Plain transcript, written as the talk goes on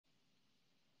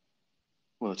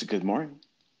Well, it's a good morning.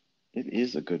 It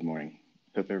is a good morning.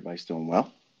 Hope everybody's doing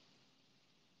well.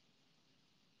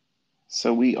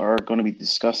 So we are going to be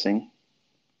discussing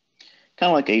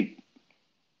kind of like a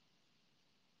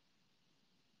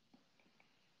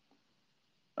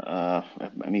uh,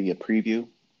 maybe a preview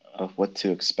of what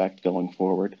to expect going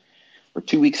forward. We're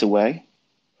 2 weeks away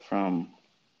from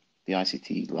the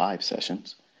ICT live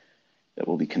sessions that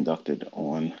will be conducted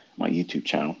on my YouTube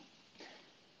channel.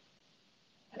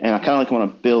 And I kind of like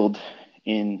want to build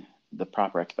in the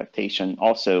proper expectation,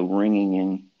 also ringing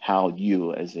in how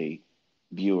you as a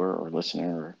viewer or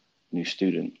listener or new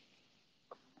student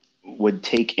would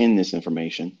take in this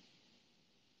information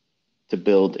to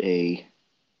build a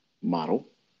model,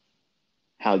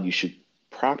 how you should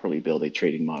properly build a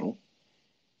trading model,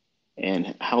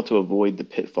 and how to avoid the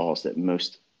pitfalls that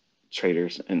most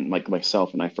traders, and like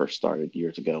myself when I first started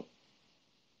years ago,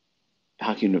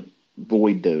 how can you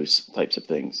avoid those types of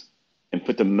things and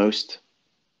put the most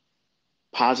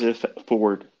positive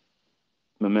forward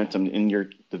momentum in your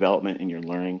development and your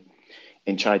learning,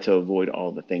 and try to avoid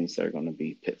all the things that are going to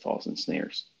be pitfalls and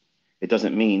snares. It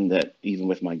doesn't mean that even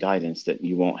with my guidance that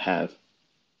you won't have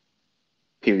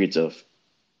periods of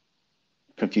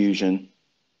confusion,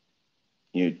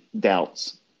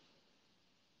 doubts,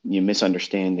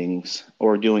 misunderstandings,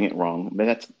 or doing it wrong. But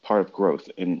that's part of growth.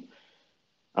 And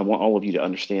I want all of you to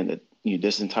understand that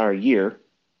this entire year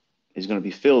is going to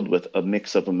be filled with a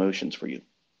mix of emotions for you.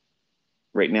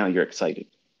 Right now, you're excited,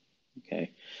 okay?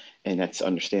 And that's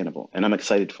understandable. And I'm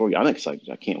excited for you. I'm excited.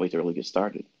 I can't wait to really get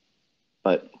started.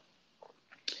 But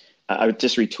I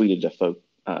just retweeted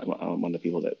one of the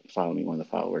people that follow me, one of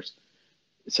the followers,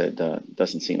 said,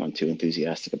 doesn't seem I'm too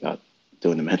enthusiastic about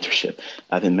doing the mentorship.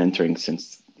 I've been mentoring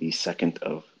since the 2nd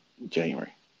of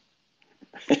January,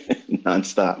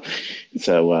 nonstop.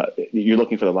 So you're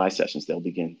looking for the live sessions. They'll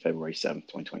begin February 7th,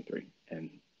 2023. And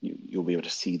you'll be able to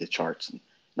see the charts and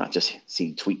not just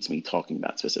see tweets me talking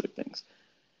about specific things.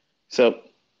 So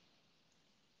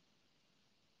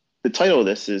the title of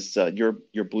this is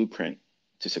your blueprint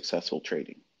to successful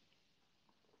trading.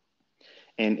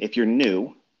 And if you're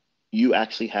new, you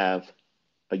actually have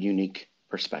a unique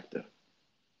perspective.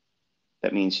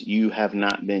 That means you have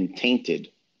not been tainted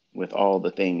with all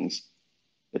the things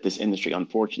that this industry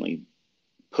unfortunately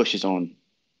pushes on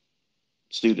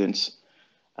students,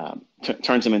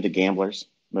 turns them into gamblers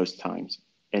most times.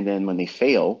 And then when they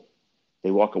fail, they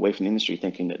walk away from the industry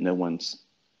thinking that no one's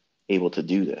able to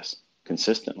do this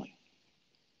consistently.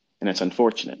 And it's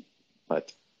unfortunate,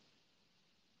 but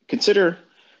consider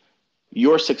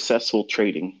your successful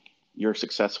trading, your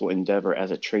successful endeavor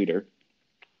as a trader,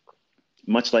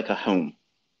 much like a home,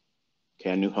 okay,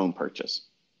 a new home purchase.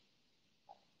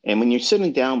 And when you're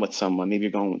sitting down with someone, maybe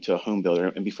you're going to a home builder,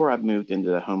 and before I moved into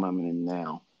the home I'm in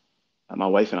now, my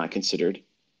wife and I considered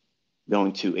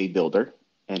going to a builder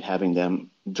and having them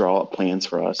draw up plans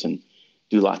for us and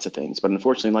do lots of things. But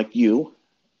unfortunately, like you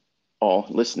all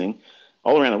listening,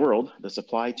 all around the world, the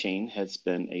supply chain has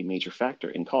been a major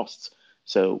factor in costs.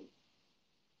 So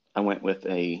I went with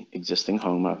a existing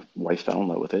home. My wife fell in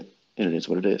love with it, and it is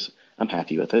what it is. I'm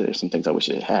happy with it. There's some things I wish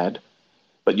it had,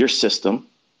 but your system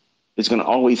is going to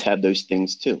always have those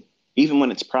things too, even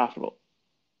when it's profitable,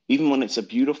 even when it's a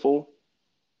beautiful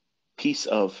piece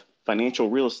of financial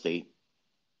real estate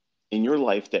in your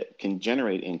life that can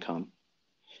generate income.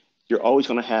 You're always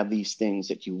going to have these things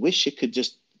that you wish it could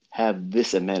just have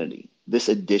this amenity, this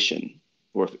addition,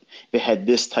 or if it had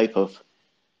this type of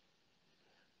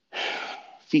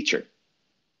feature,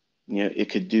 it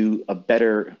could do a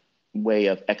better way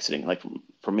of exiting. Like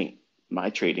for me, my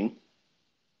trading,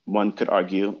 one could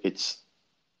argue it's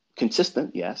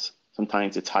consistent, yes.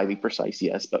 Sometimes it's highly precise,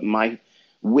 yes. But my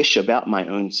wish about my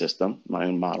own system, my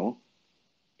own model,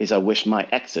 is I wish my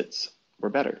exits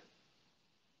were better.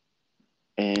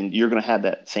 And you're going to have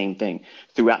that same thing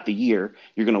throughout the year.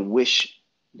 You're going to wish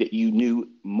that you knew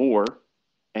more,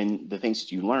 and the things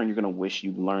that you learn, you're going to wish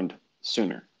you learned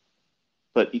sooner.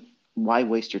 But why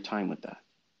waste your time with that?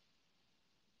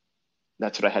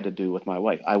 That's what I had to do with my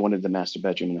wife. I wanted the master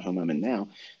bedroom in the home I'm in now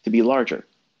to be larger.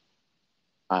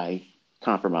 I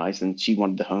compromised, and she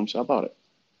wanted the home, so I bought it.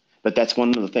 But that's one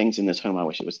of the things in this home I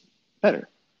wish it was better.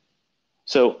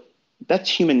 So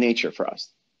that's human nature for us.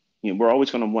 We're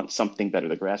always going to want something better.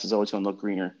 The grass is always going to look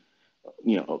greener,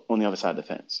 on the other side of the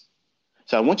fence.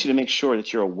 So I want you to make sure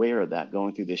that you're aware of that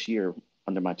going through this year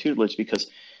under my tutelage, because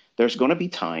there's going to be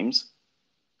times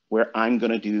where I'm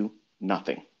going to do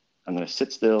nothing. I'm going to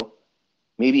sit still,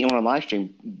 maybe on a live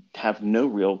stream, have no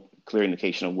real clear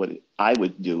indication of what I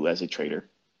would do as a trader,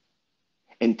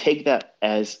 and take that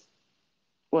as,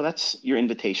 well, that's your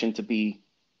invitation to be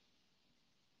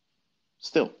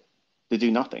still to do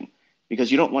nothing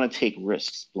because you don't want to take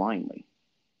risks blindly.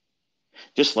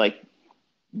 Just like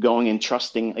going and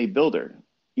trusting a builder.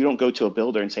 You don't go to a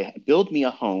builder and say, build me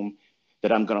a home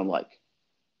that I'm going to like.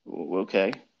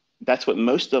 Okay. That's what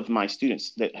most of my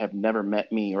students that have never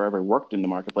met me or ever worked in the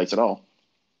marketplace at all,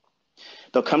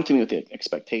 they'll come to me with the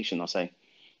expectation. They'll say,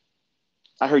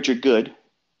 I heard you're good.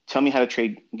 Tell me how to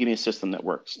trade. Give me a system that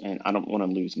works. And I don't want to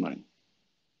lose money.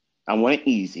 I want it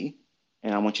easy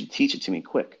and I want you to teach it to me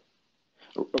quick.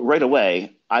 Right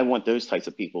away, I want those types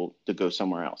of people to go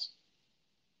somewhere else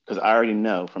because I already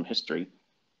know from history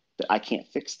that I can't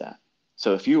fix that.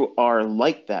 So if you are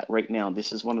like that right now,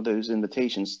 this is one of those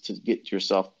invitations to get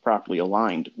yourself properly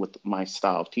aligned with my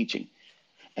style of teaching.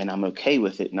 And I'm okay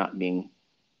with it not being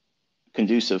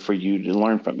conducive for you to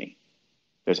learn from me.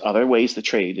 There's other ways to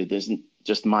trade. It isn't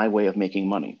just my way of making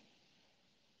money.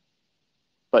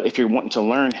 But if you're wanting to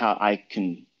learn how I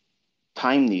can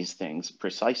time these things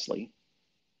precisely,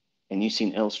 and you've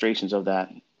seen illustrations of that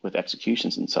with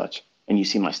executions and such, and you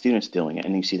see my students doing it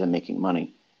and you see them making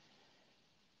money,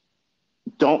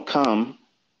 don't come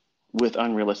with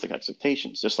unrealistic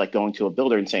expectations. Just like going to a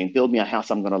builder and saying, build me a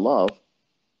house I'm going to love.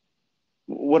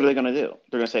 What are they going to do?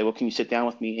 They're going to say, well, can you sit down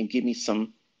with me and give me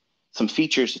some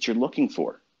features that you're looking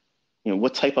for? You know,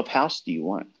 what type of house do you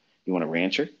want? You want a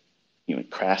rancher? You want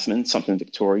craftsman, something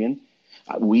Victorian?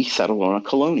 We settled on a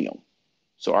colonial.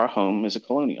 So our home is a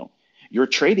colonial. Your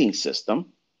trading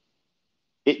system,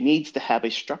 it needs to have a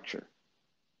structure.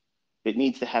 It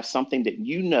needs to have something that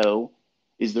you know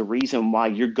is the reason why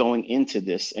you're going into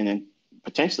this and then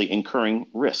potentially incurring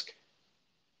risk.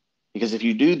 Because if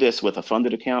you do this with a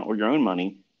funded account or your own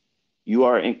money, you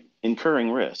are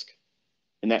incurring risk.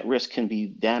 And that risk can be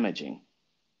damaging.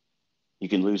 You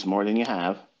can lose more than you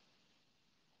have.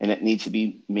 And it needs to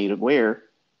be made aware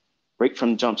right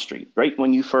from Jump Street. Right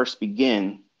when you first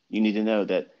begin, you need to know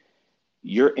that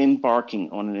you're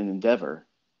embarking on an endeavor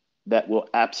that will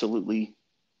absolutely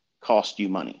cost you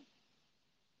money.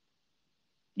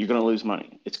 You're going to lose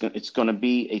money. It's going to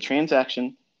be a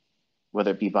transaction,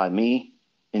 whether it be by me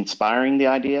inspiring the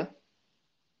idea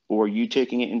or you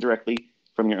taking it indirectly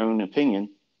from your own opinion.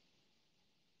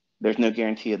 There's no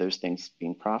guarantee of those things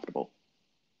being profitable,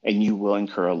 and you will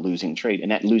incur a losing trade.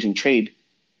 And that losing trade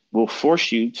will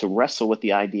force you to wrestle with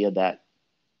the idea that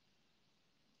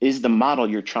is the model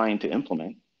you're trying to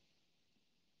implement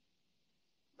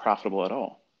profitable at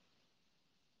all?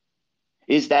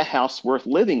 Is that house worth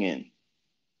living in?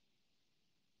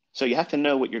 So you have to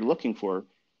know what you're looking for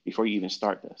before you even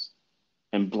start this.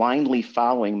 And blindly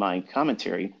following my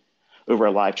commentary over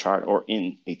a live chart or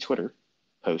in a Twitter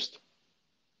post,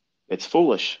 it's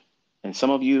foolish. And some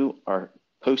of you are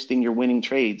posting your winning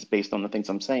trades based on the things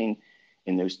I'm saying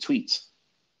in those tweets.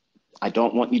 I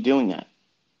don't want you doing that.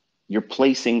 You're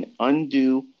placing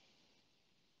undue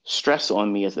stress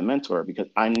on me as a mentor because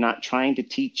I'm not trying to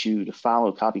teach you to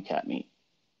follow copycat me.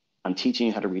 I'm teaching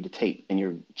you how to read the tape, and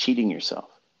you're cheating yourself.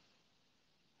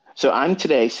 So I'm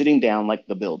today sitting down like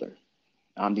the builder.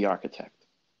 I'm the architect.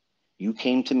 You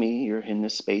came to me, you're in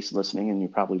this space listening, and you're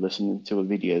probably listening to a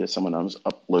video that someone else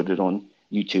uploaded on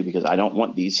YouTube because I don't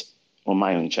want these on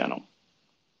my own channel.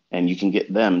 And you can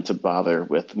get them to bother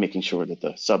with making sure that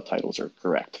the subtitles are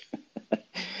correct.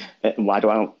 Why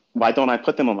don't I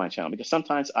put them on my channel? Because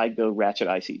sometimes I go ratchet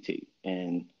ICT,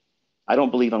 and I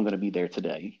don't believe I'm going to be there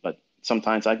today, but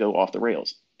sometimes I go off the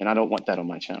rails, and I don't want that on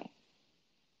my channel.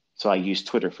 So I use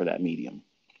Twitter for that medium.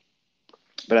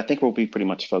 But I think we'll be pretty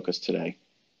much focused today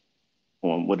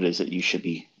on what it is that you should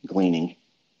be gleaning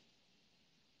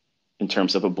in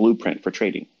terms of a blueprint for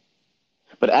trading.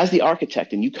 But as the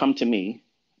architect, and you come to me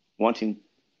wanting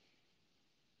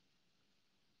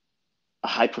a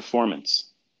high performance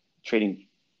trading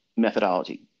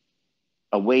methodology,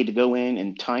 a way to go in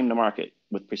and time the market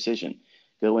with precision,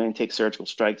 go in and take surgical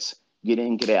strikes, get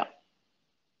in, get out.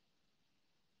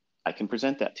 I can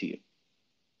present that to you.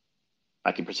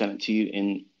 I can present it to you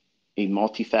in a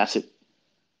multifaceted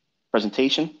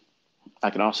presentation.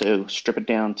 I can also strip it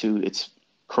down to its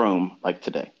chrome like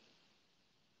today.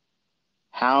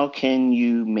 How can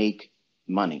you make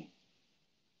money?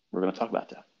 We're going to talk about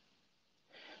that.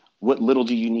 What little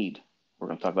do you need? We're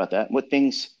going to talk about that. What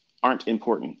things aren't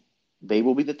important? They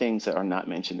will be the things that are not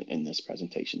mentioned in this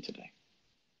presentation today.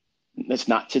 It's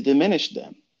not to diminish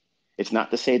them. It's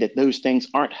not to say that those things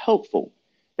aren't helpful,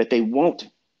 that they won't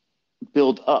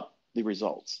build up the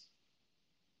results.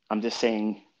 I'm just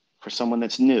saying for someone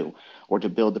that's new or to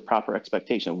build the proper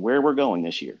expectation of where we're going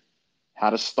this year,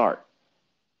 how to start.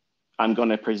 I'm going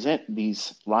to present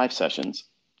these live sessions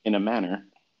in a manner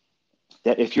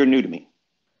that if you're new to me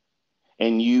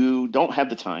and you don't have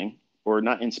the time or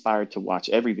not inspired to watch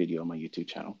every video on my YouTube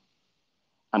channel.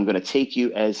 I'm going to take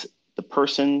you as the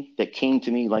person that came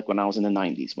to me like when I was in the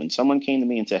 90s. When someone came to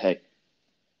me and said, hey,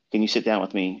 can you sit down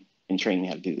with me and train me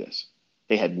how to do this?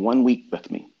 They had 1 week with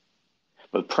me.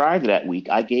 But prior to that week,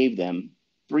 I gave them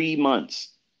 3 months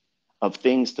of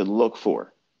things to look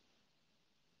for.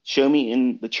 Show me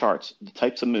in the charts the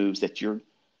types of moves that you're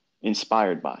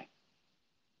inspired by.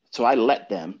 So I let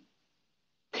them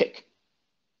pick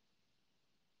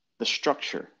the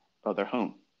structure of their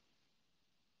home.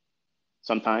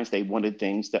 Sometimes they wanted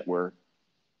things that were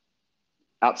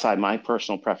outside my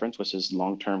personal preference, which is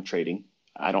long-term trading.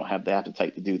 I don't have the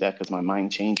appetite to do that because my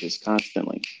mind changes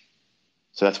constantly.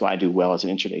 So that's why I do well as an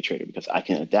intraday trader, because I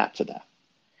can adapt to that.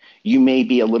 You may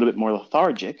be a little bit more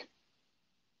lethargic.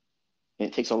 And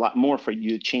it takes a lot more for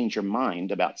you to change your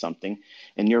mind about something,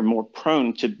 and you're more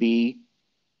prone to be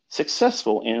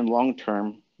successful in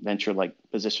long-term venture like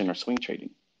position or swing trading.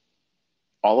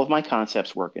 All of my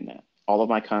concepts work in that. All of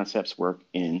my concepts work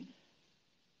in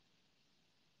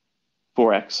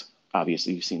Forex.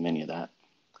 Obviously, you've seen many of that.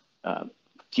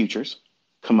 Futures,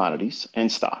 commodities,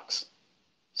 and stocks.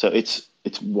 So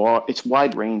it's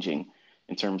wide ranging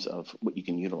in terms of what you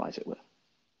can utilize it with.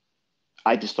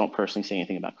 I just don't personally say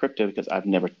anything about crypto because I've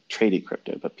never traded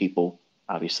crypto, but people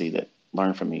obviously that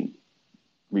learn from me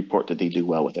report that they do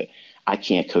well with it. I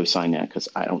can't co-sign that because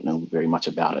I don't know very much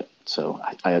about it. So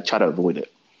I try to avoid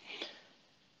it.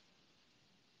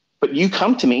 But you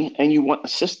come to me and you want a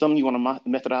system, you want a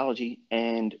methodology,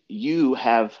 and you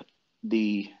have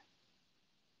the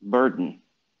burden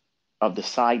of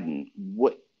deciding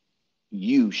what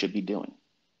you should be doing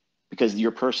because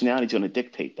your personality is going to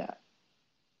dictate that.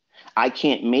 I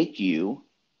can't make you,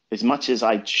 as much as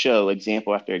I show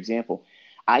example after example,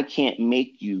 I can't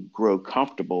make you grow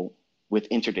comfortable with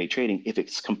intraday trading if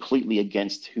it's completely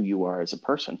against who you are as a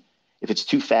person. If it's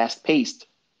too fast paced,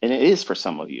 and it is for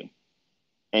some of you,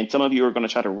 and some of you are going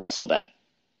to try to wrestle that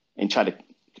and try to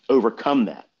overcome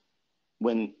that,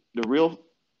 when the real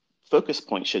focus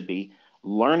point should be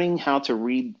learning how to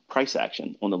read price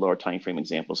action on the lower time frame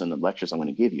examples in the lectures I'm going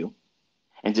to give you,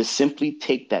 and just simply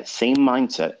take that same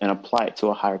mindset and apply it to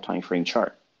a higher time frame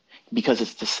chart, because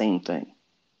it's the same thing.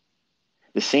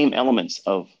 The same elements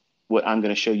of what I'm going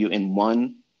to show you in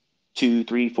 1, 2,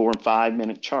 3, 4, and 5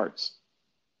 minute charts.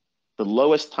 The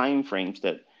lowest time frames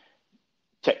that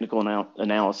technical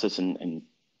analysis and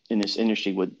in this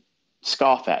industry would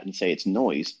scoff at and say it's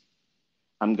noise.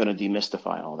 I'm going to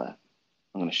demystify all that.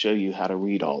 I'm going to show you how to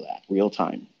read all that real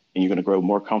time, and you're going to grow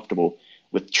more comfortable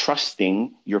with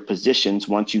trusting your positions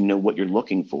once you know what you're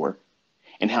looking for,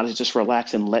 and how to just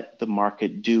relax and let the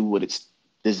market do what it's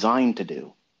designed to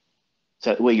do. So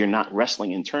that way you're not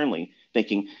wrestling internally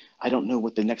thinking, I don't know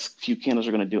what the next few candles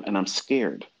are going to do and I'm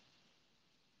scared.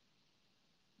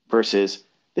 Versus,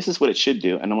 this is what it should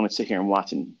do, and I want to sit here and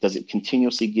watch, and does it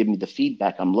continuously give me the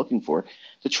feedback I'm looking for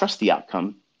to trust the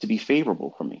outcome to be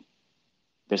favorable for me?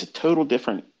 There's a total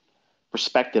different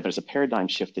perspective. There's a paradigm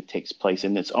shift that takes place,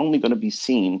 and it's only going to be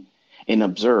seen and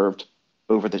observed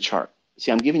over the chart.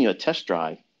 See, I'm giving you a test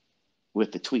drive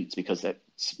with the tweets because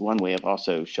that's one way of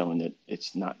also showing that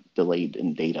it's not delayed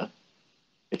in data.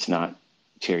 It's not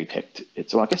cherry picked.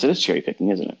 Well, I guess it is cherry picking,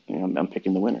 isn't it? You know, I'm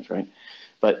picking the winners, right?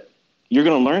 But you're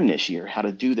going to learn this year how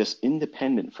to do this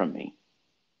independent from me.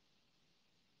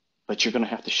 But you're going to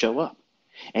have to show up,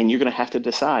 and you're going to have to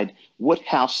decide what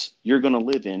house you're going to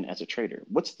live in as a trader.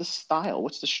 What's the style?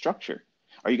 What's the structure?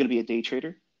 Are you going to be a day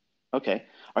trader? Okay.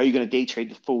 Are you going to day trade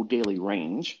the full daily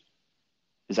range?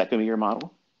 Is that going to be your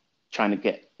model? Trying to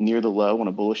get near the low on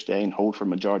a bullish day and hold for a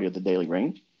majority of the daily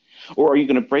range? Or are you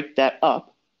going to break that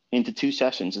up into 2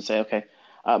 sessions and say, okay,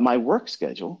 my work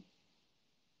schedule,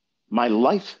 my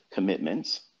life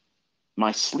commitments,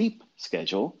 my sleep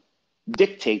schedule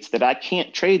dictates that I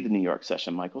can't trade the New York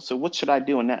session, Michael. So what should I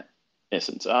do in that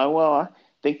essence? Well, I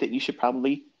think that you should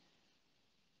probably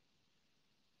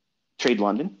trade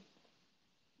London.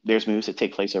 There's moves that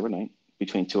take place overnight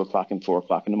between 2 o'clock and 4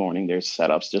 o'clock in the morning. There's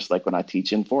setups just like when I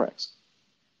teach in Forex.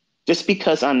 Just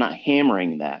because I'm not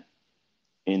hammering that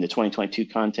in the 2022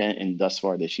 content and thus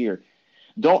far this year,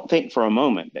 don't think for a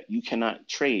moment that you cannot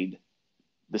trade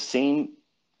the same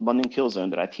London kill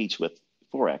zone that I teach with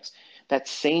Forex. That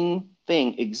same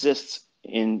thing exists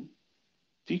in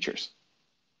futures.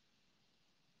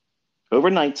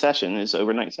 Overnight session is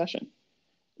overnight session.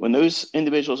 When those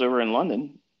individuals over in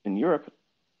London, in Europe,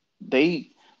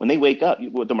 when they wake up,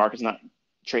 the market's not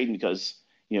trading because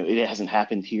it hasn't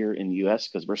happened here in the US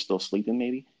because we're still sleeping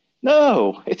maybe.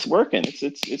 No, it's working.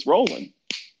 It's rolling.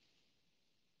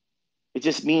 It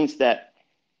just means that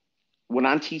when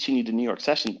I'm teaching you the New York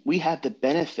session, we have the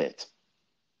benefit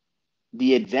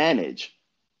The advantage,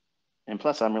 and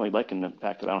plus I'm really liking the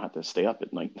fact that I don't have to stay up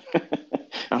at night.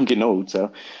 I'm getting old.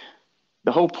 So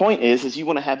the whole point is you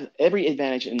want to have every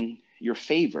advantage in your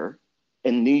favor.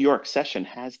 And New York session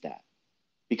has that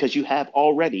because you have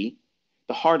already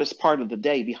the hardest part of the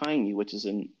day behind you, which is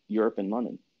in Europe and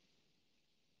London.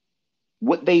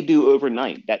 What they do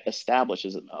overnight that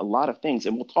establishes a lot of things,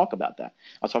 and we'll talk about that.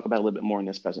 I'll talk about it a little bit more in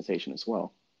this presentation as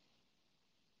well.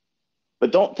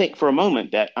 But don't think for a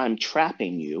moment that I'm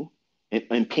trapping you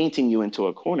and painting you into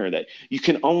a corner that you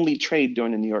can only trade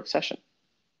during the New York session.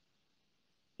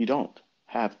 You don't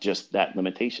have just that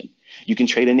limitation. You can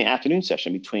trade in the afternoon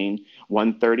session between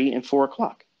 1:30 and 4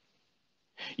 o'clock.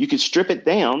 You can strip it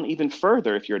down even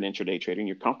further if you're an intraday trader and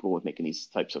you're comfortable with making these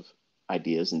types of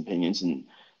ideas and opinions and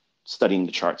studying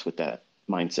the charts with that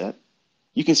mindset.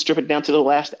 You can strip it down to the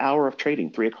last hour of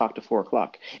trading, 3 o'clock to 4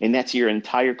 o'clock, and that's your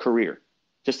entire career.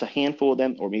 Just a handful of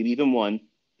them, or maybe even one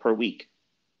per week.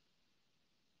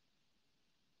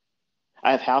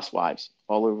 I have housewives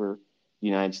all over the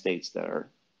United States that are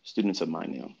students of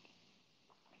mine now.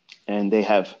 And they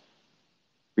have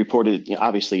reported,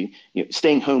 obviously,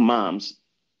 staying home moms,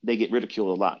 they get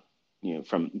ridiculed a lot,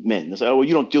 from men. They say, oh, well,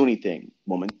 you don't do anything,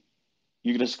 woman.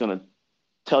 You're just going to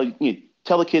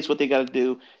tell the kids what they got to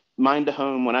do, mind the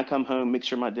home. When I come home, make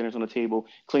sure my dinner's on the table,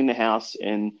 clean the house,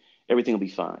 and everything will be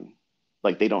fine.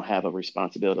 Like they don't have a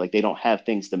responsibility. Like they don't have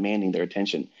things demanding their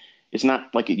attention. It's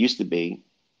not like it used to be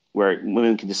where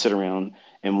women can just sit around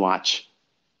and watch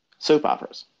soap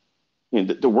operas.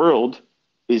 The world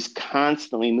is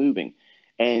constantly moving.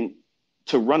 And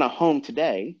to run a home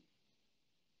today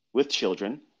with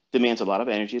children demands a lot of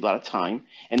energy, a lot of time.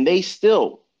 And they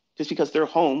still, just because they're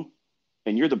home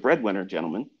and you're the breadwinner,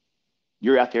 gentlemen,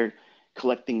 you're out there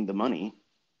collecting the money.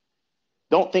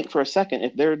 Don't think for a second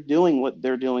if they're doing what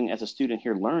they're doing as a student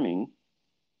here learning,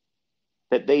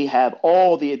 that they have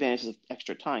all the advantages of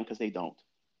extra time, because they don't.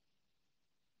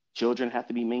 Children have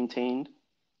to be maintained.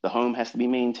 The home has to be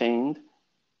maintained.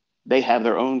 They have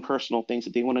their own personal things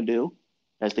that they want to do,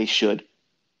 as they should.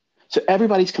 So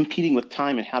everybody's competing with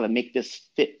time and how to make this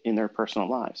fit in their personal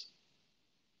lives.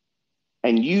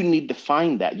 And you need to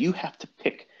find that. You have to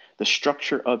pick the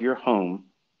structure of your home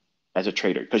as a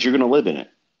trader because you're going to live in it.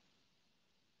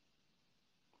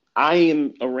 I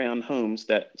am around homes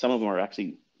that some of them are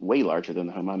actually way larger than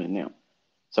the home I'm in now.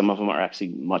 Some of them are actually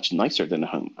much nicer than the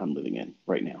home I'm living in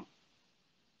right now.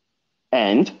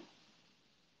 And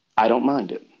I don't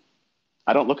mind it.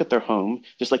 I don't look at their home,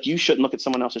 just like you shouldn't look at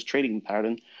someone else's trading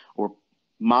pattern or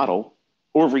model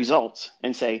or results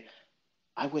and say,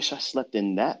 I wish I slept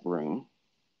in that room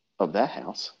of that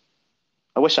house.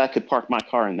 I wish I could park my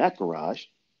car in that garage.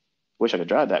 Wish I could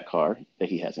drive that car that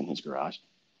he has in his garage.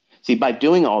 See, by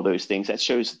doing all those things, that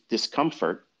shows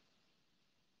discomfort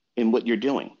in what you're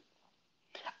doing.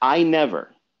 I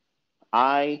never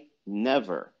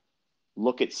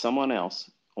look at someone else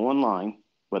online,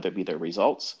 whether it be their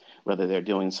results, whether they're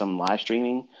doing some live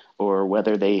streaming, or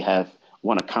whether they have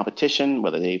won a competition,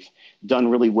 whether they've done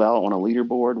really well on a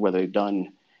leaderboard, whether they've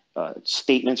done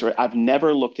statements, or I've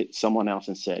never looked at someone else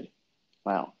and said,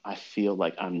 wow, I feel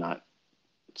like I'm not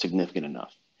significant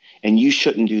enough. And you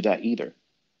shouldn't do that either.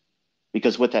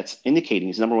 Because what that's indicating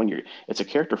is, number one, it's a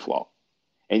character flaw.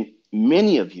 And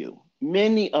many of you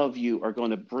are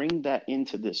going to bring that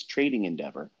into this trading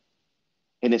endeavor.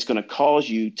 And it's going to cause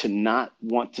you to not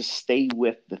want to stay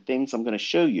with the things I'm going to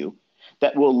show you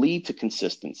that will lead to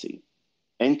consistency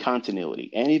and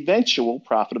continuity and eventual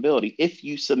profitability if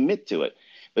you submit to it.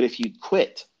 But if you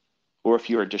quit, or if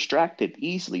you're distracted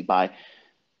easily by,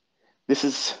 this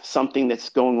is something that's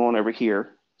going on over here,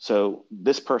 so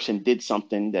this person did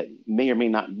something that may or may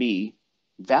not be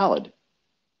valid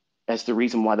as the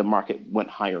reason why the market went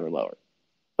higher or lower.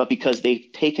 But because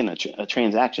they've taken a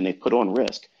transaction, they put on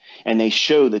risk, and they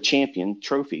show the champion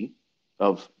trophy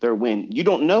of their win. You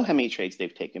don't know how many trades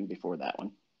they've taken before that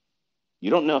one. You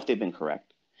don't know if they've been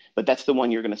correct, but that's the one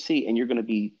you're going to see, and you're going to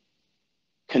be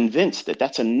convinced that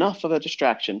that's enough of a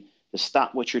distraction to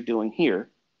stop what you're doing here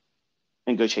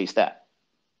and go chase that.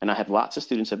 And I have lots of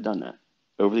students have done that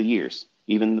over the years,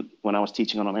 even when I was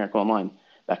teaching on America Online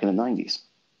back in the 90s.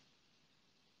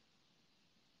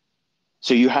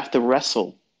 So you have to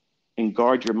wrestle and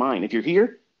guard your mind. If you're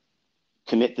here,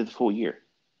 commit to the full year.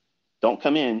 Don't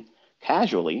come in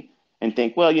casually and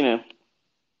think, well, it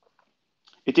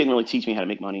didn't really teach me how to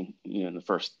make money, in the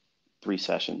first 3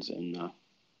 sessions, and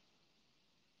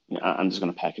I'm just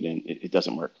going to pack it in. It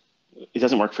doesn't work. It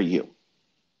doesn't work for you.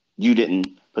 You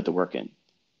didn't put the work in.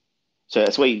 So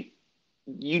that's why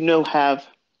you don't have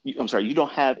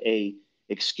a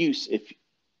excuse if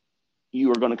you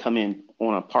are going to come in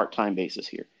on a part-time basis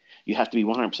here. You have to be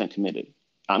 100% committed.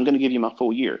 I'm going to give you my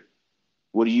full year.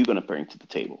 What are you going to bring to the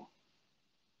table?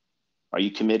 Are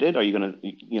you committed? Are you going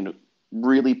to,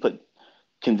 really put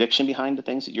conviction behind the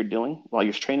things that you're doing while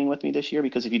you're training with me this year?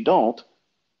 Because if you don't,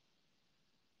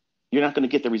 you're not going to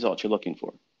get the results you're looking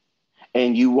for.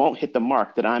 And you won't hit the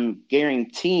mark that I'm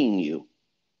guaranteeing you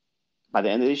by the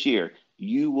end of this year.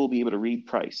 You will be able to read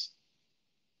price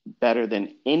better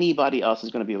than anybody else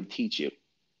is going to be able to teach you.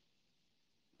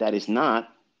 That is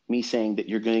not me saying that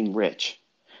you're getting rich.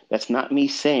 That's not me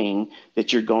saying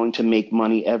that you're going to make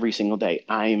money every single day.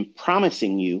 I am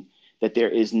promising you that there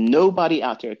is nobody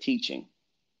out there teaching.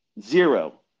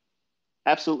 Zero.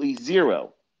 Absolutely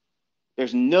zero.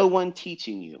 There's no one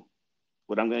teaching you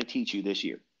what I'm going to teach you this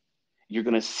year. You're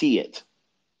going to see it.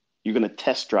 You're going to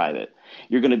test drive it.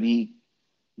 You're going to be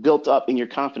built up in your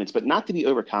confidence, but not to be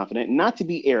overconfident, not to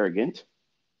be arrogant.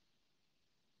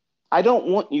 I don't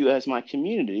want you as my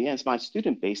community, as my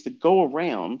student base, to go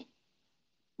around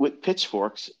with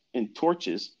pitchforks and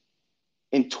torches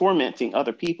and tormenting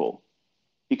other people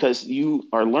because you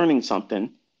are learning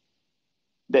something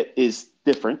that is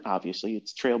different. Obviously,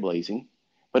 it's trailblazing,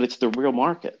 but it's the real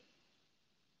market.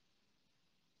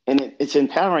 And it's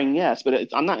empowering, yes, but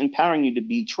I'm not empowering you to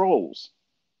be trolls.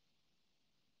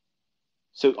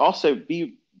 So also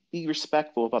be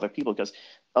respectful of other people, because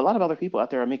a lot of other people out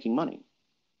there are making money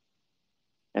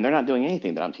and they're not doing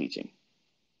anything that I'm teaching.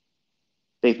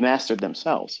 They've mastered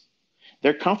themselves.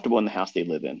 They're comfortable in the house they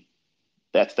live in.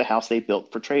 That's the house they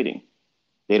built for trading.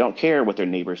 They don't care what their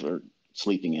neighbors are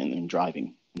sleeping in and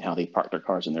driving and how they park their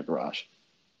cars in their garage.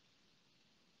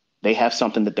 They have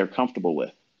something that they're comfortable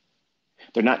with.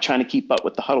 They're not trying to keep up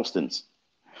with the Huddlestons.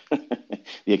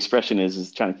 The expression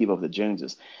is trying to keep up with the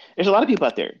Joneses. There's a lot of people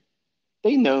out there.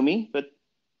 They know me, but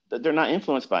they're not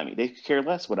influenced by me. They care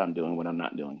less what I'm doing, what I'm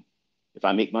not doing. If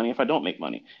I make money, if I don't make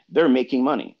money. They're making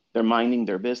money. They're minding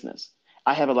their business.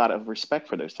 I have a lot of respect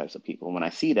for those types of people. When I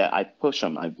see that, I push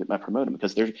them, I promote them,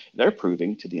 because they're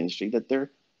proving to the industry that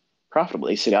they're profitable.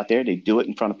 They sit out there, they do it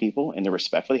in front of people, and they're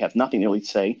respectful. They have nothing really to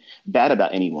say bad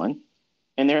about anyone,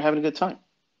 and they're having a good time.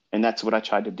 And that's what I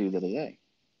tried to do the other day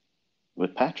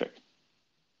with Patrick.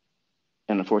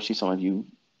 And unfortunately, some of you,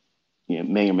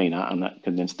 may or may not. I'm not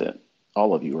convinced that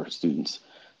all of you are students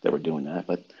that were doing that,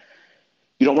 but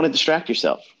you don't want to distract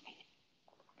yourself.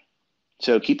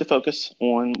 So keep the focus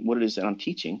on what it is that I'm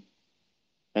teaching.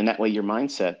 And that way your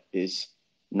mindset is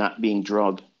not being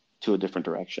drugged to a different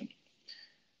direction.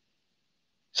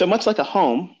 So much like a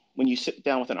home, when you sit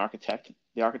down with an architect,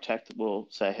 the architect will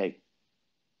say, hey,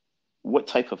 what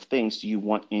type of things do you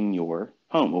want in your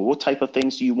home? Or what type of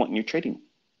things do you want in your trading?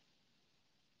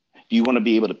 Do you want to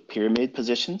be able to pyramid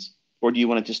positions? Or do you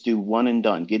want to just do one and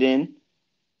done? Get in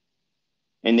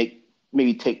and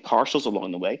maybe take partials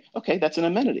along the way. Okay, that's an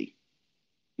amenity.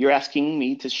 You're asking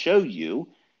me to show you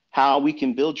how we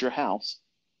can build your house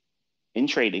in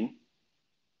trading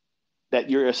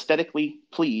that you're aesthetically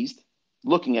pleased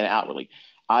looking at it outwardly.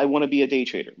 I want to be a day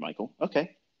trader, Michael.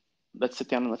 Okay, let's sit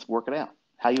down and let's work it out.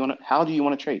 How do you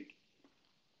want to trade?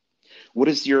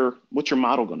 What's your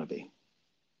model going to be?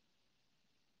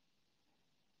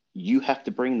 You have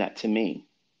to bring that to me.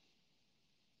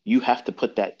 You have to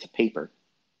put that to paper.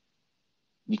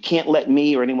 You can't let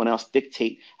me or anyone else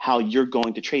dictate how you're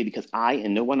going to trade, because I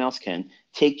and no one else can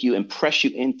take you and press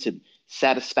you into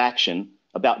satisfaction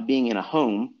about being in a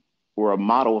home or a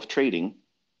model of trading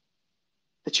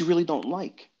that you really don't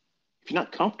like. If you're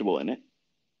not comfortable in it,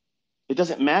 it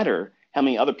doesn't matter how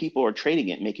many other people are trading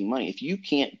it and making money. If you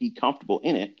can't be comfortable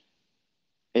in it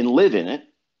and live in it,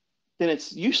 then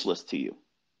it's useless to you.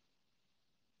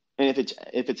 And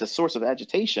if it's a source of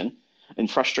agitation and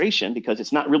frustration because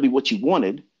it's not really what you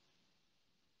wanted,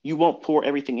 you won't pour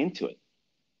everything into it.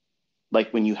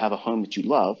 Like when you have a home that you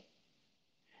love,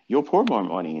 you'll pour more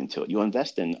money into it. You'll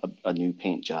invest in a new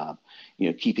paint job,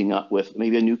 keeping up with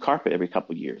maybe a new carpet every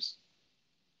couple of years.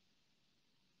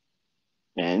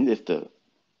 And if the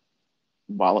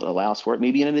wallet allows for it,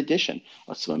 maybe in an addition,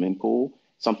 a swimming pool,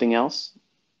 something else.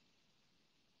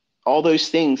 All those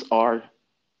things are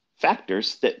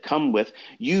factors that come with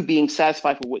you being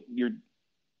satisfied with what you're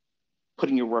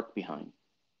putting your work behind.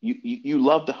 You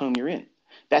love the home you're in.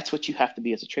 That's what you have to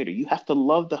be as a trader. You have to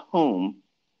love the home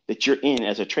that you're in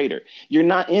as a trader. You're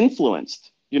not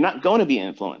influenced. You're not going to be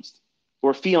influenced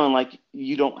or feeling like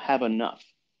you don't have enough.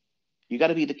 You got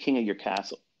to be the king of your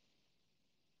castle.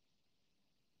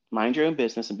 Mind your own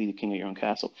business and be the king of your own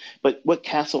castle. But what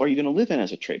castle are you going to live in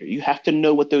as a trader? You have to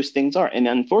know what those things are. And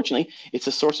unfortunately, it's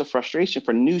a source of frustration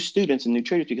for new students and new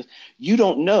traders because you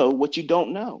don't know what you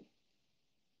don't know.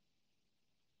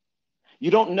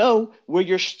 You don't know where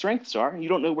your strengths are. You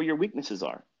don't know where your weaknesses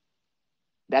are.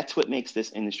 That's what makes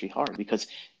this industry hard, because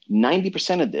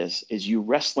 90% of this is you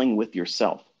wrestling with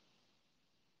yourself,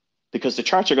 because the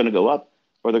charts are going to go up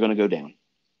or they're going to go down.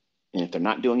 And if they're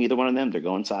not doing either one of them, they're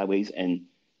going sideways. And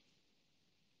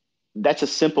that's a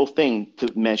simple thing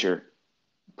to measure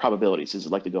probabilities. Is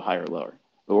it likely to go higher or lower?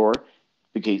 Or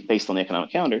based on the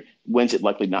economic calendar, when's it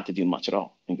likely not to do much at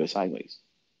all and go sideways?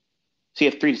 So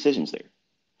you have three decisions there.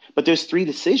 But those three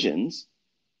decisions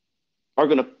are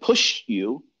going to push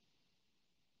you,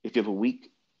 if you have a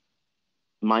weak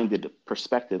minded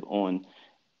perspective on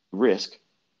risk,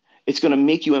 it's going to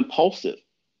make you impulsive,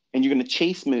 and you're going to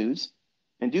chase moves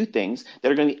and do things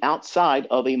that are going to be outside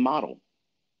of a model.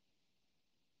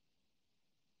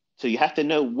 So you have to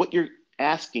know what you're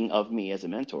asking of me as a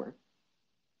mentor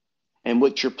and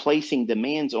what you're placing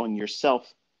demands on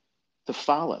yourself to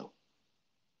follow.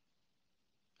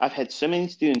 I've had so many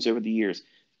students over the years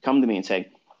come to me and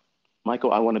say,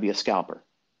 Michael, I want to be a scalper.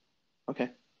 Okay.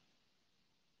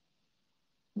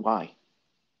 Why?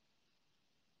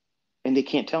 And they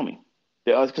can't tell me.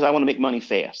 Because I want to make money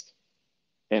fast.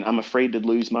 And I'm afraid to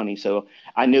lose money. So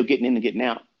I know getting in and getting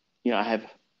out, I have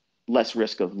less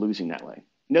risk of losing that way.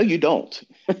 No, you don't.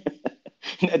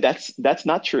 That's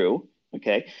not true.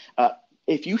 Okay.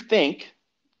 If you think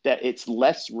that it's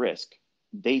less risk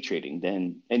day trading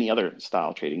than any other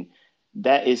style trading,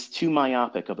 that is too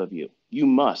myopic of a view. You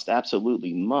must,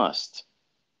 absolutely must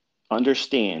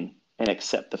understand and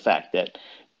accept the fact that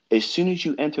as soon as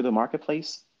you enter the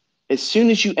marketplace, as soon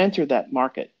as you enter that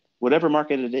market, whatever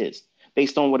market it is,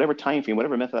 based on whatever time frame,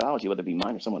 whatever methodology, whether it be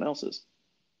mine or someone else's,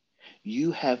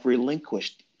 you have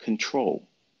relinquished control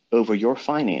over your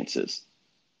finances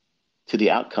to the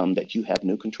outcome that you have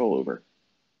no control over.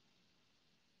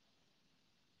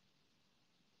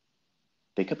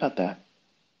 Think about that,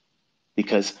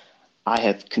 because I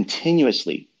have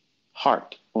continuously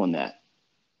harped on that.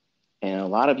 And a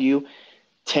lot of you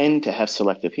tend to have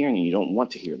selective hearing, and you don't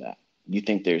want to hear that. You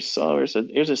think there's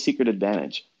a secret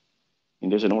advantage,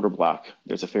 and there's an order block,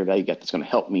 there's a fair value gap that's going to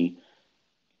help me,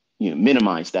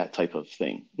 minimize that type of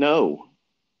thing. No,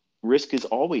 risk is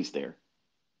always there,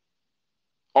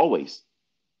 always.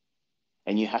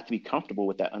 And you have to be comfortable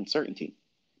with that uncertainty,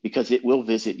 because it will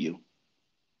visit you.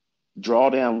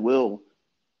 Drawdown will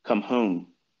come home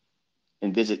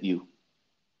and visit you.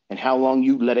 And how long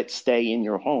you let it stay in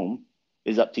your home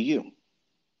is up to you.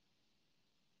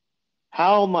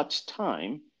 How much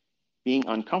time being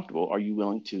uncomfortable are you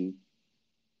willing to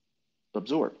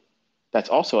absorb? That's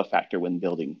also a factor when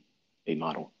building a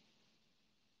model.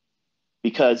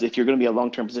 Because if you're going to be a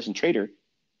long-term position trader,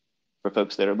 for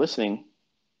folks that are listening,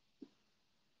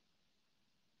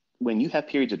 when you have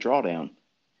periods of drawdown,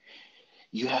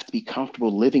 you have to be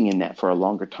comfortable living in that for a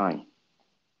longer time,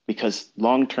 because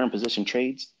long-term position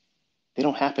trades, they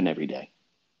don't happen every day.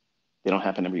 They don't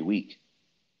happen every week.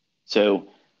 So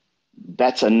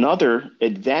that's another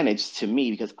advantage to me,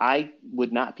 because I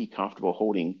would not be comfortable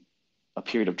holding a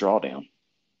period of drawdown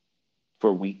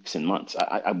for weeks and months.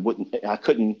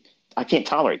 I can't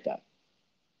tolerate that.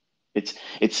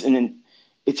 It's an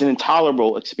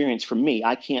intolerable experience for me.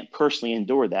 I can't personally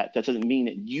endure that. That doesn't mean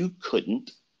that you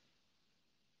couldn't,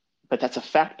 but that's a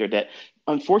factor that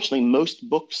unfortunately most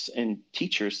books and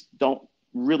teachers don't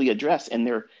really address, and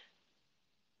they're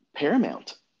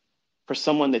paramount for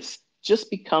someone that's just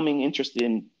becoming interested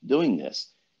in doing this.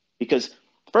 Because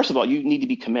first of all, you need to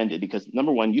be commended, because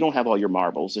number one, you don't have all your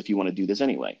marbles if you want to do this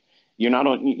anyway. You're not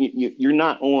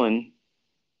on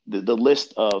the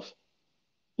list of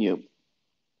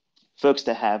folks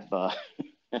that have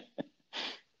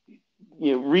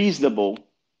reasonable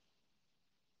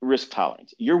risk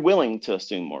tolerance. You're willing to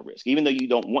assume more risk, even though you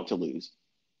don't want to lose.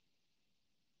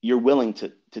 You're willing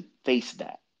to face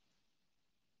that.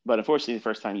 But unfortunately, the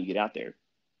first time you get out there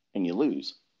and you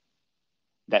lose,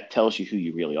 that tells you who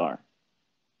you really are.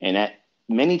 And that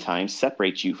many times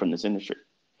separates you from this industry.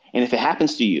 And if it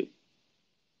happens to you,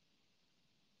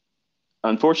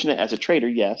 unfortunate as a trader,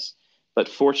 yes, but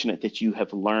fortunate that you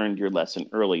have learned your lesson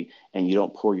early and you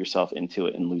don't pour yourself into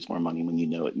it and lose more money when you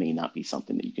know it may not be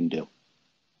something that you can do.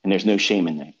 And there's no shame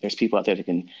in that. There's people out there that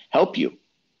can help you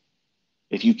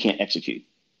if you can't execute.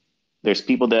 There's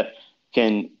people that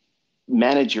can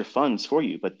manage your funds for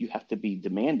you, but you have to be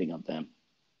demanding of them.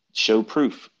 Show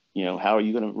proof. How are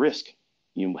you going to risk?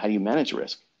 How do you manage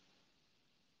risk?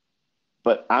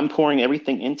 But I'm pouring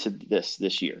everything into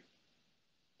this year,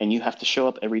 and you have to show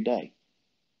up every day.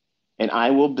 And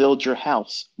I will build your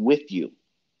house with you,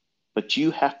 but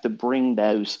you have to bring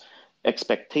those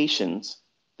expectations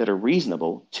that are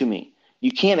reasonable to me.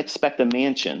 You can't expect a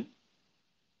mansion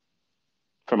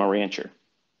from a rancher.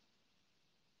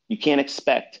 You can't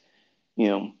expect,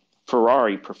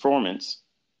 Ferrari performance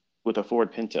with a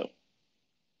Ford Pinto.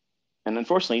 And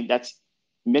unfortunately, that's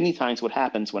many times what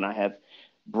happens when I have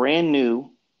brand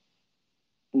new,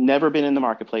 never been in the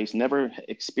marketplace, never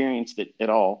experienced it at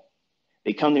all.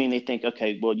 They come to me and they think,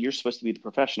 okay, well, you're supposed to be the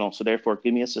professional, so therefore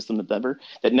give me a system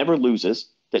that never loses,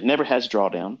 that never has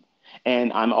drawdown,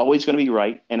 and I'm always going to be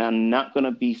right, and I'm not going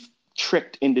to be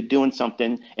tricked into doing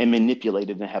something and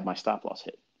manipulated and have my stop loss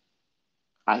hit.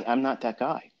 I'm not that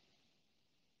guy.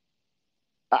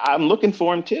 I'm looking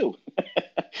for him too.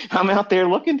 I'm out there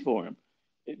looking for him.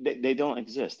 They don't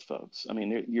exist, folks. I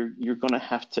mean, you're going to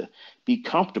have to be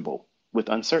comfortable with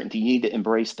uncertainty. You need to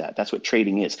embrace that. That's what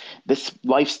trading is. This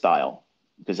lifestyle,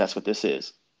 because that's what this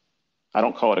is. I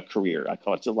don't call it a career. I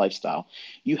call it a lifestyle.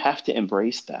 You have to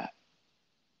embrace that.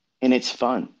 And it's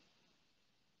fun.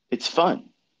 It's fun.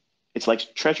 It's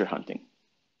like treasure hunting.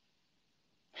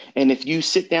 And if you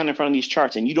sit down in front of these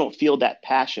charts and you don't feel that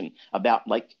passion about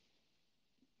like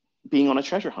being on a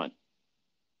treasure hunt,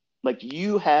 like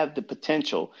you have the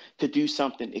potential to do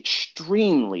something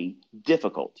extremely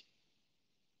difficult.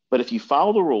 But if you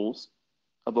follow the rules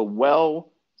of a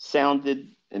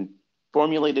well-sounded and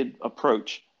formulated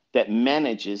approach that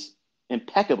manages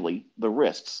impeccably the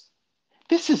risks,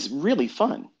 this is really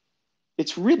fun.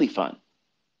 It's really fun.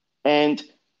 And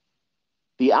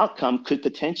the outcome could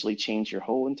potentially change your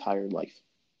whole entire life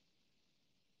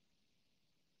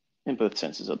in both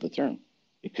senses of the term.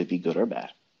 It could be good or bad.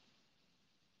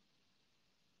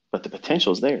 But the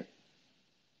potential is there.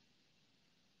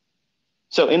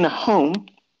 So in the home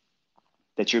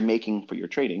that you're making for your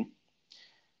trading,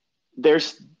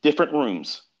 there's different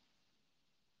rooms.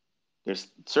 There's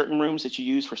certain rooms that you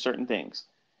use for certain things.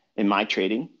 In my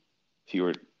trading, if you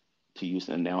were to use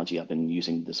an analogy I've been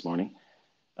using this morning,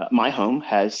 my home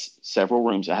has several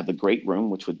rooms. I have the great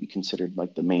room, which would be considered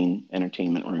like the main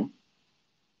entertainment room.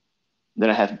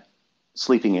 Then I have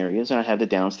sleeping areas, and I have the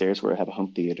downstairs where I have a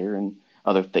home theater and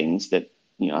other things that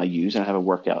I use, and I have a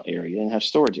workout area and I have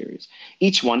storage areas.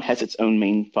 Each one has its own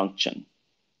main function.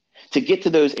 To get to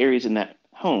those areas in that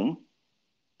home,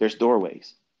 there's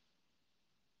doorways.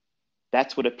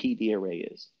 That's what a PD array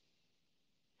is.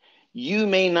 You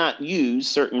may not use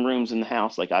certain rooms in the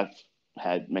house, like I've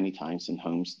had many times in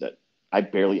homes that I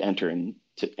barely enter into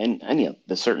any of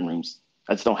the certain rooms.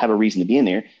 I just don't have a reason to be in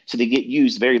there. So they get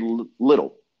used very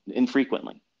little,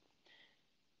 infrequently.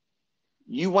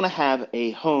 You want to have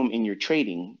a home in your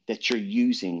trading that you're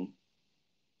using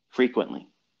frequently,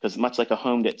 because much like a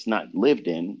home that's not lived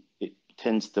in, it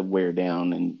tends to wear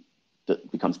down and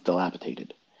becomes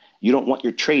dilapidated. You don't want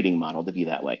your trading model to be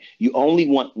that way. You only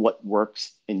want what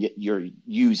works and you're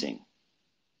using.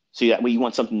 So that way you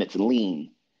want something that's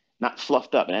lean, not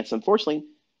fluffed up. And that's unfortunately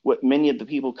what many of the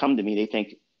people come to me, they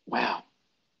think, wow,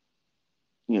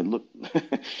 look,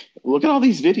 look at all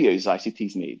these videos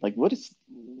ICT's made. Like,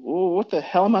 what the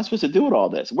hell am I supposed to do with all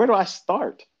this? Where do I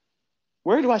start?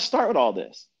 Where do I start with all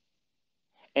this?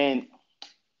 And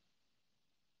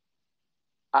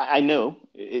I know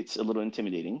it's a little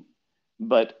intimidating,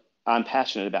 but I'm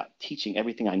passionate about teaching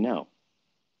everything I know.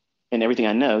 And everything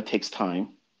I know takes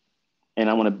time. And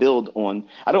I want to build on,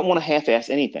 I don't want to half-ass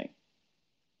anything.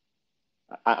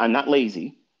 I'm not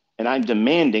lazy, and I'm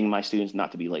demanding my students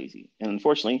not to be lazy. And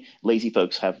unfortunately, lazy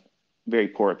folks have very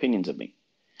poor opinions of me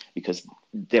because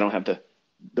they don't have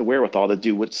the wherewithal to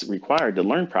do what's required to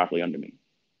learn properly under me.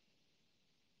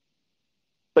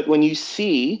 But when you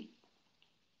see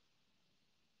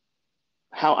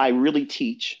how I really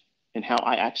teach and how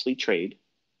I actually trade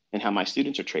and how my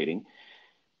students are trading,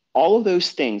 all of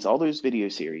those things, all those video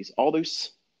series, all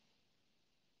those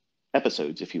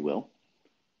episodes, if you will,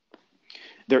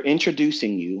 they're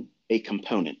introducing you a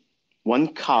component,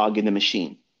 one cog in the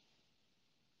machine.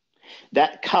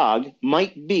 That cog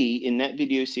might be in that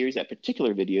video series, that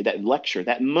particular video, that lecture,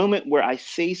 that moment where I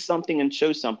say something and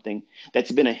show something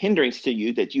that's been a hindrance to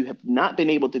you that you have not been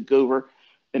able to go over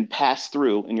and pass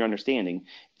through in your understanding.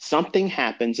 Something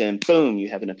happens and boom, you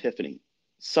have an epiphany.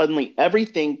 Suddenly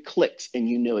everything clicks and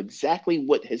you know exactly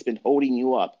what has been holding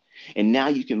you up. And now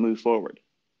you can move forward.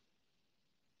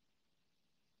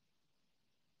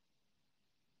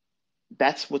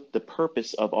 That's what the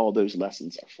purpose of all those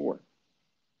lessons are for.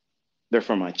 They're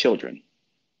for my children.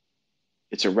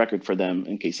 It's a record for them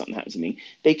in case something happens to me.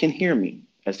 They can hear me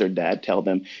as their dad tell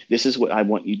them, this is what I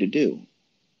want you to do,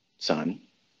 son,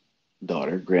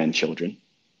 daughter, grandchildren.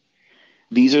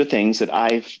 These are things that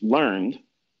I've learned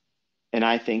and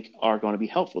I think are going to be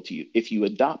helpful to you if you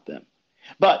adopt them.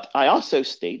 But I also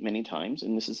state many times,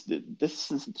 and this is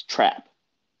the trap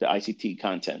that ICT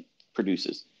content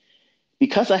produces.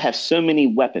 Because I have so many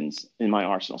weapons in my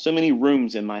arsenal, so many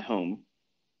rooms in my home,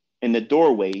 And the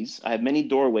doorways, I have many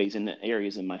doorways in the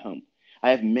areas in my home.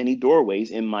 I have many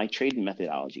doorways in my trading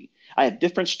methodology. I have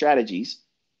different strategies,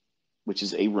 which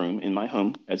is a room in my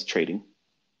home as trading,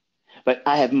 but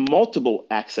I have multiple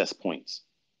access points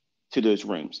to those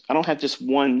rooms. I don't have just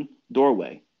one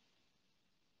doorway.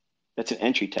 That's an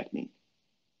entry technique.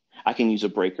 I can use a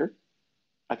breaker.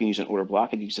 I can use an order block.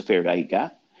 I can use a fair value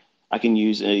gap. I can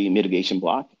use a mitigation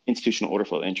block, institutional order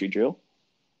flow entry drill.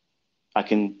 I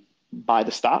can buy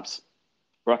the stops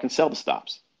or I can sell the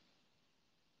stops.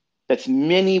 That's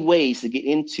many ways to get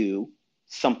into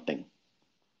something.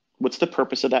 What's the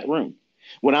purpose of that room?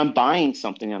 When I'm buying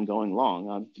something, I'm going long.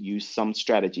 I've used some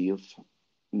strategy of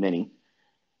many.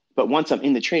 But once I'm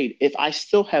in the trade, if I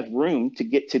still have room to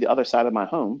get to the other side of my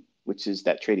home, which is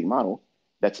that trading model,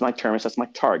 that's my terminus, that's my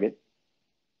target.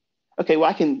 Okay, well,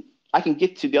 I can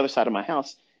get to the other side of my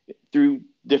house through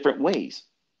different ways.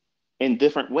 And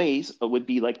different ways would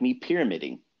be like me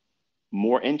pyramiding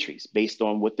more entries based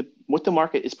on what the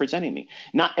market is presenting me.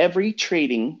 Not every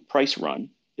trading price run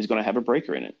is going to have a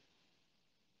breaker in it.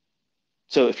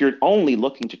 So if you're only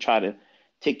looking to try to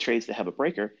take trades that have a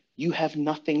breaker, you have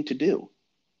nothing to do.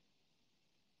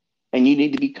 And you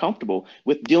need to be comfortable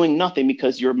with doing nothing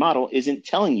because your model isn't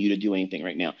telling you to do anything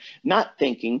right now. Not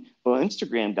thinking, well,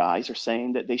 Instagram guys are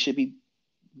saying that they should be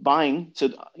buying. So,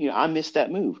 I missed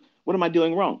that move. What am I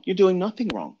doing wrong? You're doing nothing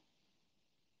wrong,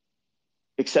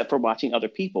 except for watching other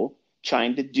people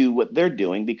trying to do what they're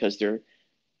doing because they're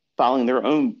following their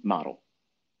own model.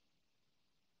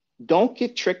 Don't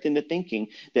get tricked into thinking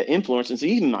that influencers,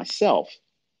 even myself,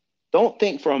 don't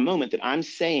think for a moment that I'm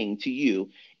saying to you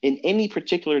in any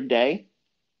particular day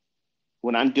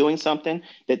when I'm doing something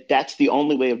that that's the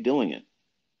only way of doing it.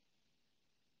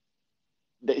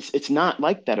 It's not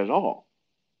like that at all.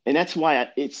 And that's why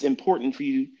it's important for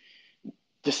you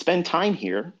to spend time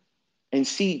here and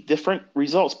see different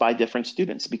results by different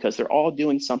students because they're all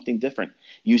doing something different,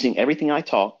 using everything I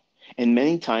taught. And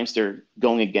many times they're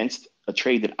going against a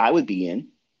trade that I would be in,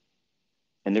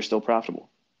 and they're still profitable.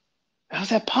 How's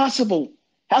that possible?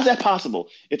 How's that possible?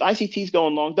 If ICT is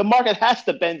going long, the market has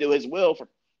to bend to his will.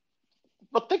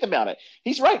 But think about it.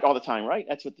 He's right all the time, right?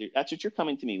 That's what you're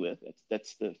coming to me with.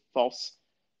 That's the false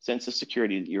sense of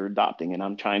security that you're adopting. And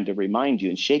I'm trying to remind you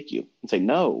and shake you and say,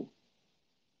 no,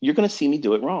 you're going to see me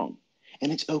do it wrong.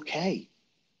 And it's okay.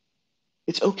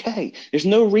 It's okay. There's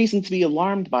no reason to be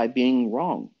alarmed by being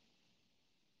wrong.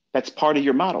 That's part of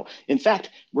your model. In fact,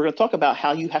 we're going to talk about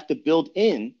how you have to build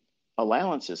in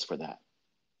allowances for that.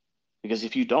 Because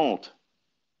if you don't,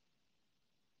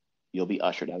 you'll be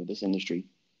ushered out of this industry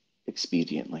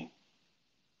expediently.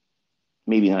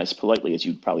 Maybe not as politely as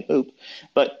you'd probably hope,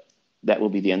 but that will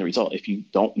be the end result if you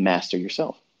don't master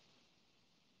yourself.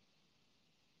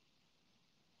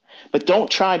 But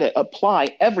don't try to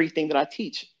apply everything that I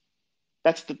teach.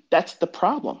 That's the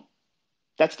problem.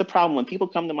 That's the problem. When people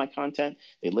come to my content,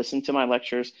 they listen to my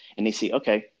lectures, and they see,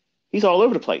 okay, he's all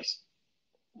over the place.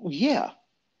 Yeah.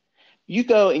 You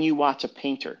go and you watch a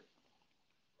painter.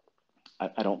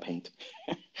 I don't paint.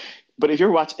 But if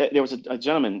you're watching, there was a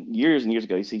gentleman years and years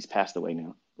ago, he's passed away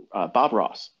now, Bob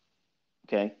Ross.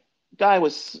 Okay. Guy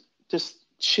was just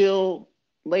chill,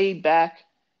 laid back.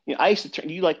 I used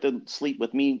to you like to sleep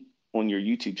with me on your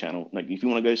YouTube channel. Like if you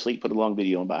want to go to sleep, put a long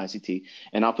video on by ICT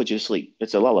and I'll put you to sleep.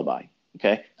 It's a lullaby.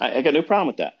 Okay. I got no problem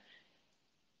with that.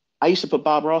 I used to put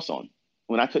Bob Ross on.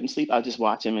 When I couldn't sleep, I'd just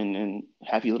watch him and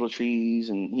happy little trees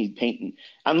and he's painting.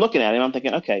 I'm looking at him, I'm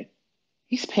thinking, okay,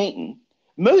 he's painting.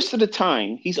 Most of the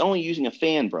time, he's only using a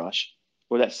fan brush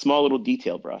or that small little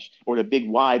detail brush or the big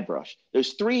wide brush.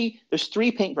 There's three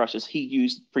paint brushes he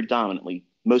used predominantly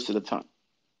most of the time.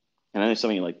 And I know some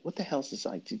of you are like, what the hell is this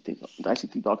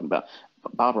ICT talking about?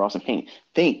 Bob Ross and painting.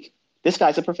 Think, this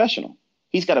guy's a professional.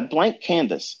 He's got a blank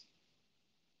canvas.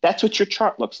 That's what your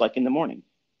chart looks like in the morning.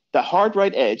 The hard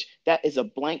right edge, that is a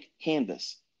blank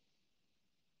canvas.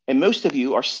 And most of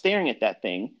you are staring at that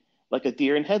thing like a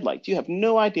deer in headlights. You have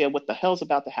no idea what the hell's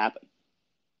about to happen.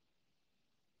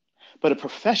 But a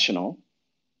professional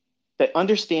that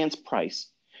understands price,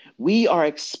 we are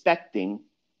expecting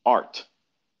art.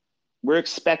 We're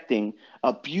expecting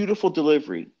a beautiful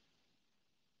delivery.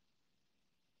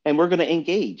 And we're going to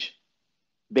engage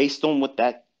based on what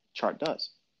that chart does.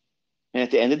 And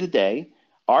at the end of the day,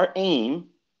 our aim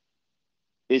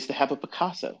is to have a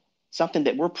Picasso, something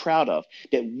that we're proud of,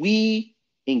 that we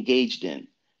engaged in.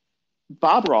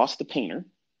 Bob Ross, the painter,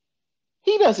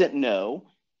 he doesn't know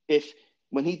if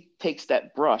when he takes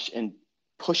that brush and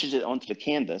pushes it onto the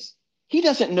canvas, he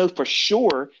doesn't know for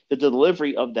sure the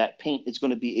delivery of that paint is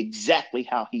going to be exactly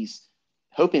how he's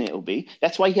hoping it will be.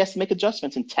 That's why he has to make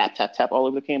adjustments and tap, tap, tap all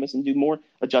over the canvas and do more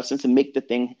adjustments and make the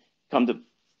thing come to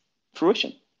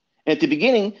fruition. And at the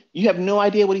beginning, you have no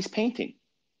idea what he's painting.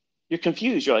 You're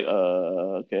confused. You're like,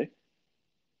 okay.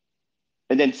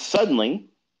 And then suddenly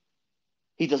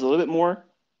he does a little bit more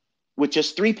with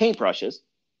just 3 paintbrushes.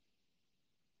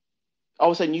 All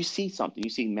of a sudden you see something. You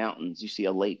see mountains, you see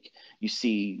a lake, you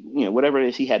see, whatever it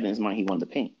is he had in his mind he wanted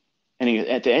to paint. And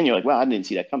at the end, you're like, wow, I didn't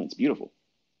see that coming. It's beautiful.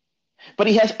 But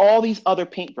he has all these other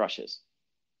paintbrushes.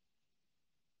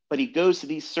 But he goes to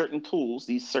these certain tools,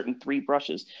 these certain 3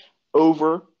 brushes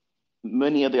over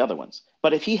many of the other ones.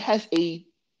 But if he has a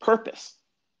purpose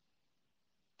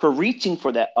for reaching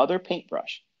for that other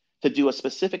paintbrush to do a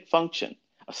specific function,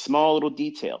 a small little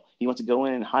detail, he wants to go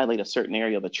in and highlight a certain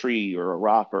area of a tree or a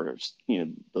rock or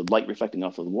the light reflecting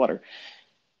off of the water,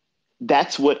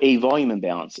 that's what a volume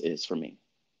imbalance is for me.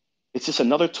 It's just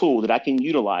another tool that I can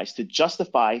utilize to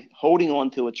justify holding on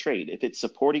to a trade. If it's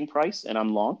supporting price and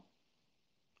I'm long,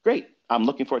 great. I'm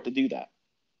looking for it to do that.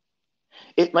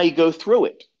 It may go through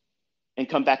it and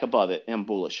come back above it and I'm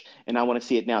bullish. And I want to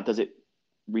see it now. Does it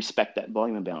respect that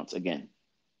volume imbalance again?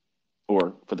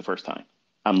 Or for the first time?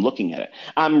 I'm looking at it.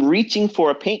 I'm reaching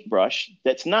for a paintbrush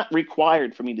that's not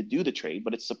required for me to do the trade,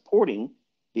 but it's supporting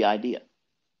the idea.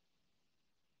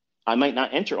 I might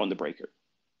not enter on the breaker.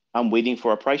 I'm waiting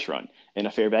for a price run and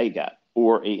a fair value gap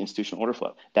or a institutional order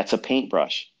flow. That's a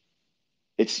paintbrush.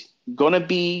 It's going to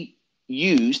be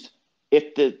used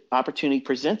if the opportunity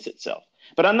presents itself.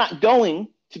 But I'm not going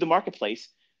to the marketplace.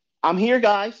 I'm here,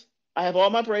 guys. I have all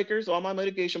my breakers, all my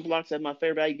mitigation blocks, I have my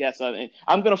fair value gaps. And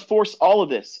I'm going to force all of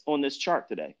this on this chart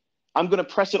today. I'm going to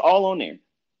press it all on there.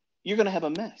 You're going to have a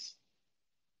mess.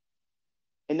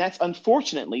 And that's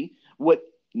unfortunately what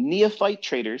neophyte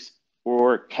traders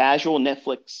or casual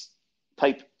Netflix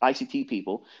type ICT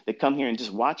people that come here and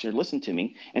just watch or listen to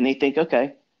me, and they think,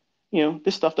 okay,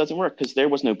 this stuff doesn't work because there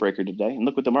was no breaker today. And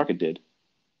look what the market did.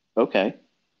 Okay.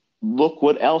 Look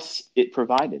what else it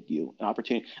provided you, an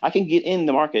opportunity. I can get in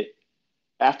the market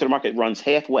after the market runs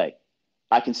halfway.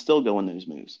 I can still go in those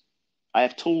moves. I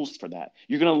have tools for that.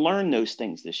 You're going to learn those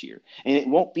things this year. And it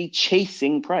won't be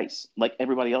chasing price like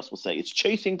everybody else will say. It's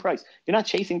chasing price. You're not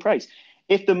chasing price.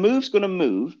 If the move's going to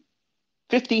move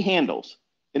 50 handles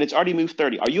and it's already moved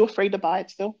 30, are you afraid to buy it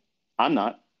still? I'm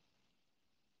not.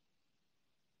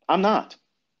 I'm not.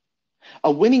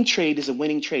 A winning trade is a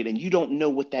winning trade, and you don't know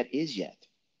what that is yet.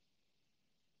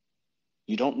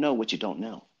 You don't know what you don't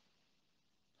know.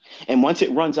 And once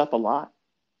it runs up a lot,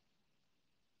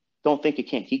 don't think it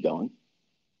can't keep going.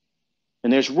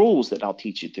 And there's rules that I'll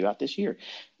teach you throughout this year.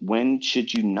 When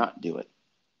should you not do it?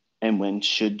 And when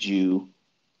should you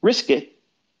risk it,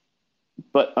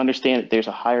 but understand that there's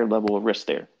a higher level of risk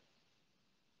there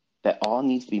that all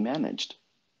needs to be managed.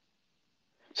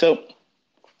 So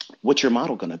what's your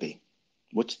model going to be?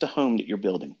 What's the home that you're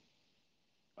building?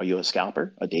 Are you a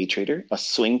scalper, a day trader, a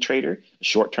swing trader, a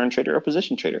short-term trader, or a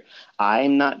position trader?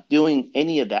 I'm not doing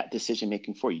any of that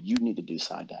decision-making for you. You need to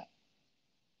decide that.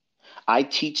 I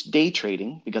teach day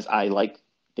trading because I like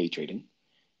day trading,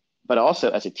 but also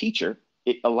as a teacher,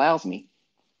 it allows me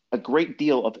a great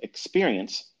deal of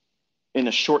experience in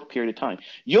a short period of time.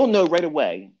 You'll know right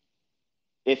away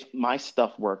if my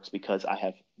stuff works because I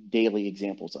have daily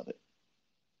examples of it.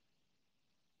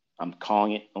 I'm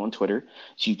calling it on Twitter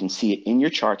so you can see it in your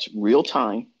charts real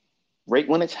time, right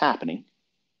when it's happening,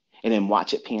 and then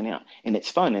watch it pan out. And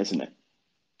it's fun, isn't it?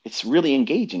 It's really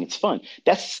engaging. It's fun.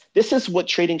 This is what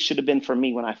trading should have been for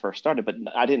me when I first started, but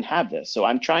I didn't have this. So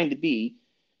I'm trying to be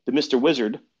the Mr.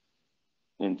 Wizard.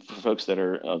 And for folks that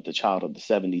are of the child of the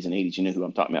 70s and 80s, you know who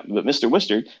I'm talking about. But Mr.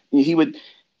 Wizard, he would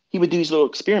do these little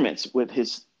experiments with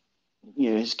his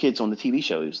kids on the TV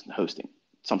show he was hosting,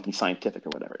 something scientific or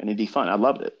whatever, and it'd be fun. I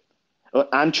loved it.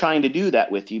 I'm trying to do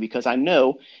that with you because I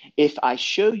know if I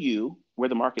show you where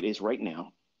the market is right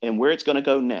now and where it's going to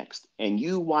go next, and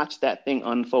you watch that thing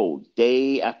unfold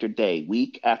day after day,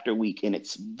 week after week, and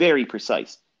it's very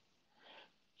precise,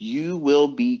 you will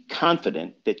be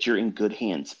confident that you're in good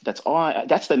hands. That's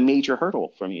the major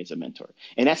hurdle for me as a mentor.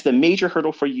 And that's the major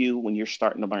hurdle for you when you're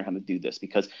starting to learn how to do this,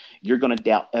 because you're going to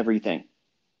doubt everything.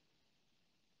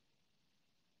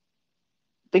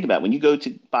 Think about it. When you go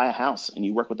to buy a house and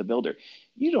you work with a builder,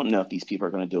 you don't know if these people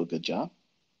are going to do a good job.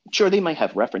 Sure, they might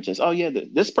have references. Oh yeah,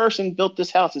 this person built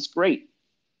this house. It's great.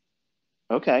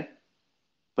 Okay.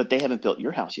 But they haven't built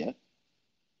your house yet.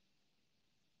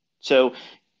 So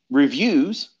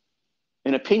reviews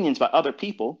and opinions by other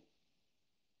people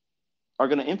are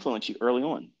going to influence you early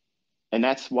on. And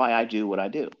that's why I do what I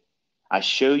do. I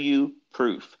show you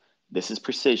proof. This is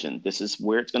precision. This is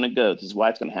where it's going to go. This is why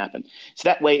it's going to happen. So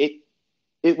that way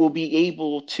it will be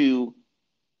able to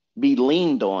be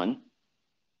leaned on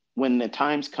when the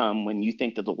times come when you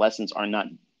think that the lessons are not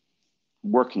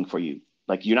working for you,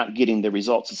 like you're not getting the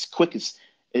results as quick as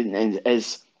and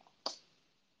as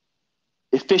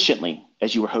efficiently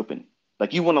as you were hoping.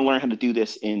 Like you want to learn how to do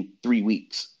this in 3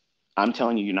 weeks. I'm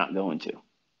telling you, you're not going to.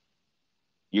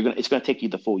 It's going to take you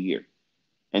the full year.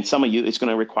 And some of you, it's going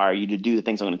to require you to do the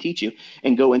things I'm going to teach you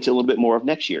and go into a little bit more of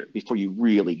next year before you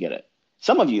really get it.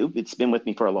 Some of you, it's been with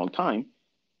me for a long time,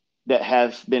 that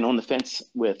have been on the fence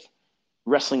with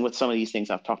wrestling with some of these things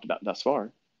I've talked about thus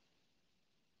far.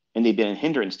 And they've been a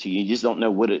hindrance to you. You just don't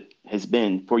know what it has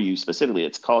been for you specifically.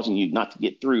 It's causing you not to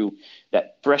get through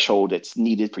that threshold that's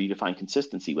needed for you to find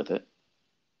consistency with it.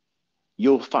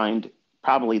 You'll find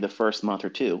probably the first month or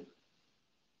two,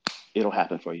 it'll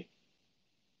happen for you.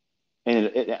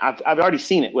 And I've already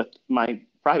seen it with my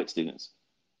private students.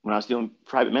 When I was doing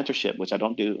private mentorship, which I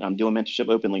don't do, I'm doing mentorship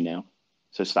openly now.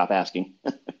 So stop asking.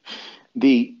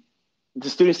 the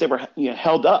students that were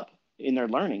held up in their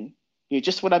learning,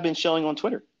 just what I've been showing on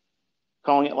Twitter,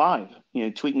 calling it live,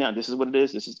 tweeting out, this is what it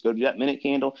is. This is go to that minute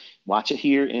candle, watch it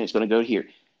here, and it's going to go here.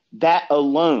 That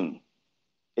alone,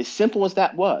 as simple as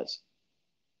that was,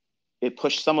 it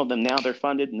pushed some of them. Now they're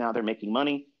funded. Now they're making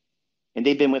money. And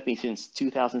they've been with me since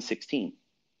 2016,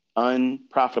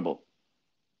 unprofitable.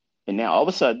 And now all of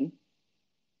a sudden,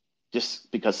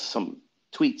 just because of some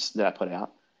tweets that I put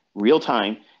out, real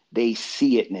time, they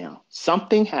see it now.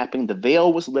 Something happened, the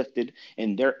veil was lifted,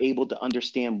 and they're able to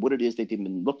understand what it is that they've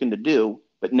been looking to do,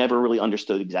 but never really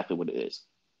understood exactly what it is.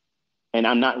 And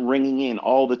I'm not ringing in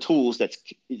all the tools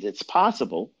that's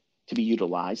possible to be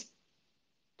utilized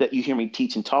that you hear me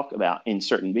teach and talk about in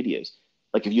certain videos.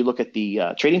 Like if you look at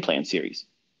the trading plan series,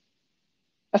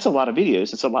 that's a lot of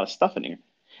videos. It's a lot of stuff in here.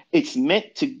 It's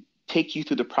meant to take you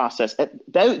through the process.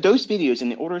 Those videos in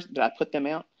the order that I put them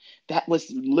out, that's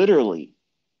literally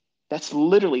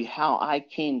how I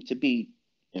came to be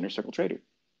Inner Circle Trader.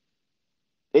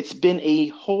 It's been a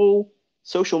whole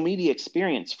social media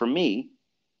experience for me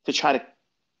to try to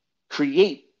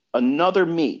create another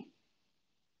me,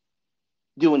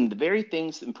 doing the very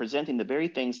things and presenting the very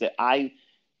things that I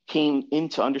came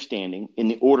into understanding in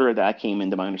the order that I came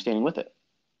into my understanding with it.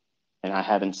 And I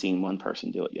haven't seen one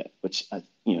person do it yet, which,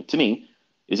 to me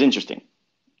is interesting.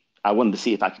 I wanted to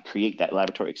see if I could create that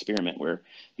laboratory experiment where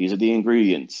these are the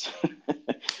ingredients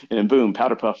and then boom,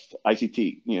 powder puff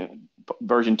ICT,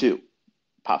 version 2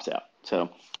 pops out.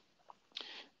 So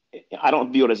I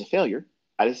don't view it as a failure.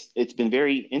 It's been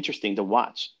very interesting to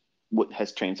watch what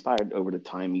has transpired over the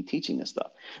time me teaching this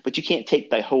stuff. But you can't take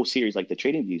that whole series, like the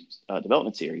Trading Views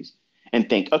development series, and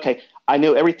think, okay, I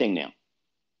know everything now.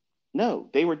 No,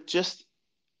 they were just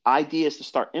ideas to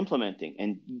start implementing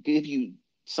and give you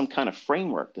some kind of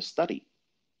framework to study.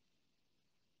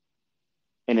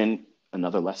 And then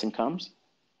another lesson comes,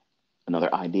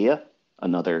 another idea,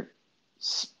 another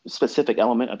specific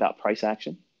element about price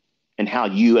action and how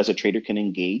you as a trader can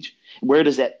engage. Where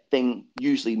does that thing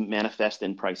usually manifest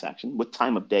in price action? What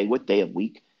time of day, what day of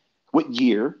week, what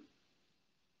year?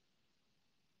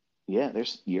 Yeah,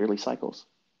 there's yearly cycles.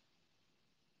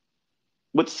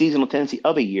 What seasonal tendency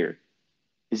of a year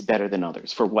is better than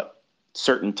others for what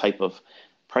certain type of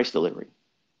price delivery?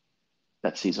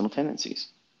 That's seasonal tendencies.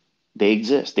 They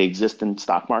exist. They exist in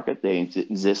stock market. They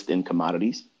exist in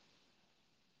commodities.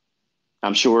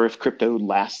 I'm sure if crypto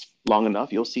lasts long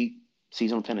enough, you'll see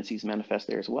seasonal tendencies manifest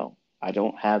there as well. I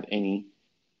don't have any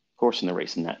horse in the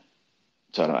race in that.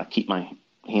 So I keep my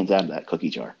hands out of that cookie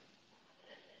jar.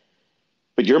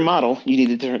 But your model, you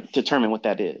need to determine what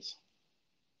that is.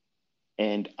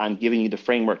 And I'm giving you the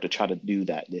framework to try to do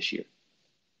that this year.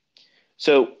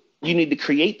 So you need to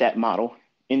create that model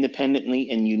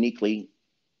independently and uniquely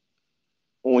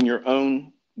on your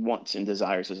own wants and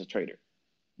desires as a trader.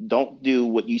 Don't do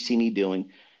what you see me doing.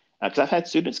 Because I've had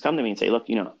students come to me and say, look,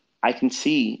 I can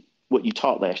see what you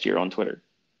taught last year on Twitter.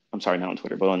 I'm sorry, not on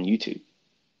Twitter, but on YouTube.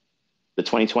 The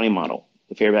 2020 model,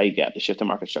 the fair value gap, the shift in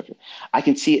market structure. I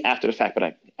can see it after the fact,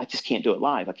 but I just can't do it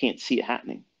live. I can't see it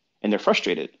happening. And they're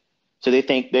frustrated. So they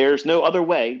think there's no other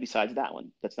way besides that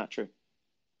one. That's not true.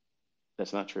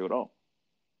 That's not true at all.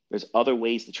 There's other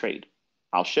ways to trade.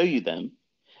 I'll show you them,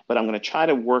 but I'm going to try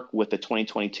to work with the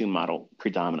 2022 model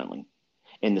predominantly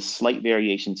and the slight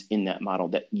variations in that model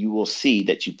that you will see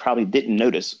that you probably didn't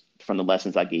notice from the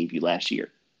lessons I gave you last year.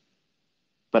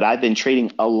 But I've been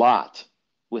trading a lot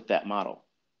with that model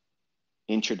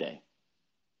intraday.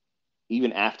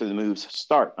 Even after the moves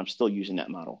start, I'm still using that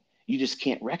model. You just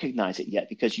can't recognize it yet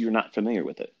because you're not familiar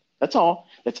with it. That's all.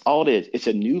 That's all it is. It's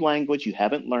a new language you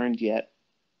haven't learned yet,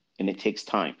 and it takes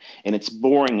time. And it's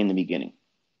boring in the beginning.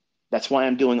 That's why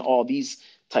I'm doing all these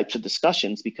types of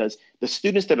discussions because the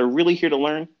students that are really here to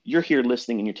learn, you're here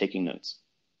listening and you're taking notes.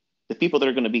 The people that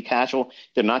are going to be casual,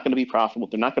 they're not going to be profitable.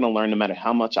 They're not going to learn no matter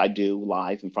how much I do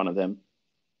live in front of them.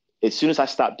 As soon as I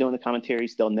stop doing the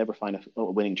commentaries, they'll never find a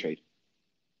winning trade.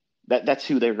 That's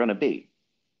who they're going to be.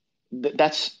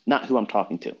 That's not who I'm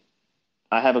talking to.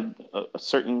 I have a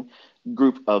certain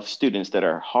group of students that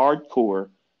are hardcore.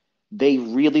 They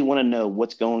really want to know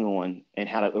what's going on and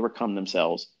how to overcome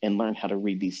themselves and learn how to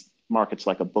read these markets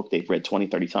like a book they've read 20,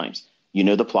 30 times. You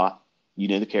know the plot, you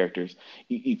know the characters.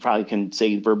 You probably can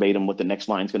say verbatim what the next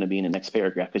line is going to be in the next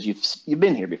paragraph because you've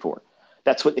been here before.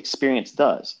 That's what experience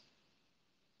does.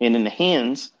 And in the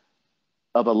hands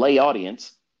of a lay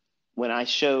audience, when I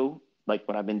show like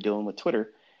what I've been doing with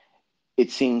Twitter,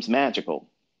 it seems magical.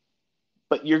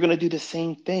 But you're going to do the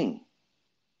same thing.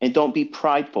 And don't be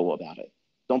prideful about it.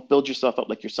 Don't build yourself up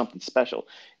like you're something special.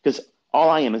 Because all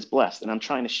I am is blessed. And I'm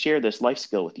trying to share this life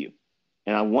skill with you.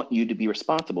 And I want you to be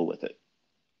responsible with it.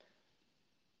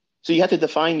 So you have to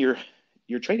define your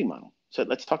trading model. So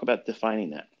let's talk about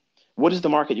defining that. What is the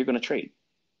market you're going to trade?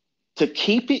 To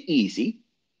keep it easy,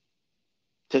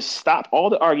 to stop all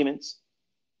the arguments,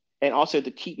 and also to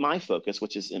keep my focus,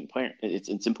 which is important,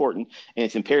 it's important, and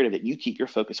it's imperative that you keep your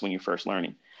focus when you're first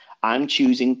learning. I'm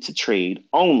choosing to trade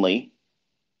only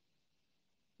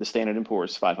the Standard &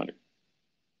 Poor's 500,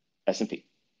 S&P.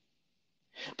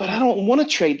 But I don't want to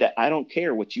trade that. I don't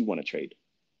care what you want to trade.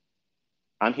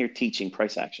 I'm here teaching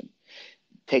price action.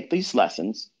 Take these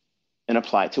lessons and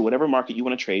apply it to whatever market you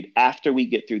want to trade after we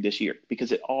get through this year,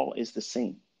 because it all is the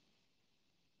same.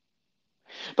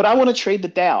 But I want to trade the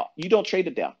Dow. You don't trade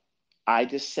the Dow. I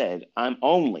just said I'm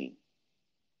only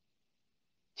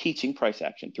teaching price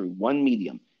action through one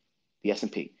medium, the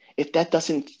S&P. If that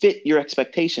doesn't fit your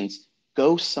expectations,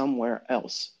 go somewhere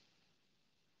else.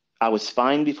 I was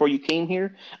fine before you came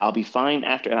here. I'll be fine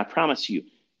after, and I promise you,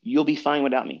 you'll be fine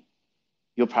without me.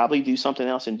 You'll probably do something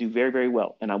else and do very, very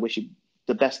well. And I wish you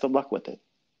the best of luck with it.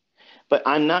 But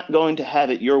I'm not going to have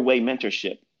it your way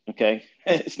mentorship, okay?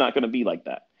 It's not going to be like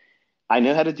that. I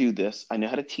know how to do this. I know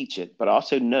how to teach it, but I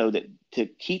also know that to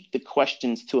keep the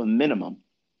questions to a minimum,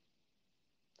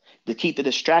 to keep the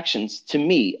distractions to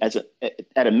me at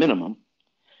a minimum,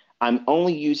 I'm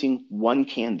only using one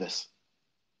canvas.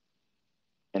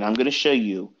 And I'm going to show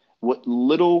you what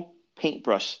little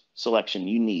paintbrush selection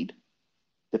you need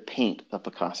to paint a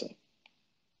Picasso.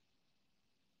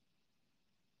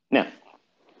 Now,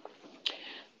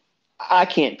 I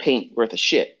can't paint worth a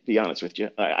shit, to be honest with you.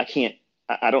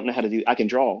 I don't know how to do, I can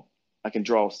draw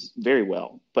very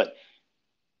well, but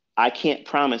I can't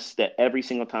promise that every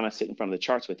single time I sit in front of the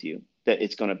charts with you, that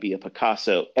it's going to be a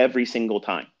Picasso every single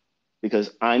time,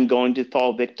 because I'm going to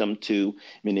fall victim to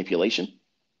manipulation,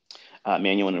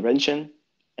 manual intervention,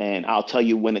 and I'll tell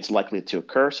you when it's likely to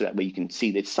occur, so that way you can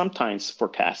see that sometimes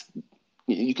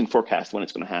you can forecast when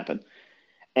it's going to happen,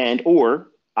 or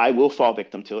I will fall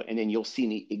victim to it, and then you'll see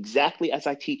me exactly as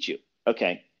I teach you.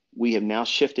 Okay, we have now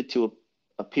shifted to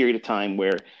a period of time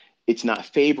where it's not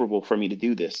favorable for me to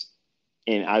do this,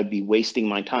 and I'd be wasting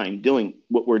my time doing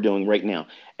what we're doing right now.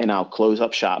 And I'll close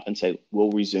up shop and say,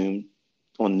 we'll resume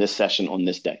on this session on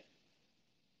this day.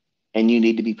 And you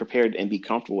need to be prepared and be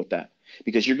comfortable with that,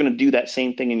 because you're going to do that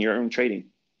same thing in your own trading.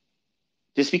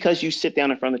 Just because you sit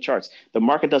down in front of the charts, the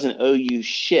market doesn't owe you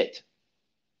shit. It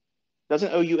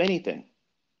doesn't owe you anything.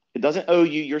 It doesn't owe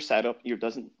you your setup. It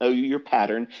doesn't owe you your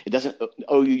pattern. It doesn't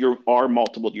owe you your R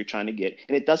multiple that you're trying to get.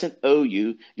 And it doesn't owe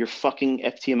you your fucking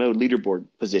FTMO leaderboard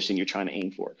position you're trying to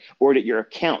aim for, or that your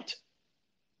account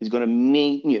is going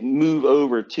to move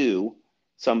over to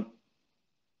some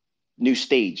new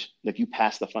stage if you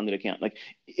pass the funded account. Like,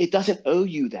 it doesn't owe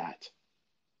you that.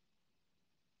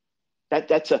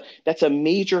 That's a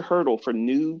major hurdle for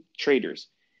new traders.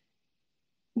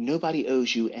 Nobody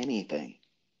owes you anything.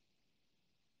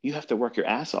 You have to work your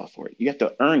ass off for it. You have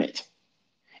to earn it.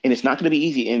 And it's not going to be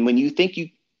easy. And when you think you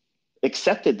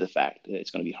accepted the fact that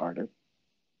it's going to be harder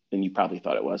than you probably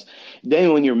thought it was,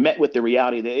 then when you're met with the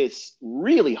reality that it's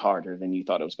really harder than you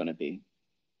thought it was going to be,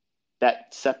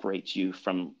 that separates you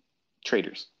from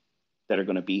traders that are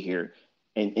going to be here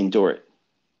and endure it.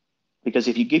 Because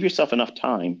if you give yourself enough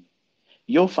time,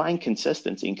 you'll find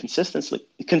consistency. And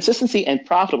consistency and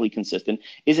profitably consistent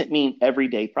isn't mean every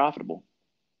day profitable.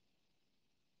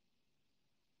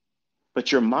 But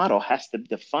your model has to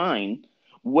define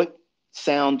what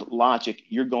sound logic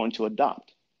you're going to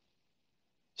adopt.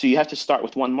 So you have to start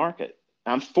with one market.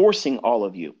 I'm forcing all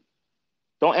of you.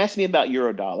 Don't ask me about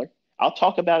Eurodollar. I'll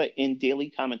talk about it in daily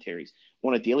commentaries.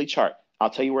 On a daily chart, I'll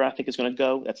tell you where I think it's going to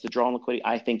go. That's the draw on liquidity.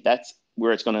 I think that's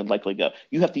where it's going to likely go.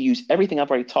 You have to use everything I've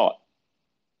already taught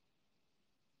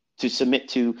to submit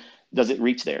to, does it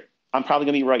reach there? I'm probably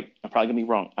going to be right. I'm probably going to be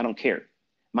wrong. I don't care.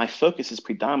 My focus is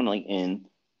predominantly in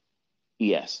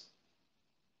ES.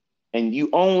 And you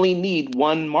only need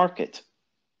one market.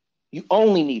 You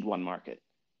only need one market.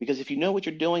 Because if you know what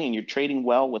you're doing and you're trading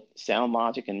well with sound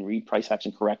logic and read price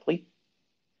action correctly,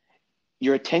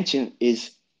 your attention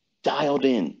is dialed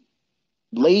in,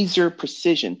 laser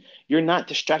precision. You're not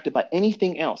distracted by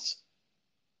anything else.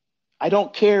 I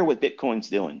don't care what Bitcoin's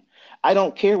doing. I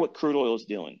don't care what crude oil is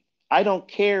doing. I don't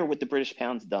care what the British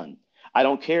pound's done. I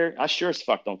don't care. I sure as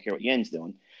fuck don't care what yen's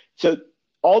doing. So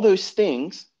all those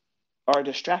things are a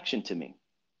distraction to me.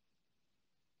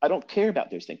 I don't care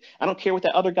about those things. I don't care what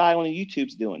that other guy on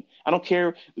YouTube's doing. I don't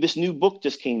care. This new book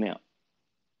just came out.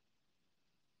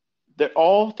 They're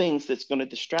all things that's going to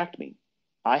distract me.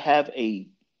 I have an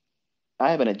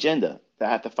agenda that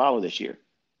I have to follow this year,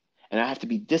 and I have to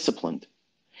be disciplined.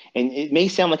 And it may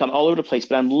sound like I'm all over the place,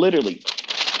 but I'm literally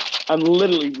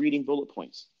reading bullet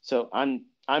points. So I'm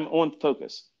on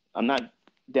focus. I'm not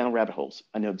down rabbit holes.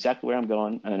 I know exactly where I'm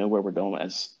going, and I know where we're going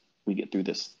as we get through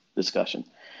this discussion.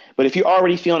 But if you're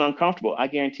already feeling uncomfortable, I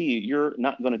guarantee you, you're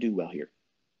not going to do well here.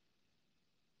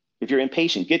 If you're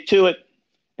impatient, get to it.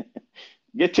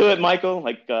 Get to it, Michael.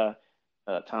 Like Tom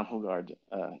Hogard,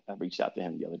 I reached out to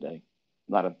him the other day.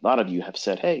 A lot of you have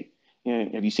said, "Hey,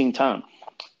 have you seen Tom?"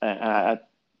 I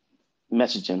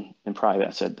messaged him in private.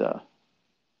 I said, a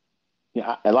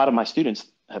lot of my students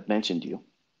have mentioned you,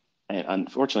 and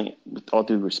unfortunately, with all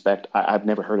due respect, I've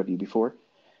never heard of you before.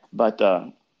 But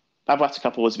I've watched a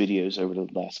couple of his videos over the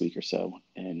last week or so,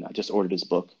 and I just ordered his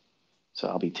book, so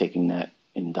I'll be taking that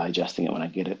and digesting it when I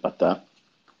get it. But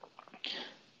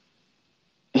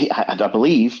I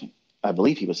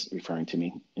believe he was referring to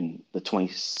me in the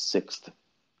 26th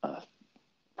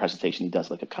presentation. He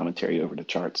does like a commentary over the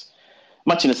charts,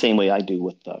 much in the same way I do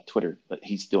with Twitter, but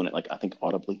he's doing it like I think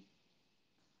audibly,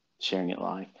 sharing it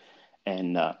live.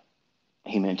 And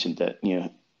he mentioned that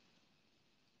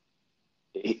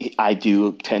I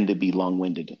do tend to be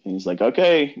long-winded, and he's like,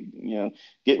 okay,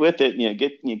 get with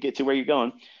it, get to where you're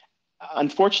going.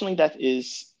 Unfortunately, that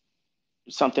is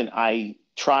something I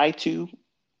try to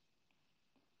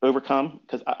overcome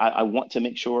because I want to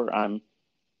make sure I'm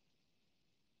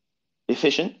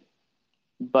efficient,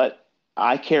 but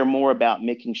I care more about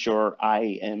making sure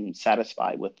I am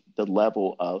satisfied with the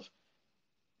level of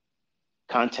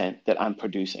content that I'm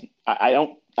producing. I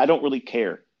don't really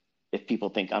care if people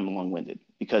think I'm long-winded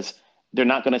because they're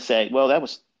not going to say, well, that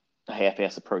was a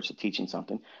half-assed approach to teaching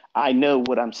something. I know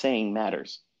what I'm saying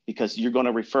matters because you're going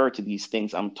to refer to these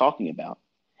things I'm talking about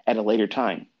at a later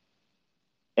time.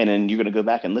 And then you're going to go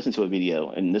back and listen to a video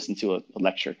and listen to a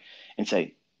lecture and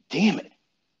say, damn it,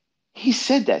 he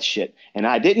said that shit and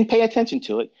I didn't pay attention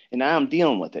to it and now I'm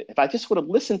dealing with it. If I just would have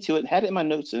listened to it, had it in my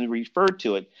notes and referred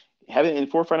to it, have it in the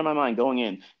forefront of my mind going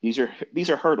in, these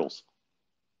are hurdles.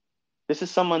 This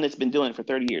is someone that's been doing it for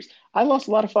 30 years. I lost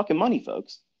a lot of fucking money,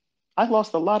 folks. I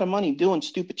lost a lot of money doing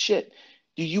stupid shit.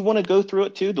 Do you want to go through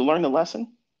it too to learn the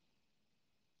lesson?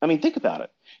 I mean, think about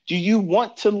it. Do you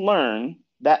want to learn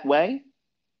that way?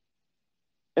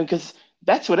 And because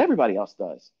that's what everybody else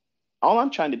does. All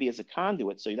I'm trying to be is a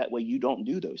conduit so that way you don't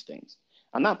do those things.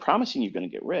 I'm not promising you're going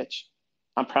to get rich.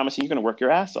 I'm promising you're going to work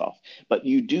your ass off. But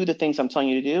you do the things I'm telling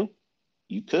you to do,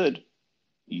 you could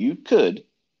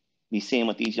be seeing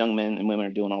what these young men and women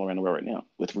are doing all around the world right now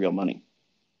with real money.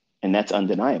 And that's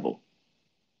undeniable.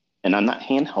 And I'm not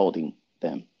hand-holding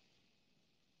them.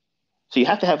 So you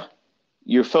have to have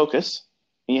your focus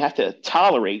and you have to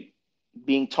tolerate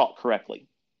being taught correctly.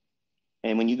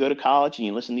 And when you go to college and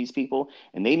you listen to these people,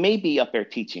 and they may be up there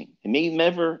teaching, and may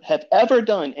never have ever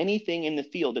done anything in the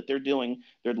field that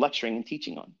they're lecturing and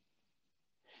teaching on.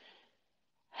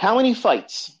 How many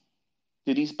fights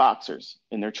do these boxers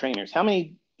and their trainers, how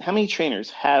many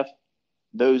trainers have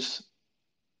those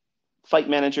fight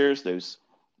managers, those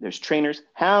trainers,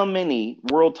 how many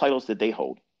world titles did they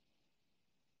hold?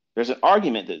 There's an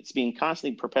argument that's being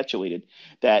constantly perpetuated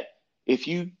that if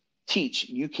you teach,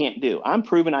 you can't do. I'm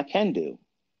proving I can do.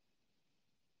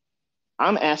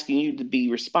 I'm asking you to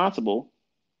be responsible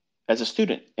as a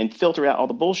student and filter out all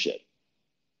the bullshit.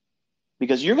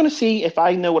 Because you're going to see if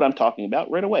I know what I'm talking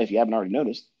about right away, if you haven't already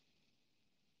noticed.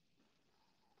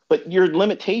 But your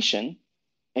limitation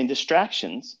and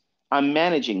distractions, I'm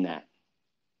managing that.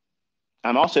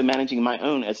 I'm also managing my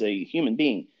own as a human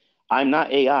being. I'm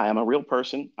not AI. I'm a real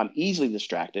person. I'm easily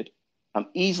distracted. I'm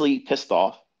easily pissed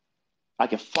off. I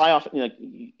can fly off.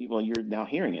 Well, you're now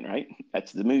hearing it, right?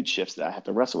 That's the mood shifts that I have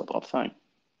to wrestle with all the time.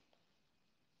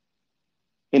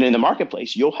 And in the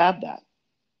marketplace, you'll have that.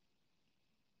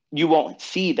 You won't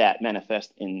see that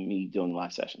manifest in me doing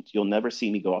live sessions. You'll never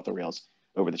see me go off the rails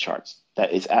over the charts.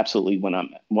 That is absolutely when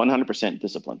I'm 100%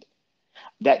 disciplined.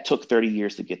 That took 30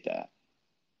 years to get that.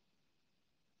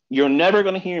 You're never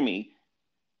going to hear me,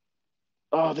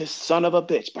 oh, this son of a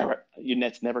bitch.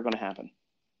 That's never going to happen.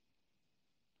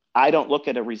 I don't look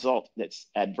at a result that's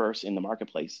adverse in the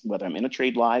marketplace, whether I'm in a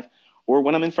trade live or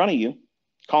when I'm in front of you,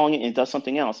 calling it and it does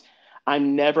something else. You're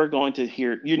never going to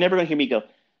hear me go,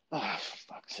 oh,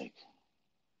 for fuck's sake.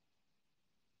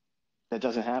 That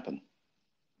doesn't happen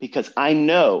because I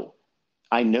know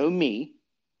me,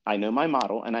 I know my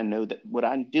model, and I know that what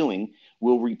I'm doing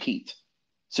will repeat.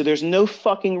 So there's no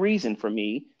fucking reason for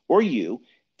me or you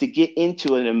to get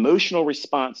into an emotional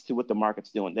response to what the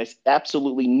market's doing. There's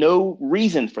absolutely no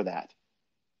reason for that.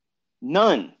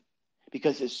 None.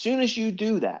 Because as soon as you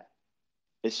do that,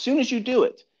 as soon as you do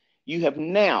it, you have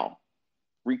now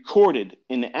recorded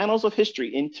in the annals of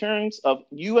history in terms of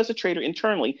you as a trader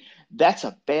internally, that's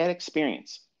a bad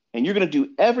experience. And you're going to do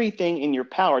everything in your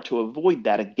power to avoid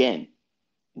that again.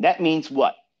 That means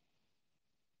what?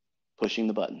 Pushing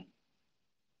the button.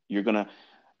 You're going to,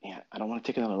 man, I don't want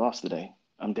to take another loss today.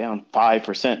 I'm down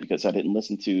 5% because I didn't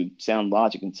listen to sound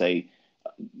logic and say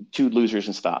two losers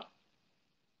and stop.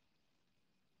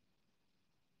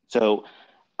 So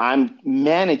I'm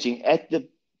managing at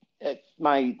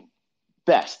my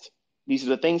best. These are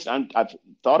the things I've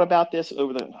thought about this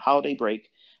over the holiday break.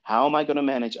 How am I going to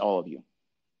manage all of you?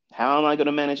 How am I going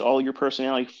to manage all your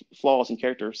personality flaws and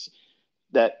characters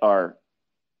that are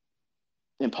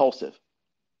impulsive?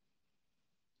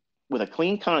 With a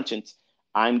clean conscience,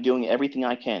 I'm doing everything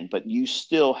I can, but you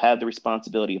still have the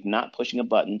responsibility of not pushing a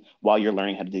button while you're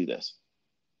learning how to do this.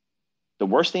 The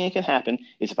worst thing that can happen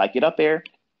is if I get up there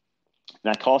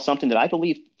and I call something that I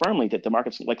believe firmly that the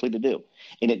market's likely to do,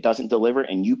 and it doesn't deliver,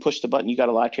 and you push the button you got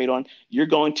a live trade on, you're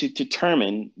going to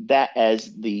determine that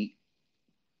as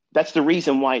that's the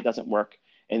reason why it doesn't work.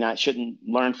 And I shouldn't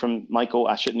learn from Michael.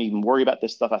 I shouldn't even worry about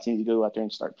this stuff. I need to go out there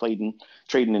and start trading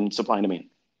and supply and demand.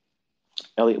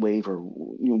 Elliott wave or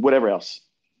whatever else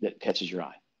that catches your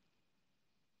eye.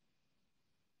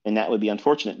 And that would be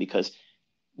unfortunate because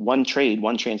one trade,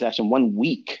 one transaction, 1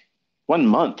 week, 1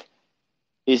 month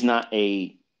is not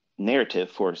a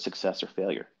narrative for success or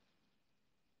failure.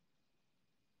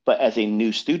 But as a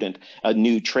new student, a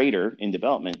new trader in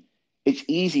development, it's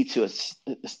easy to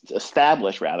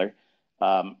establish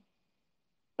an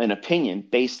opinion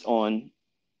based on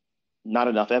not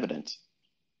enough evidence.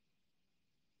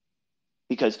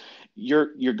 Because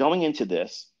you're going into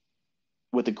this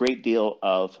with a great deal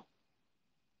of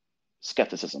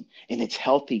skepticism, and it's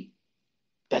healthy.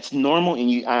 That's normal,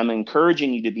 and I'm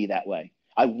encouraging you to be that way.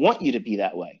 I want you to be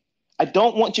that way. I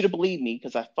don't want you to believe me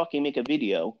because I fucking make a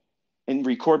video and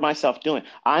record myself doing it.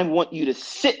 I want you to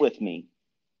sit with me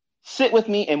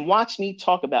and watch me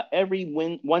talk about every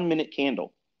 1 minute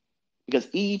candle, because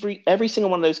every single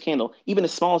one of those candles, even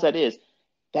as small as that is,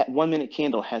 that 1 minute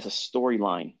candle has a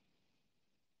storyline.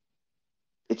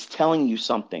 It's telling you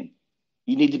something.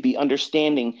 You need to be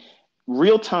understanding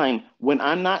real time when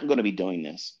I'm not going to be doing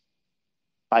this.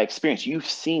 By experience, you've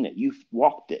seen it. You've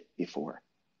walked it before.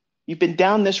 You've been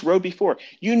down this road before.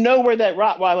 You know where that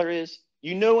Rottweiler is.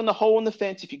 You know in the hole in the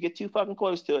fence, if you get too fucking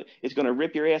close to it, it's going to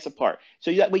rip your ass apart.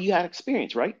 So that way you had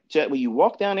experience, right? So that way you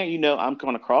walk down there, you know, I'm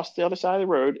going to cross the other side of the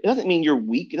road. It doesn't mean you're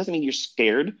weak. It doesn't mean you're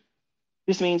scared. It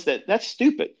just means that's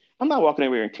stupid. I'm not walking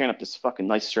over here and tearing up this fucking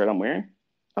nice shirt I'm wearing.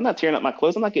 I'm not tearing up my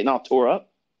clothes. I'm not getting all tore up.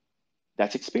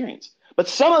 That's experience. But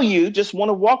some of you just want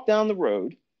to walk down the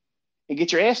road and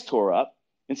get your ass tore up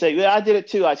and say, "Yeah, I did it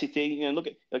too, ICT." You know, look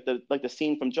at like the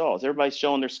scene from Jaws. Everybody's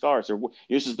showing their scars. Or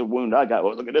this is the wound I got.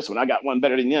 Well, look at this one. I got one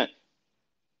better than that.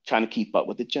 Trying to keep up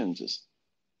with the Joneses.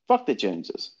 Fuck the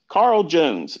Joneses. Carl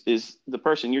Jones is the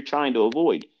person you're trying to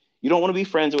avoid. You don't want to be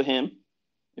friends with him.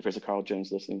 If there's a Carl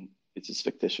Jones listening, it's just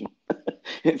fiction.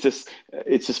 it's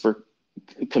just for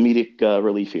comedic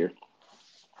relief here.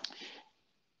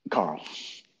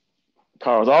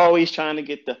 Carl's always trying to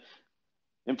get the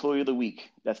employee of the week.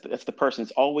 That's the person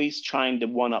that's always trying to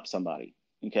one up somebody.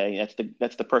 Okay,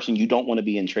 that's the person you don't want to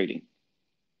be in trading.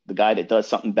 The guy that does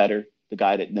something better, the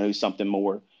guy that knows something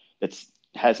more,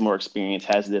 has more experience,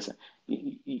 has this.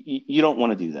 You don't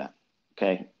want to do that.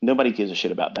 Okay, nobody gives a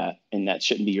shit about that, and that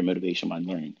shouldn't be your motivation by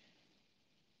learning.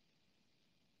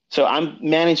 So I'm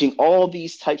managing all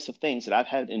these types of things that I've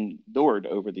had endured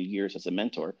over the years as a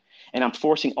mentor, and I'm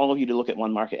forcing all of you to look at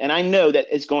one market. And I know that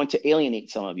it's going to alienate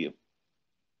some of you.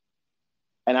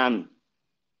 And I'm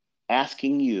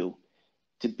asking you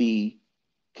to be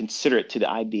considerate to the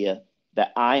idea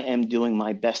that I am doing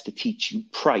my best to teach you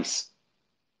price.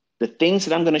 The things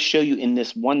that I'm going to show you in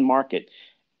this one market,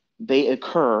 they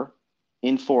occur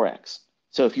in Forex.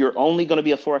 So if you're only going to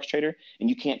be a Forex trader and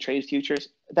you can't trade futures,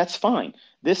 that's fine.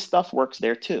 This stuff works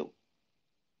there too.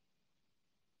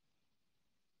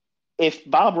 If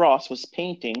Bob Ross was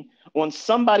painting on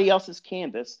somebody else's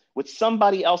canvas with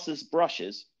somebody else's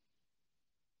brushes,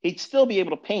 he'd still be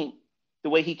able to paint the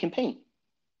way he can paint.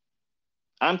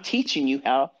 I'm teaching you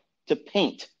how to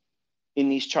paint in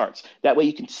these charts. That way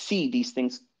you can see these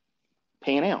things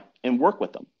pan out and work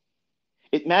with them.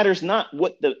 It matters not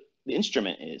what the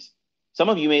instrument is. Some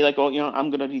of you may like, oh, I'm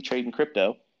going to be trading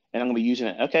crypto and I'm going to be using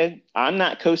it. Okay, I'm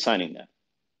not co-signing that.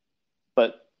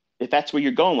 But if that's where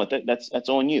you're going with it, that's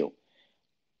on you.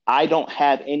 I don't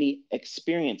have any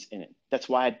experience in it. That's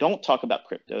why I don't talk about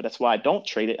crypto. That's why I don't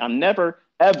trade it. I'm never,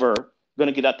 ever going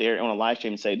to get up there on a live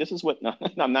stream and say, this is what, no,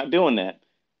 I'm not doing that.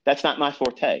 That's not my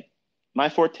forte. My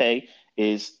forte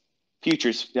is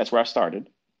futures. That's where I started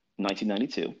in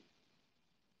 1992.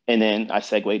 And then I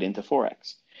segued into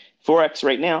Forex. Forex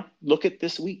right now, look at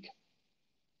this week.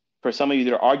 For some of you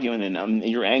that are arguing and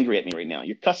you're angry at me right now,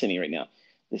 you're cussing me right now.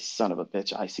 This son of a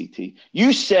bitch, ICT.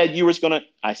 You said you was going to,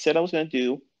 I said I was going to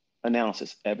do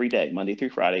analysis every day, Monday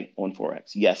through Friday on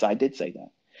Forex. Yes, I did say that.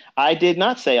 I did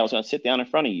not say I was going to sit down in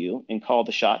front of you and call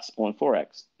the shots on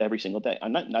Forex every single day. I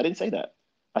didn't say that.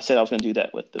 I said I was going to do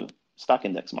that with the stock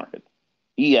index market.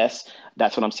 Yes,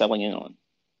 that's what I'm selling in on.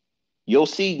 You'll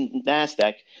see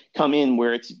NASDAQ come in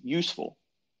where it's useful,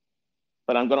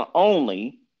 but I'm going to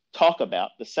only talk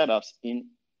about the setups in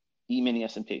E-mini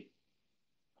S&P.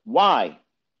 Why?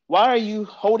 Why are you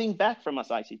holding back from us,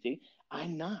 ICT?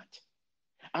 I'm not.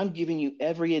 I'm giving you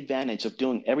every advantage of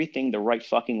doing everything the right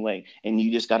fucking way, and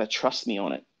you just got to trust me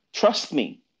on it. Trust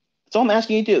me. That's all I'm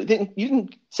asking you to do. You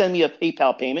didn't send me a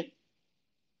PayPal payment.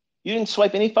 You didn't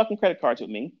swipe any fucking credit cards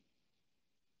with me.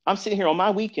 I'm sitting here on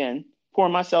my weekend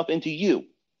pouring myself into you.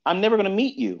 I'm never going to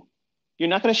meet you. You're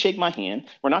not going to shake my hand.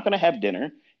 We're not going to have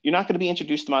dinner. You're not going to be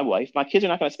introduced to my wife. My kids are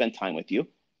not going to spend time with you.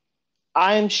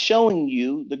 I'm showing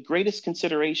you the greatest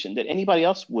consideration that anybody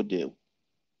else would do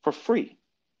for free.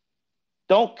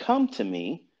 Don't come to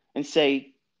me and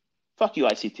say, fuck you,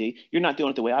 ICT. You're not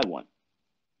doing it the way I want.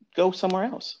 Go somewhere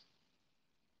else.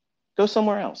 Go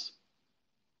somewhere else.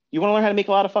 You want to learn how to make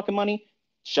a lot of fucking money?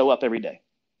 Show up every day.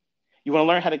 You want to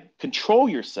learn how to control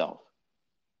yourself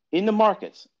in the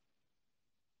markets?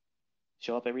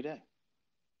 Show up every day.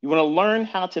 You want to learn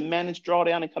how to manage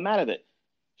drawdown and come out of it?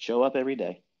 Show up every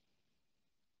day.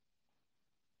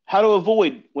 How to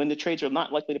avoid when the trades are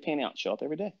not likely to pan out? Show up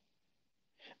every day.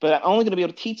 But I'm only going to be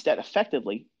able to teach that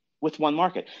effectively with one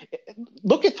market.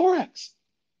 Look at Forex.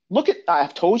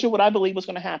 I've told you what I believe was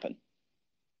going to happen.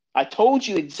 I told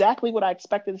you exactly what I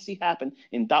expected to see happen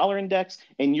in dollar index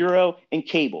and euro and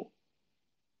cable.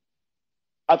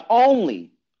 I've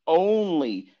only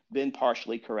been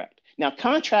partially correct. Now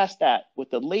contrast that with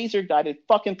the laser guided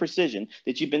fucking precision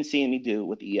that you've been seeing me do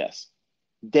with ES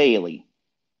daily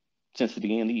since the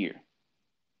beginning of the year.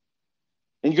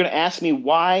 And you're going to ask me,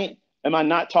 why am I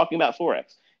not talking about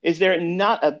Forex? Is there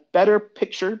not a better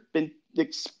picture been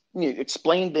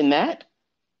explained than that?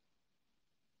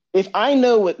 If I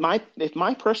know if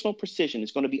my personal precision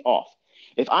is going to be off,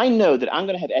 if I know that I'm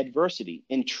going to have adversity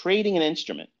in trading an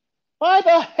instrument, why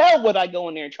the hell would I go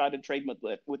in there and try to trade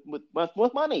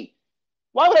with money?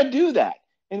 Why would I do that?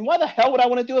 And why the hell would I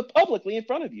want to do it publicly in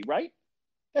front of you, right?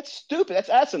 That's stupid. That's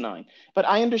asinine. But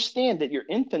I understand that your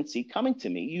infancy coming to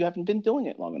me, you haven't been doing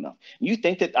it long enough. You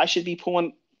think that I should be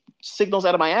pulling signals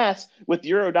out of my ass with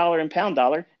euro dollar and pound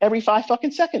dollar every 5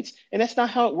 fucking seconds. And that's not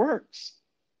how it works.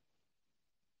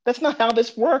 That's not how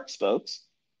this works, folks.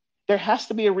 There has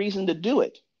to be a reason to do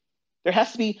it. There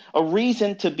has to be a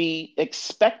reason to be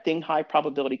expecting high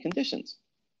probability conditions.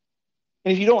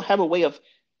 And if you don't have a way of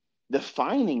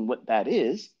defining what that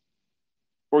is,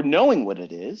 or knowing what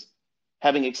it is,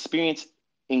 having experience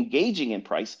engaging in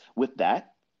price with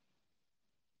that,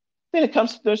 then it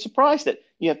comes to the surprise that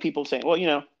you have people saying,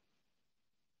 well,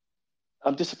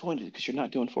 I'm disappointed because you're not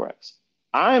doing Forex.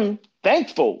 I'm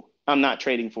thankful I'm not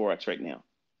trading Forex right now.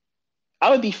 I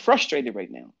would be frustrated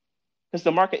right now because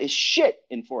the market is shit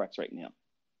in Forex right now.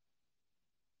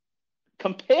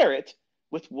 Compare it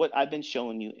with what I've been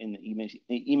showing you in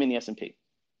the E-mini S&P.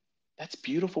 That's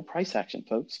beautiful price action,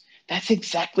 folks. That's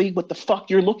exactly what the fuck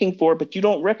you're looking for, but you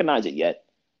don't recognize it yet.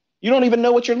 You don't even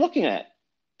know what you're looking at.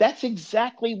 That's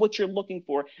exactly what you're looking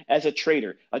for as a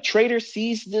trader. A trader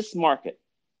sees this market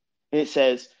and it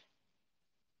says,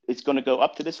 it's going to go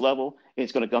up to this level, and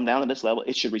it's going to come down to this level.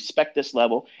 It should respect this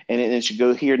level, and it should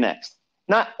go here next.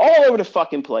 Not all over the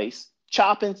fucking place,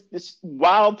 chopping this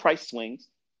wild price swings.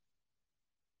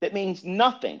 That means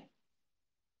nothing.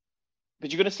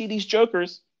 But you're going to see these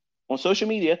jokers on social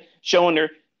media showing their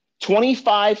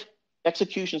 25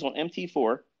 executions on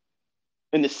MT4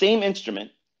 in the same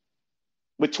instrument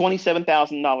with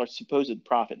 $27,000 supposed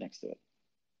profit next to it.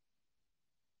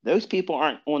 Those people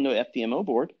aren't on the FDMO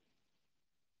board.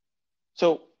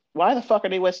 So why the fuck are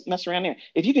they messing around there?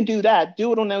 If you can do that,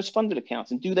 do it on those funded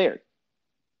accounts and do there.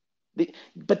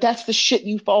 But that's the shit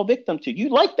you fall victim to. You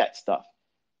like that stuff.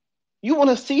 You want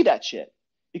to see that shit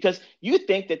because you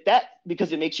think that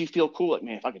because it makes you feel cool. Like,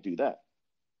 man, if I could do that,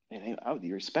 man, I would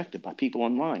be respected by people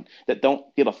online that don't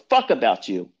give a fuck about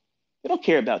you. They don't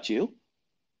care about you.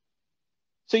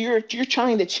 So you're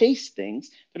trying to chase things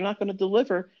that are not going to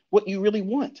deliver what you really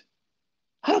want.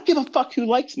 I don't give a fuck who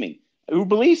likes me, who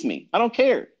believes me. I don't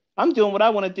care. I'm doing what I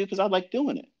want to do because I like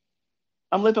doing it.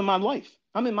 I'm living my life.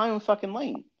 I'm in my own fucking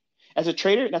lane. As a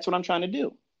trader, that's what I'm trying to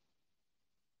do.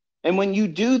 And when you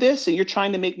do this and you're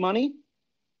trying to make money,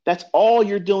 that's all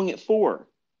you're doing it for.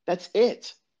 That's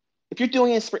it. If you're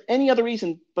doing this for any other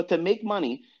reason but to make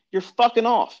money, you're fucking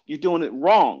off. You're doing it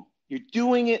wrong. You're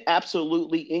doing it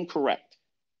absolutely incorrect.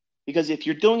 Because if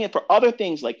you're doing it for other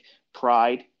things like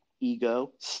pride,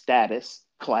 ego, status,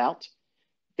 clout,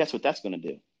 guess what that's going to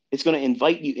do? It's going to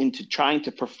invite you into trying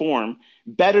to perform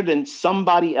better than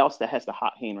somebody else that has the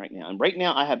hot hand right now. And right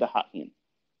now, I have the hot hand.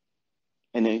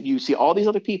 And then you see all these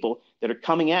other people that are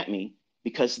coming at me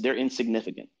because they're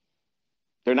insignificant.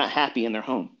 They're not happy in their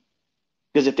home.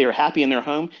 Because if they were happy in their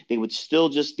home, they would still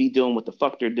just be doing what the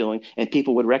fuck they're doing, and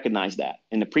people would recognize that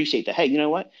and appreciate that. Hey, you know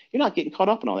what? You're not getting caught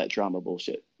up in all that drama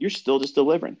bullshit. You're still just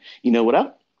delivering. You know what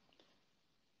up?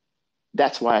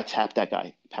 That's why I tapped that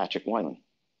guy, Patrick Weiland.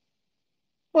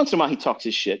 Once in a while, he talks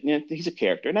his shit. You know, he's a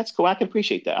character, and that's cool. I can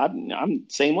appreciate that. I'm the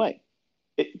same way.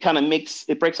 It kind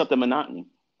of breaks up the monotony.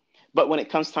 But when it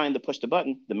comes time to push the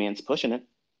button, the man's pushing it,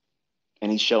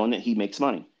 and he's showing that he makes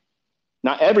money.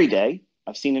 Not every day.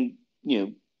 I've seen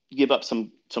him, give up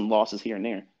some losses here and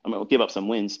there. I mean, give up some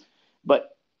wins,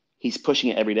 but he's pushing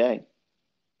it every day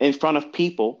in front of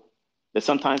people that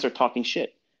sometimes are talking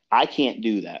shit. I can't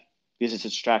do that because it's a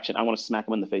distraction. I want to smack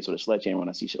them in the face with a sledgehammer when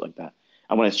I see shit like that.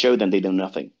 I want to show them they do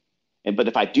nothing. But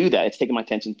if I do that, it's taking my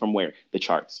attention from where? The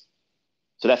charts.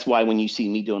 So that's why when you see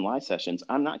me doing live sessions,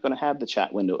 I'm not going to have the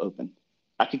chat window open.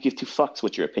 I could give two fucks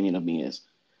what your opinion of me is.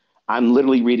 I'm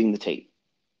literally reading the tape.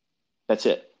 That's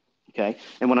it. Okay.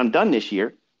 And when I'm done this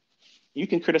year, you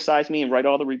can criticize me and write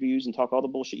all the reviews and talk all the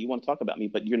bullshit you want to talk about me,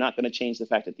 but you're not going to change the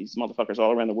fact that these motherfuckers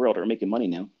all around the world are making money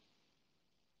now.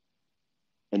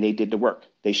 And they did the work.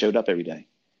 They showed up every day.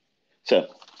 So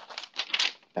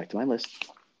back to my list.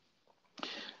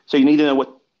 So you need to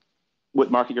know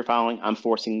what market you're following. I'm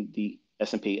forcing the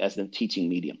S&P as the teaching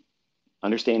medium,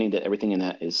 understanding that everything in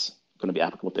that is going to be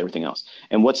applicable to everything else.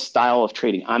 And what style of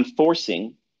trading? I'm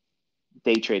forcing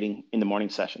day trading in the morning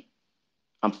session.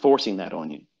 I'm forcing that on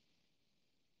you.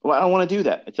 Well, I don't want to do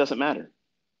that. It doesn't matter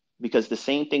because the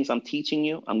same things I'm teaching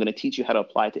you, I'm going to teach you how to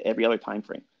apply to every other time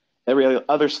frame, every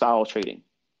other style of trading.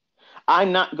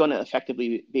 I'm not going to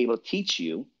effectively be able to teach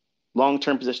you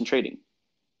long-term position trading.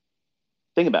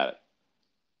 Think about it.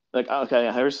 Like,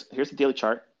 okay, here's the daily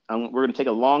chart. We're going to take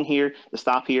a long here, the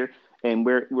stop here, and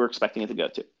we're expecting it to go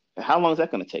to. How long is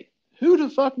that going to take? Who the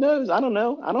fuck knows? I don't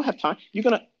know. I don't have time. You're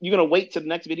gonna wait to the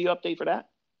next video update for that?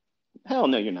 Hell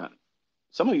no, you're not.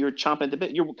 Some of you are chomping at the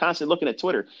bit. You're constantly looking at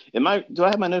Twitter. Do I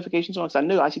have my notifications on? Because I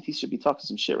know ICT should be talking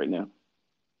some shit right now.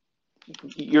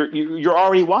 You're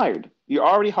already wired. You're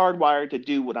already hardwired to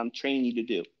do what I'm training you to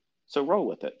do. So roll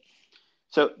with it.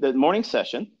 So the morning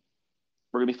session,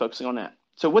 we're gonna be focusing on that.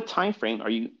 So what time frame are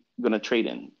you gonna trade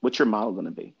in? What's your model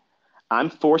gonna be? I'm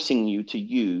forcing you to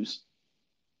use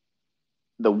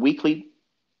the weekly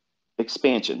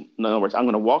expansion. In other words, I'm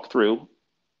gonna walk through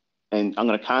and I'm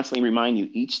going to constantly remind you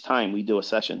each time we do a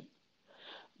session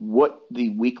what the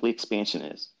weekly expansion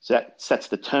is. So that sets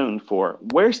the tone for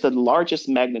where's the largest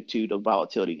magnitude of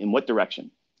volatility, in what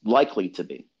direction, likely to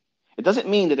be. It doesn't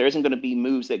mean that there isn't going to be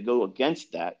moves that go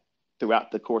against that throughout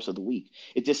the course of the week.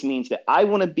 It just means that I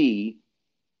want to be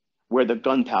where the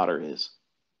gunpowder is.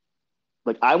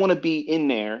 Like I want to be in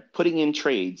there putting in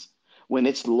trades when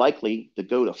it's likely to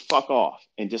go to fuck off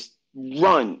and just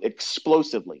run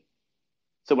explosively.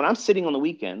 So when I'm sitting on the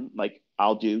weekend, like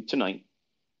I'll do tonight,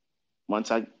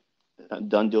 once I'm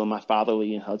done doing my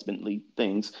fatherly and husbandly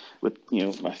things with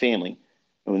my family,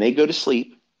 and when they go to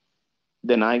sleep,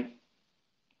 then I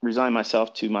resign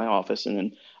myself to my office and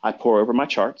then I pour over my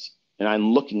charts and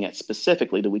I'm looking at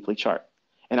specifically the weekly chart.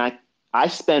 And I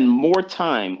spend more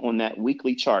time on that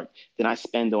weekly chart than I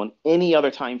spend on any other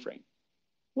time frame.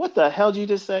 What the hell did you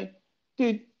just say?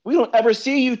 Dude, we don't ever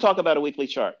see you talk about a weekly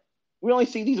chart. We only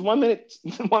see these 1 minute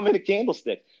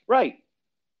candlesticks. Right.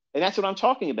 And that's what I'm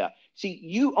talking about. See,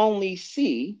 you only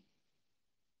see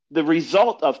the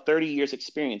result of 30 years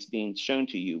experience being shown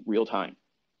to you real time,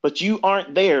 but you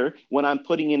aren't there when I'm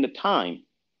putting in the time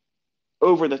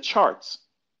over the charts,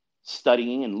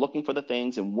 studying and looking for the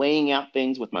things and weighing out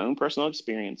things with my own personal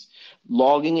experience,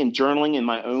 logging and journaling in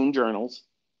my own journals.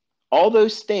 All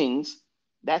those things,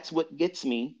 that's what gets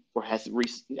me or has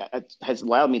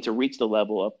allowed me to reach the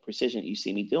level of precision that you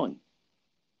see me doing.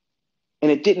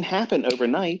 And it didn't happen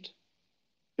overnight.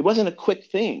 It wasn't a quick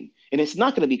thing, and it's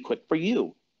not going to be quick for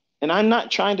you. And I'm not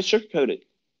trying to sugarcoat it.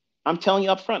 I'm telling you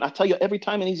up front. I tell you every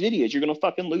time in these videos, you're going to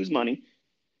fucking lose money.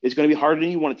 It's going to be harder than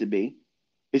you want it to be.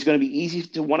 It's going to be easy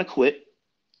to want to quit,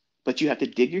 but you have to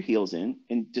dig your heels in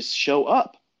and just show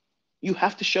up. You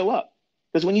have to show up.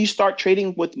 Because when you start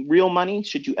trading with real money,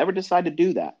 should you ever decide to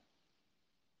do that,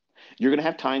 you're going to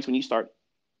have times when you start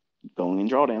going in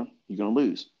drawdown, you're going to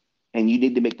lose. And you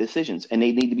need to make decisions, and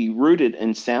they need to be rooted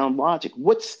in sound logic.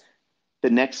 What's the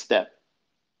next step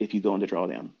if you go into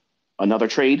drawdown? Another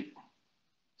trade,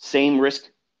 same risk,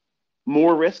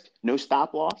 more risk, no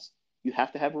stop loss. You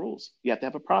have to have rules. You have to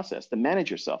have a process to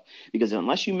manage yourself, because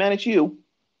unless you manage you,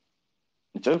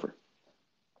 it's over.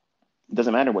 It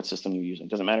doesn't matter what system you're using. It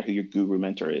doesn't matter who your guru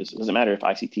mentor is. It doesn't matter if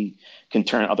ICT can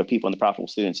turn other people into profitable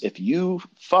students. If you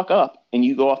fuck up and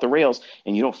you go off the rails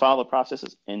and you don't follow the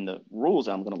processes and the rules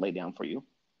I'm going to lay down for you,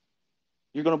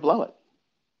 you're going to blow it.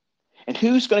 And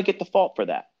who's going to get the fault for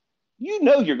that? You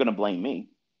know you're going to blame me.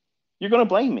 You're going to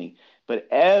blame me. But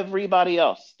everybody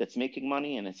else that's making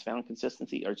money and has found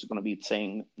consistency are just going to be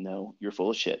saying, no, you're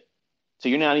full of shit. So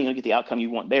you're not even going to get the outcome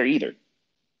you want there either.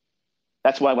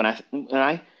 That's why when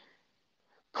I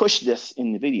push this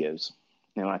in the videos,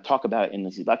 and I talk about it in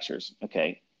these lectures,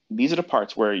 okay, these are the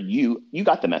parts where you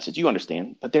got the message, you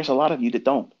understand, but there's a lot of you that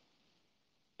don't.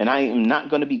 And I am not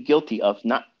going to be guilty of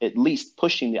not at least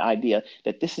pushing the idea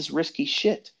that this is risky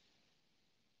shit.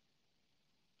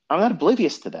 I'm not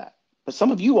oblivious to that, but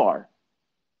some of you are.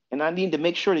 And I need to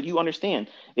make sure that you understand,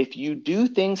 if you do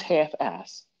things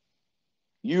half-ass,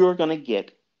 you're going to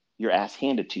get your ass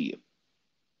handed to you.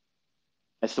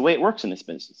 That's the way it works in this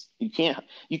business. You can't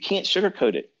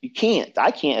sugarcoat it. You can't.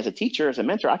 I can't, as a teacher, as a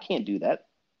mentor, I can't do that.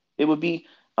 It would be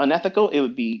unethical. It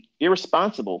would be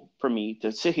irresponsible for me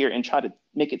to sit here and try to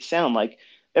make it sound like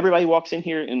everybody walks in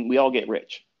here and we all get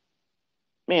rich.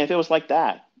 Man, if it was like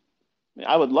that,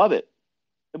 I would love it.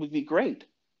 It would be great.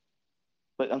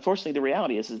 But unfortunately, the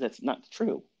reality is that's not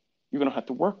true. You're going to have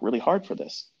to work really hard for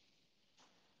this.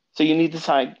 So you need to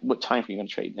decide what time frame you're going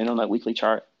to trade. And on that weekly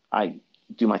chart, I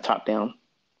do my top down,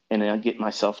 and then I get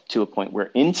myself to a point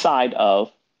where inside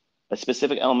of a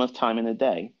specific element of time in the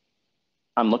day,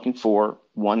 I'm looking for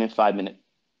 1 and 5 minute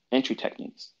entry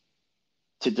techniques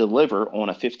to deliver on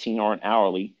a 15 or an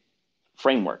hourly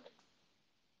framework.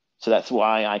 So that's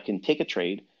why I can take a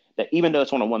trade that, even though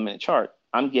it's on a 1 minute chart,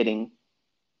 I'm getting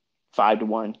 5 to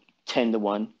 1, 10 to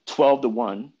 1, 12 to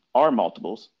 1 R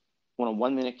multiples on a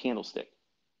 1 minute candlestick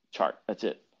chart. That's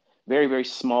it. Very, very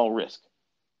small risk.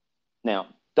 Now,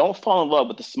 don't fall in love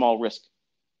with the small risk,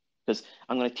 because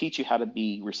I'm going to teach you how to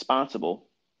be responsible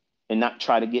and not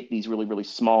try to get these really, really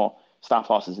small stop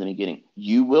losses in the beginning.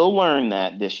 You will learn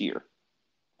that this year.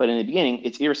 But in the beginning,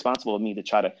 it's irresponsible of me to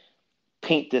try to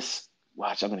paint this,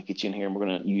 watch, I'm going to get you in here and we're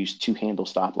going to use 2-handle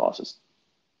stop losses.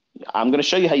 I'm going to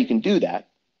show you how you can do that,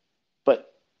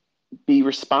 but be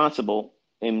responsible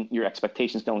in your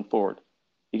expectations going forward.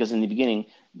 Because in the beginning,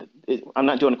 I'm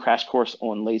not doing a crash course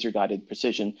on laser guided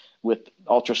precision with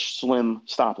ultra slim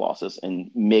stop losses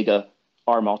and mega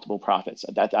R multiple profits.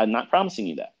 I'm not promising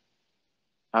you that.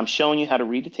 I'm showing you how to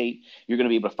read the tape. You're going to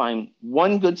be able to find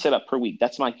one good setup per week.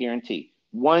 That's my guarantee.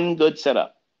 One good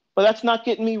setup. But that's not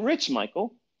getting me rich,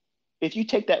 Michael. If you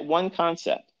take that one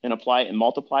concept and apply it and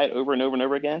multiply it over and over and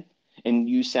over again and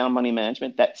use sound money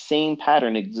management, that same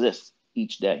pattern exists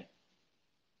each day.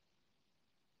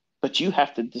 But you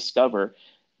have to discover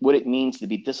what it means to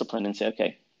be disciplined and say,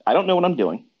 okay, I don't know what I'm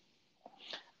doing.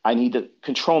 I need to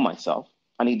control myself.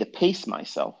 I need to pace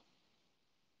myself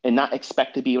and not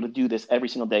expect to be able to do this every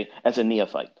single day as a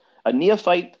neophyte. A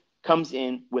neophyte comes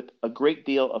in with a great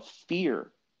deal of fear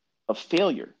of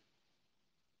failure.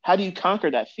 How do you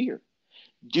conquer that fear?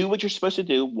 Do what you're supposed to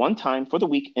do one time for the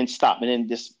week and stop, and then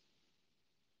just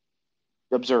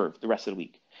observe the rest of the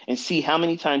week and see how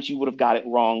many times you would have got it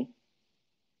wrong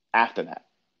after that,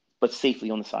 but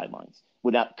safely on the sidelines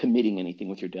without committing anything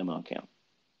with your demo account.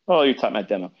 Oh, you're talking about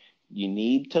demo. You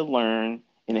need to learn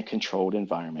in a controlled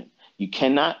environment. You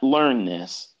cannot learn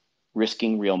this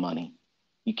risking real money.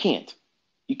 You can't.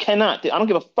 You cannot. I don't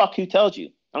give a fuck who tells you.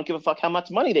 I don't give a fuck how much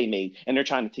money they made and they're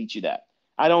trying to teach you that.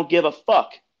 I don't give a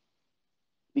fuck.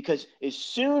 Because as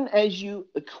soon as you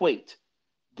equate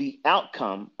the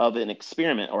outcome of an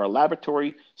experiment or a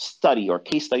laboratory study or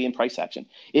case study in price action,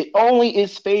 it only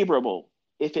is favorable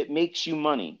if it makes you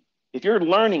money. If you're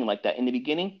learning like that in the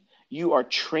beginning, you are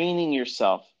training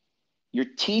yourself, you're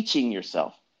teaching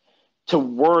yourself to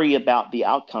worry about the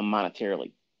outcome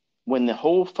monetarily, when the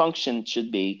whole function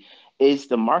should be, is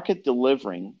the market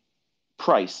delivering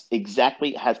price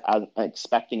exactly as I'm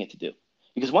expecting it to do?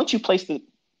 Because once you place the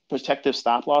protective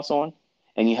stop loss on,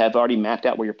 and you have already mapped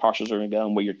out where your partials are going to go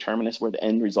and where your terminus, where the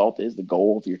end result is, the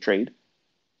goal of your trade,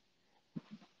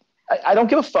 I don't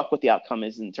give a fuck what the outcome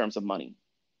is in terms of money.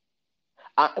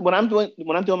 When I'm doing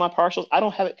my partials, I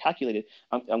don't have it calculated.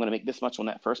 I'm going to make this much on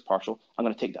that first partial. I'm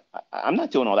going to take that. I'm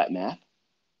not doing all that math.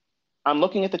 I'm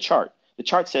looking at the chart. The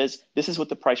chart says this is what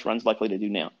the price run's likely to do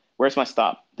now. Where's my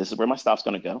stop? This is where my stop's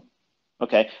going to go.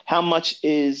 Okay. How much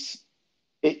is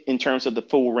it in terms of the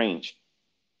full range?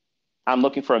 I'm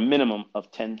looking for a minimum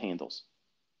of 10 handles.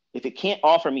 If it can't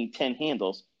offer me 10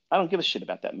 handles, I don't give a shit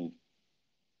about that move.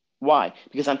 Why?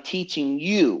 Because I'm teaching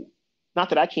you. Not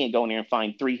that I can't go in there and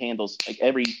find 3 handles. Like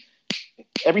every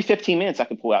 15 minutes, I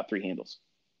can pull out 3 handles.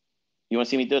 You want to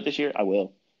see me do it this year? I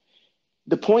will.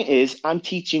 The point is, I'm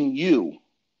teaching you,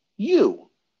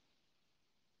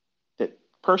 that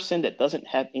person that doesn't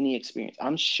have any experience.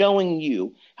 I'm showing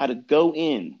you how to go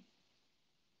in,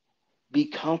 be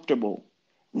comfortable,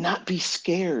 not be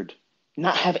scared,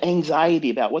 not have anxiety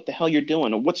about what the hell you're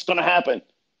doing or what's going to happen.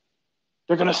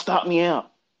 They're going to stop me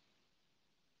out.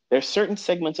 There's certain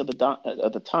segments of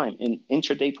the time in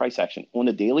intraday price action on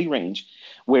the daily range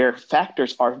where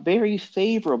factors are very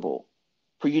favorable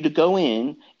for you to go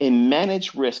in and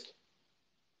manage risk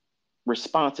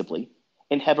responsibly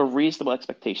and have a reasonable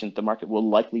expectation that the market will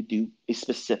likely do a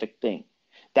specific thing.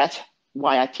 That's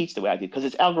why I teach the way I do, because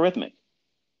it's algorithmic.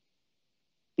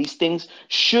 These things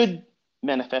should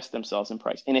manifest themselves in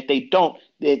price. And if they don't,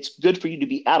 it's good for you to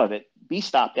be out of it, be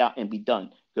stopped out, and be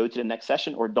done. Go to the next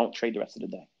session or don't trade the rest of the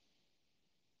day.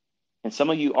 And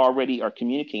some of you already are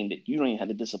communicating that you don't even have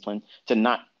the discipline to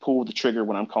not pull the trigger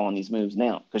when I'm calling these moves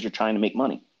now, because you're trying to make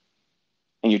money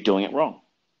and you're doing it wrong.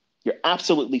 You're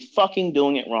absolutely fucking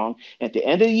doing it wrong. At the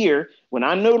end of the year, when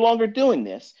I'm no longer doing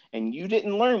this and you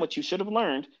didn't learn what you should have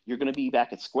learned, you're going to be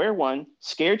back at square one,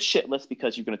 scared shitless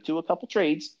because you're going to do a couple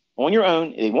trades on your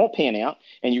own. They won't pan out.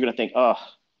 And you're going to think, oh,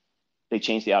 they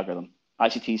changed the algorithm.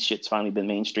 ICT shit's finally been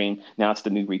mainstream. Now it's the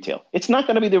new retail. It's not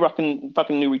going to be the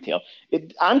fucking new retail.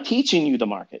 I'm teaching you the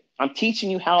market. I'm teaching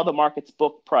you how the market's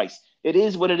book price. It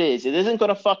is what it is. It isn't going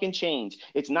to fucking change.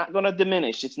 It's not going to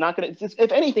diminish. It's not going to,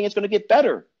 if anything, it's going to get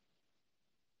better.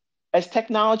 As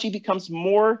technology becomes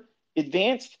more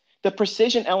advanced, the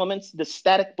precision elements, the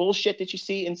static bullshit that you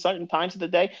see in certain times of the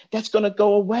day, that's going to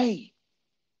go away.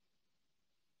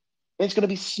 It's going to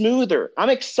be smoother. I'm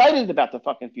excited about the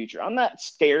fucking future. I'm not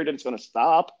scared that it's going to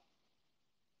stop.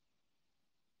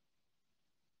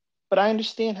 But I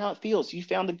understand how it feels. You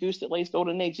found the goose that lays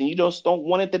golden eggs and you just don't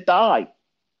want it to die.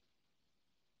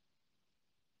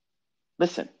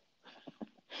 Listen,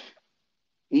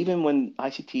 even when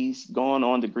ICT's gone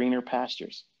on to greener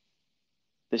pastures,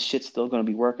 this shit's still going to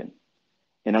be working.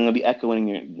 And I'm going to be echoing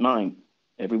in your mind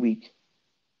every week,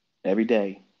 every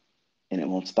day, and it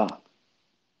won't stop.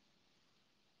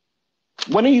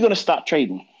 When are you going to stop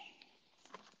trading?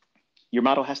 Your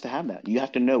model has to have that. You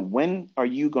have to know, when are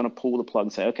you going to pull the plug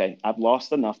and say, okay, I've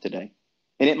lost enough today.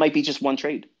 And it might be just one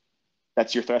trade.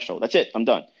 That's your threshold. That's it. I'm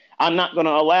done. I'm not going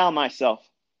to allow myself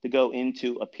to go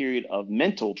into a period of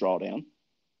mental drawdown,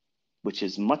 which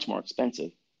is much more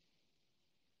expensive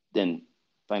than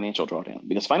financial drawdown,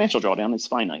 because financial drawdown is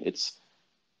finite.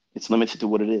 It's limited to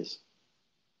what it is.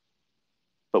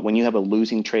 But when you have a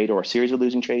losing trade or a series of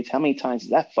losing trades, how many times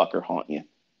does that fucker haunt you?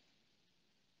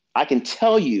 I can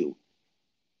tell you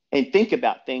and think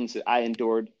about things that I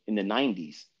endured in the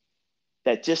 90s,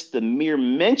 that just the mere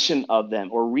mention of them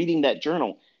or reading that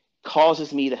journal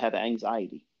causes me to have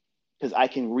anxiety, because I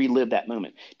can relive that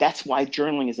moment. That's why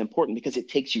journaling is important, because it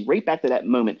takes you right back to that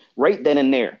moment, right then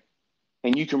and there,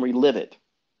 and you can relive it.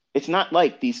 It's not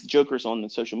like these jokers on the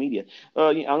social media.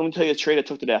 I'm going to tell you a trade I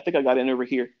took today. I think I got in over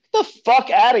here. Get the fuck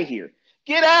out of here.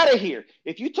 Get out of here.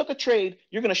 If you took a trade,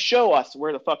 you're going to show us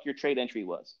where the fuck your trade entry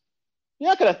was. You're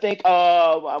not going to think,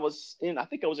 I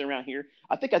think I was around here.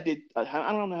 I think I did. I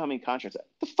don't know how many contracts. Get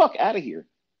the fuck out of here.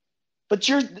 But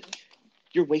you're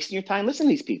wasting your time listening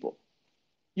to these people.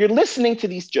 You're listening to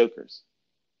these jokers.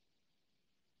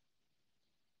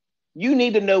 You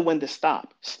need to know when to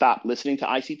stop. Stop listening to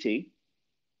ICT.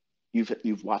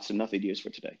 You've watched enough videos for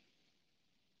today.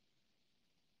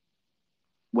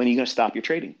 When are you going to stop your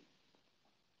trading?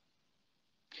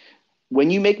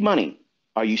 When you make money,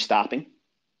 Are you stopping?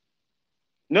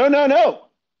 No, no, no.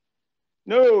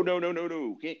 No, no, no, no,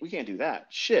 no. We can't do that.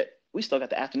 Shit. We still got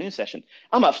the afternoon session.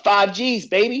 I'm at 5 G's,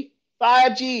 baby.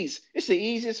 5 G's. It's the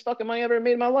easiest fucking money I've ever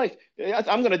made in my life.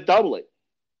 I'm gonna double it.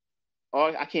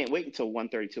 Oh, I can't wait until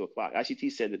 1:30, 2 o'clock.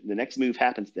 ICT said that the next move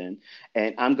happens then,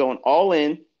 and I'm going all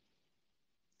in,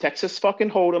 Texas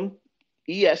fucking Hold'em,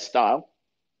 ES style.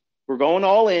 We're going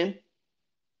all in,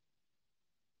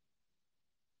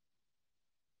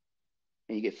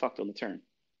 and you get fucked on the turn.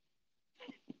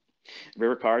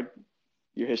 River card,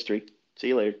 your history. See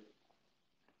you later.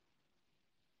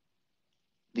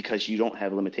 Because you don't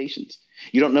have limitations.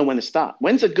 You don't know when to stop.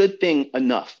 When's a good thing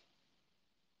enough?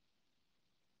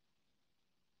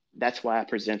 That's why I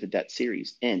presented that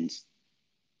series, Ends.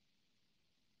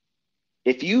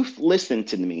 If you've listened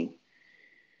to me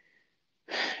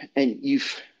and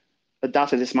you've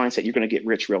adopted this mindset, you're going to get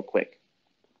rich real quick.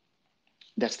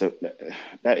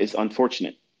 That is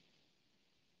unfortunate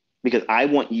because I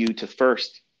want you to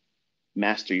first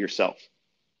master yourself.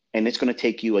 And it's going to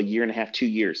take you a year and a half, 2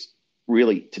 years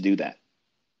really to do that.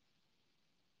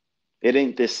 It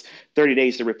ain't this 30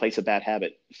 days to replace a bad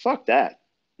habit. Fuck that.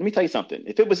 Let me tell you something.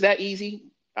 If it was that easy,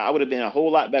 I would have been a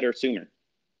whole lot better sooner.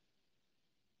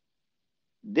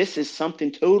 This is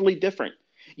something totally different.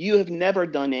 You have never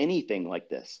done anything like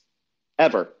this,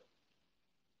 ever,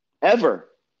 ever.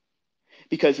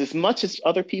 Because as much as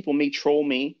other people may troll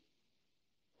me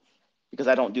because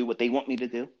I don't do what they want me to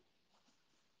do,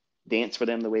 dance for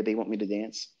them the way they want me to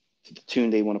dance, to the tune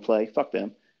they want to play, fuck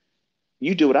them.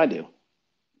 You do what I do.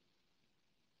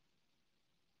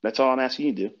 That's all I'm asking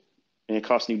you to do. And it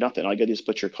costs you nothing. All you got to do is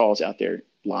put your calls out there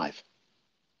live,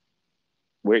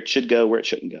 where it should go, where it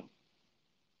shouldn't go.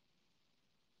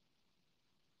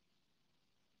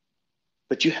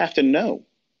 But you have to know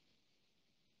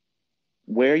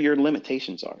where your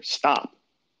limitations are. Stop.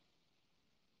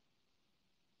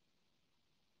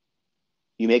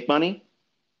 You make money?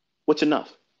 What's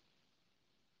enough?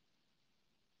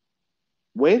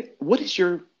 What is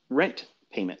your rent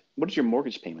payment? What is your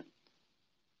mortgage payment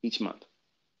each month?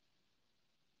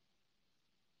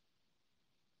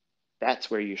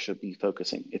 That's where you should be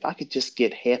focusing. If I could just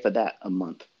get half of that a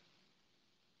month.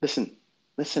 Listen,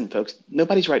 listen, folks,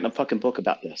 nobody's writing a fucking book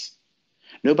about this.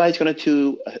 Nobody's going to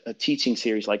do a teaching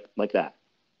series like that.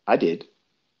 I did.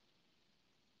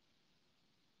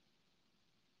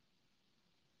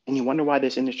 And you wonder why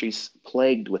this industry's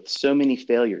plagued with so many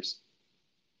failures.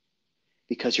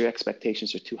 Because your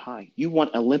expectations are too high. You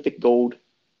want Olympic gold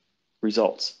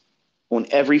results on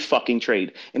every fucking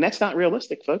trade. And that's not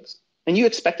realistic, folks. And you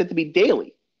expect it to be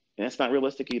daily. And that's not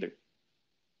realistic either.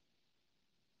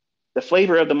 The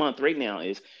flavor of the month right now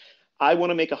is I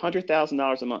want to make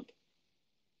 $100,000 a month.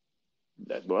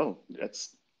 Well,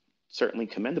 that's certainly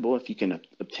commendable if you can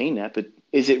obtain that. But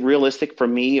is it realistic for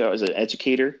me as an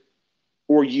educator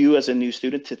or you as a new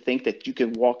student to think that you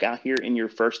can walk out here in your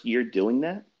first year doing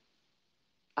that?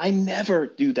 I never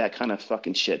do that kind of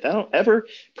fucking shit. I don't ever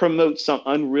promote some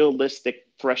unrealistic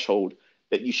threshold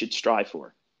that you should strive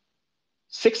for.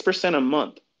 6% a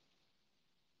month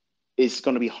is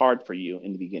going to be hard for you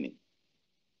in the beginning.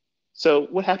 So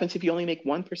what happens if you only make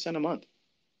 1% a month?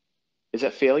 Is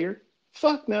that failure?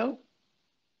 Fuck no.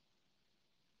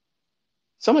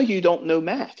 Some of you don't know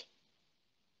math.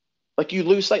 Like you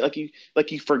lose sight,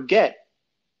 like you forget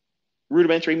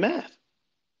rudimentary math.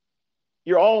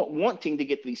 You're all wanting to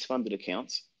get these funded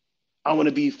accounts. I want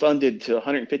to be funded to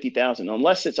 150,000.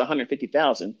 Unless it's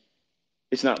 150,000,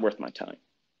 it's not worth my time.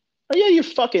 Are you out of your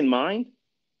fucking mind?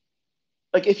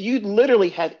 Like if you literally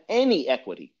had any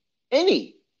equity,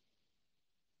 any,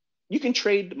 you can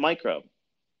trade micro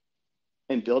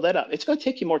and build that up. It's going to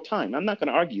take you more time. I'm not going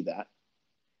to argue that.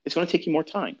 It's going to take you more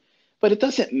time. But it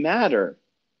doesn't matter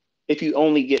if you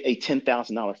only get a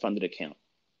 $10,000 funded account.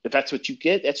 If that's what you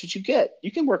get, that's what you get.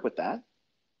 You can work with that.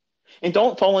 And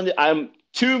don't fall into, I'm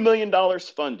 $2 million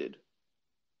funded.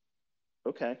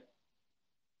 Okay.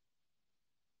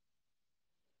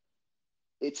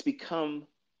 It's become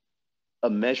a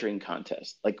measuring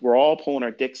contest. Like we're all pulling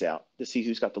our dicks out to see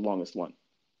who's got the longest one.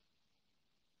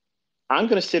 I'm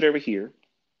going to sit over here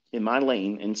in my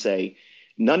lane and say,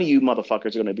 none of you motherfuckers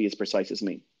are going to be as precise as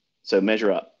me. So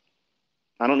measure up.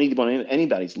 I don't need to be on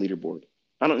anybody's leaderboard.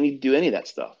 I don't need to do any of that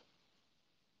stuff.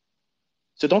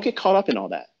 So don't get caught up in all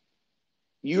that.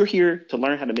 You're here to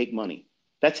learn how to make money.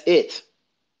 That's it.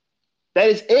 That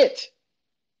is it.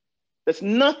 There's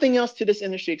nothing else to this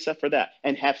industry except for that.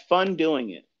 And have fun doing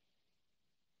it.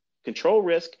 Control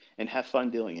risk and have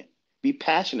fun doing it. Be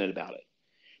passionate about it.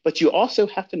 But you also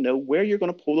have to know where you're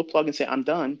going to pull the plug and say, I'm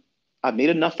done. I've made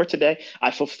enough for today. I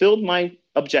fulfilled my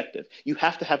objective. You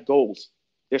have to have goals.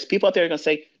 There's people out there going to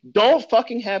say, don't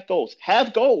fucking have goals.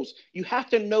 Have goals. You have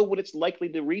to know what it's likely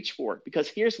to reach for, because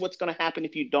here's what's going to happen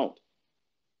if you don't.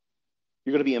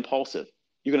 You're going to be impulsive.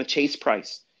 You're going to chase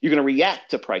price. You're going to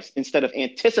react to price instead of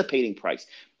anticipating price.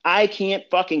 I can't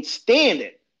fucking stand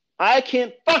it. I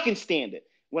can't fucking stand it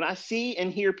when I see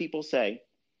and hear people say,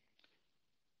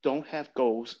 don't have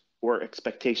goals or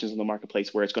expectations in the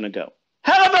marketplace where it's going to go.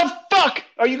 How the fuck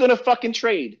are you going to fucking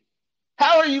trade?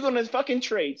 How are you going to fucking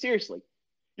trade? Seriously.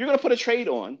 You're going to put a trade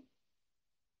on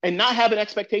and not have an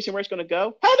expectation where it's going to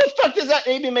go? How the fuck does that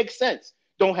even make sense?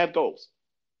 Don't have goals.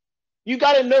 You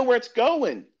got to know where it's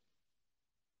going.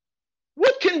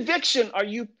 What conviction are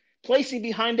you placing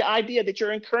behind the idea that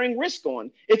you're incurring risk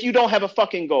on if you don't have a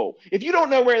fucking goal? If you don't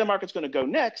know where the market's going to go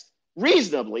next,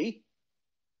 reasonably,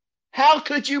 how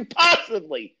could you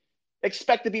possibly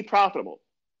expect to be profitable?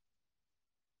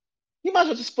 You might as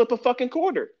well just flip a fucking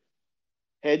quarter.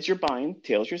 Heads you're buying,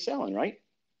 tails you're selling, right?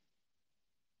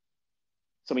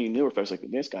 Some of you newer folks like,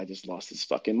 this guy just lost his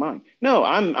fucking mind. No,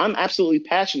 I'm absolutely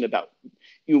passionate about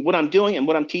what I'm doing and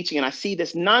what I'm teaching, and I see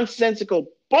this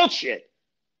nonsensical bullshit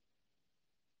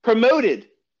promoted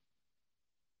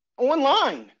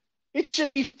online. It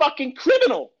should be fucking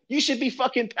criminal. You should be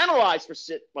fucking penalized for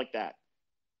shit like that.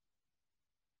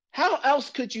 How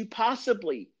else could you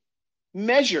possibly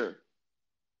measure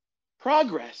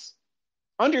progress,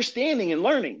 understanding, and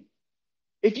learning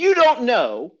if you don't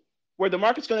know where the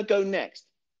market's going to go next?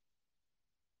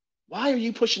 Why are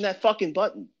you pushing that fucking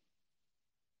button?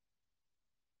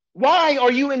 Why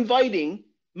are you inviting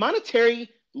monetary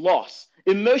loss,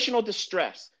 emotional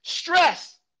distress,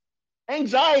 stress,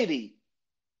 anxiety?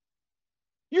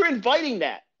 You're inviting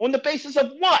that on the basis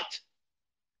of what?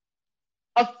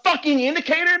 A fucking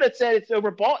indicator that said it's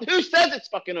overbought? Who says it's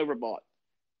fucking overbought?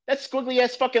 That squiggly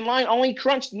ass fucking line only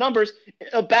crunched numbers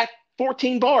back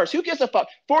 14 bars. Who gives a fuck?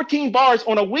 14 bars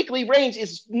on a weekly range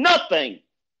is nothing.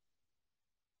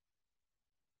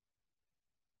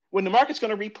 When the market's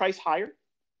going to reprice higher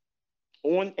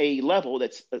on a level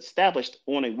that's established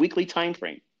on a weekly time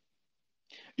frame,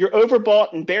 your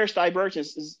overbought and bearish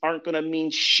divergences aren't going to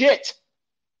mean shit.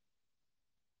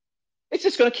 It's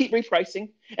just going to keep repricing,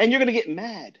 and you're going to get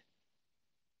mad.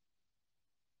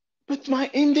 But my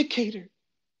indicator,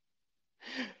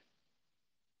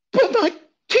 but my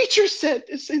teacher said,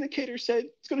 this indicator said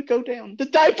it's going to go down. The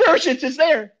divergence is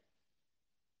there.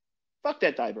 Fuck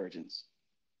that divergence.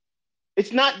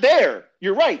 It's not there.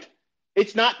 You're right.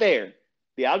 It's not there.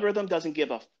 The algorithm doesn't give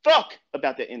a fuck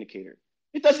about that indicator.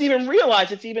 It doesn't even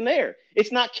realize it's even there.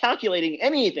 It's not calculating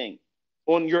anything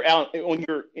on your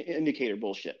indicator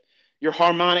bullshit. Your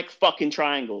harmonic fucking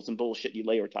triangles and bullshit you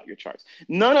lay over top your charts.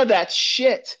 None of that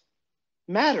shit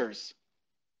matters.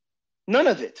 None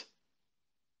of it.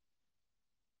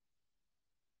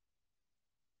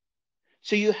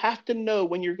 So you have to know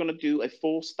when you're going to do a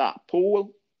full stop.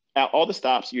 Pull out all the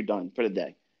stops, you're done for the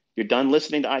day. You're done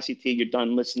listening to ICT. You're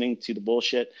done listening to the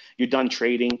bullshit. You're done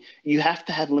trading. You have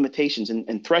to have limitations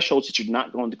and thresholds that you're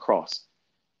not going to cross.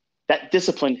 That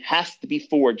discipline has to be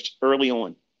forged early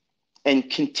on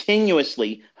and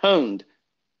continuously honed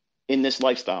in this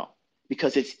lifestyle,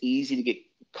 because it's easy to get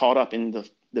caught up in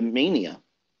the mania,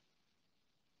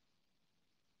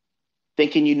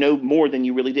 thinking you know more than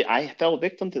you really did. I fell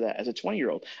victim to that as a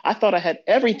 20-year-old. I thought I had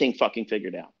everything fucking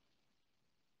figured out.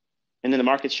 And then the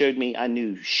market showed me I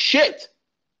knew shit.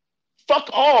 Fuck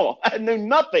all. I knew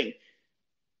nothing.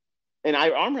 And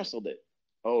I arm wrestled it.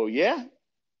 Oh, yeah?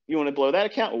 You want to blow that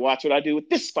account? Well, watch what I do with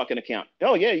this fucking account.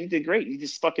 Oh, yeah, you did great. You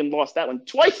just fucking lost that one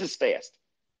twice as fast.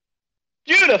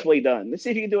 Beautifully done. Let's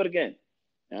see if you can do it again.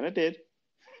 And I did.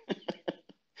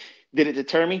 Did it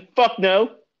deter me? Fuck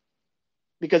no.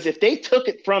 Because if they took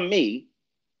it from me,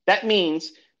 that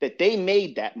means that they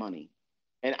made that money.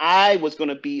 And I was going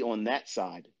to be on that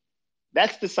side.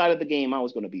 That's the side of the game I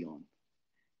was going to be on.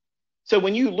 So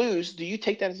when you lose, do you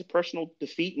take that as a personal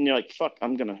defeat and you're like, fuck,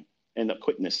 I'm going to end up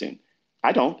quitting this soon?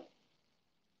 I don't.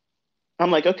 I'm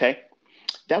like, okay,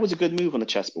 that was a good move on the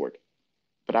chessboard,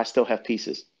 but I still have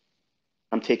pieces.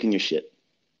 I'm taking your shit.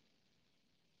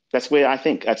 That's the way I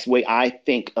think. That's the way I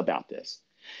think about this.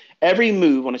 Every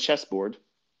move on a chessboard,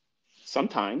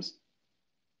 sometimes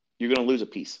you're going to lose a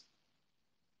piece.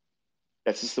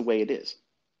 That's just the way it is.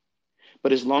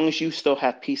 But as long as you still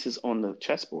have pieces on the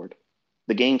chessboard,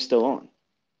 the game's still on.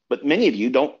 But many of you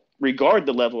don't regard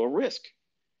the level of risk.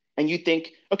 And you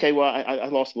think, okay, well, I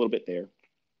lost a little bit there.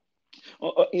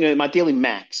 My daily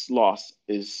max loss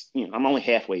is, I'm only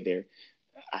halfway there.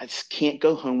 I just can't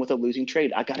go home with a losing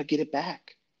trade. I got to get it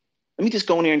back. Let me just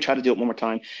go in here and try to do it one more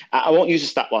time. I won't use a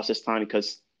stop loss this time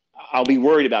because I'll be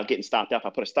worried about getting stopped out if I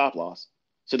put a stop loss.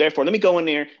 So therefore, let me go in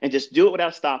there and just do it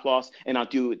without stop loss, and I'll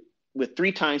do it with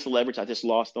 3 times the leverage I just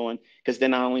lost on, because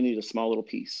then I only need a small little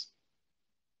piece.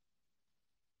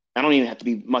 I don't even have to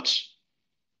be much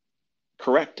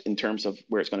correct in terms of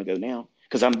where it's going to go now,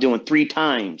 because I'm doing 3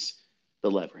 times the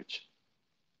leverage.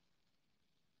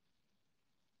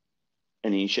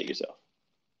 And then you shit yourself.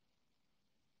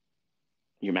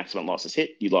 Your maximum loss is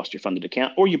hit, you lost your funded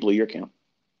account, or you blew your account.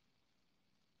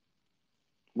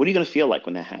 What are you going to feel like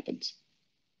when that happens?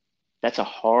 That's a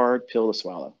hard pill to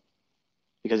swallow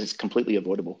because it's completely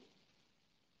avoidable.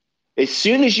 As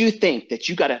soon as you think that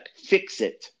you got to fix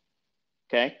it,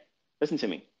 okay, listen to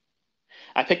me.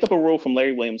 I picked up a rule from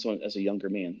Larry Williams as a younger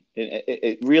man.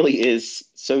 It really is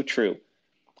so true.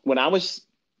 When I was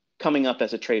coming up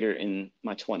as a trader in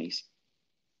my 20s,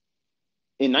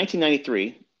 in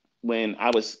 1993, when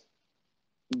I was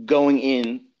going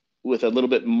in with a little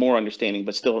bit more understanding,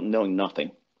 but still knowing nothing,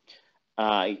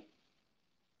 I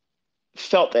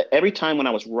felt that every time when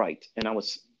I was right and I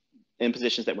was in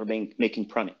positions that were making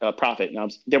profit,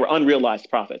 and they were unrealized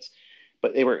profits,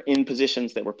 but they were in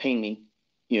positions that were paying me,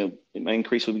 my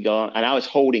increase would be gone, and I was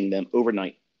holding them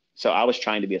overnight. So I was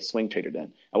trying to be a swing trader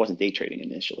then. I wasn't day trading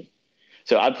initially.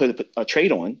 So I'd put a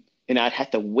trade on, and I'd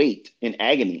have to wait in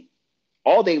agony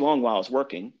all day long while I was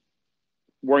working,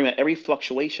 worrying about every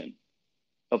fluctuation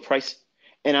of price,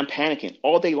 and I'm panicking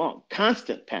all day long,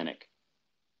 constant panic.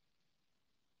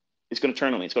 It's going to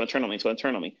turn on me. It's going to turn on me. It's going to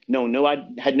turn on me. No, I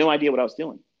had no idea what I was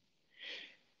doing.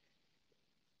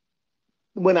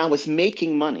 When I was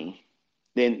making money,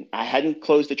 then I hadn't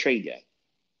closed the trade yet.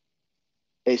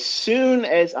 As soon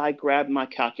as I grabbed my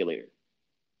calculator,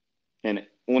 and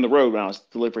on the road when I was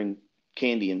delivering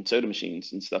candy and soda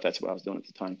machines and stuff, that's what I was doing at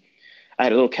the time. I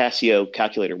had a little Casio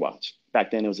calculator watch.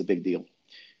 Back then, it was a big deal.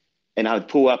 And I would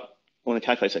pull up on the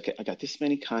calculator, okay, I got this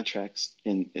many contracts,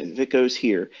 and if it goes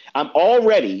here, I'm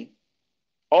already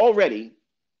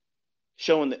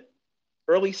showing the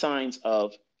early signs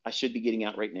of I should be getting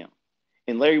out right now.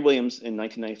 And Larry Williams in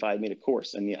 1995 made a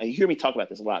course, and you hear me talk about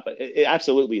this a lot, but it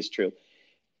absolutely is true.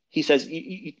 He says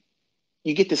you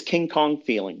get this King Kong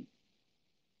feeling,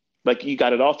 like you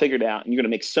got it all figured out, and you're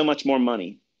going to make so much more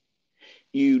money.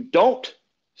 You don't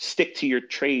stick to your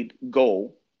trade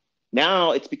goal.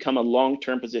 Now it's become a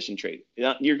long-term position trade.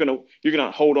 You're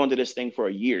gonna hold on to this thing for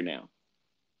a year now.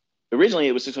 Originally,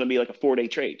 it was just going to be like a 4-day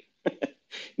trade.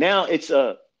 Now it's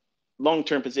a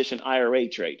long-term position IRA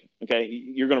trade. Okay,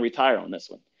 you're going to retire on this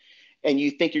one, and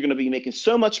you think you're going to be making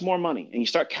so much more money, and you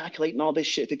start calculating all this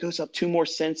shit. If it goes up 2 more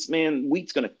cents, man,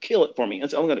 wheat's going to kill it for me. I'm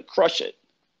going to crush it.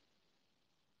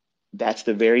 That's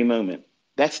the very moment.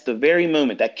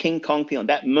 That King Kong feeling.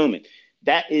 That moment.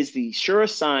 That is the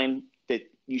surest sign that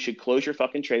you should close your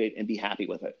fucking trade and be happy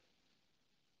with it.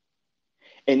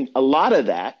 And a lot of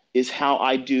that is how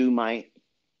I do my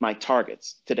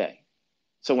targets today.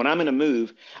 So when I'm in a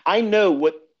move, I know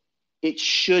what it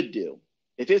should do.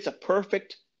 If it's a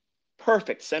perfect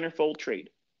centerfold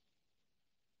trade,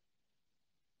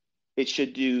 it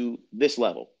should do this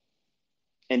level.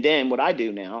 And then what I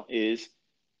do now is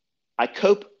I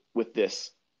cope with this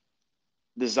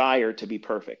desire to be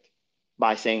perfect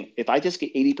by saying, if I just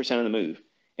get 80% of the move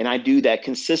and I do that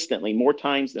consistently more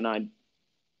times than I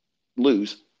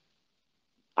lose,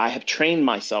 I have trained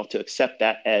myself to accept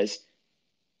that as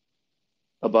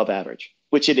above average,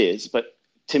 which it is. But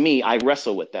to me, I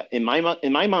wrestle with that. In my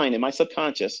mind, in my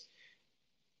subconscious,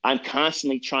 I'm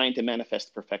constantly trying to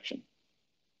manifest perfection.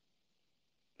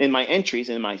 In my entries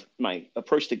and my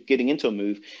approach to getting into a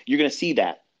move, you're going to see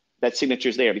that signature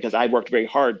is there because I worked very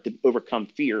hard to overcome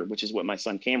fear, which is what my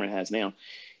son Cameron has now.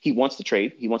 He wants to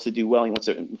trade. He wants to do well. He wants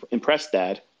to impress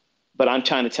dad. But I'm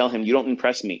trying to tell him, you don't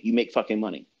impress me. You make fucking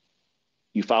money.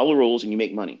 You follow the rules and you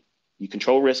make money. You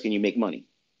control risk and you make money.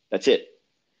 That's it.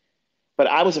 But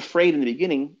I was afraid in the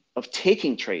beginning of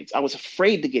taking trades. I was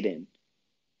afraid to get in.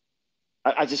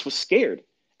 I just was scared.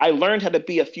 I learned how to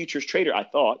be a futures trader, I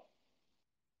thought.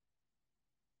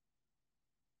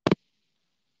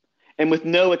 And with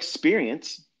no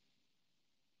experience,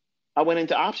 I went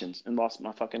into options and lost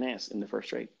my fucking ass in the first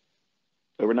trade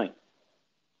overnight.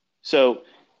 So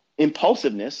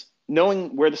impulsiveness,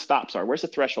 knowing where the stops are, where's the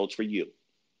thresholds for you?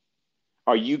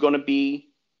 Are you going to be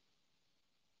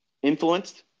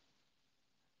influenced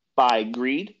by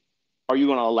greed? Are you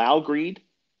going to allow greed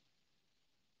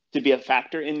to be a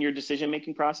factor in your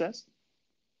decision-making process?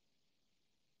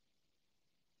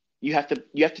 You have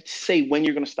to say when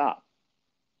you're going to stop.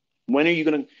 When are you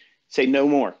going to say no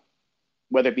more?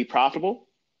 Whether it be profitable,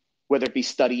 whether it be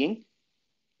studying,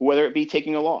 whether it be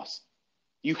taking a loss.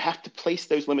 You have to place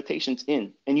those limitations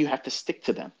in, and you have to stick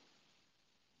to them.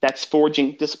 That's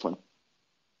forging discipline.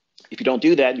 If you don't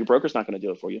do that, your broker's not going to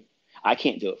do it for you. I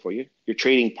can't do it for you. Your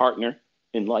trading partner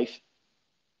in life,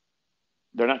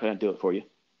 they're not going to do it for you.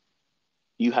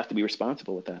 You have to be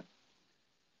responsible with that.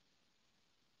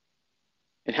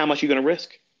 And how much are you going to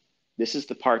risk? This is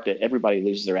the part that everybody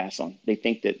loses their ass on. They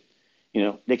think that,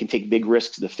 they can take big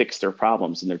risks to fix their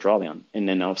problems in their drawdown. And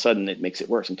then all of a sudden it makes it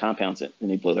worse and compounds it.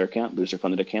 And they blow their account, lose their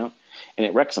funded account, and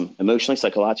it wrecks them emotionally,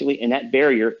 psychologically. And that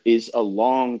barrier is a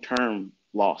long-term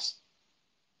loss.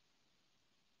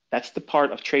 That's the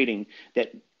part of trading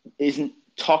that isn't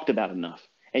talked about enough.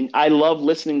 And I love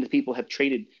listening to people have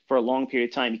traded for a long period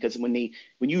of time, because when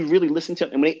you really listen to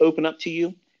them and when they open up to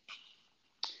you,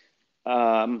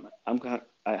 I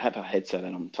have a headset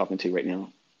that I'm talking to right now,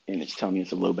 and it's telling me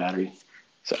it's a low battery.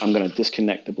 So I'm going to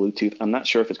disconnect the Bluetooth. I'm not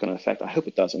sure if it's going to affect. I hope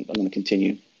it doesn't. I'm going to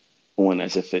continue on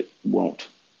as if it won't.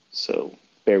 So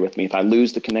bear with me. If I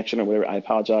lose the connection or whatever, I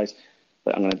apologize.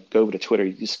 But I'm going to go over to Twitter.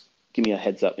 You just give me a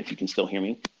heads up if you can still hear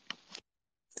me.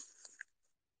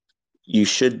 You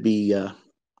should be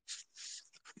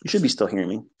still hearing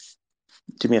me.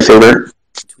 Do me a favor.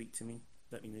 Tweet to me.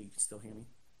 Let me know you can still hear me.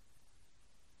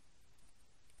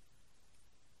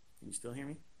 Can you still hear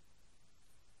me?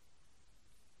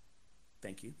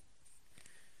 Thank you.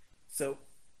 So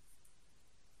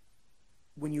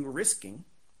when you're risking,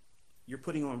 you're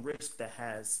putting on risk that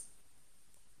has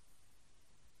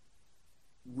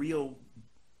real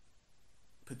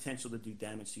potential to do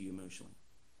damage to you emotionally.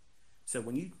 So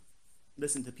when you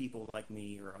listen to people like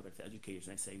me or other educators,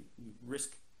 and they say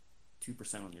risk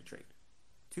 2% on your trade.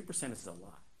 2% is a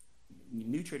lot.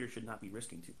 New traders should not be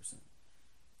risking 2%.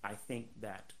 I think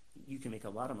that you can make a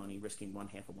lot of money risking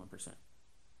 0.5%.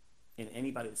 And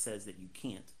anybody that says that you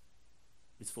can't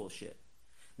is full of shit.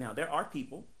 Now, there are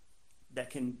people that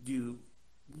can do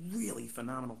really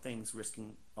phenomenal things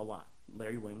risking a lot.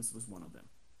 Larry Williams was one of them.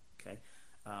 Okay.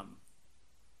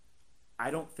 I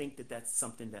don't think that that's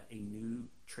something that a new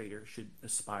trader should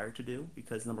aspire to do,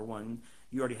 because number one,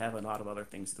 you already have a lot of other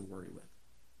things to worry with.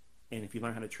 And if you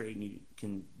learn how to trade and you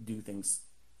can do things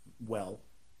well,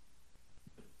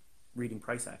 reading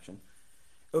price action,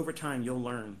 over time you'll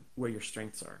learn where your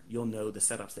strengths are. You'll know the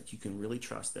setups that you can really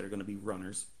trust that are going to be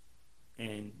runners.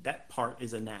 And that part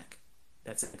is a knack.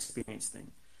 That's an experience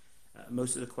thing.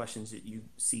 Most of the questions that you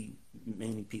see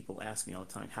many people ask me all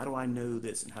the time, how do I know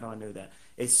this and how do I know that?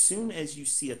 As soon as you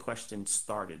see a question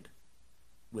started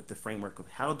with the framework of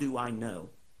how do I know,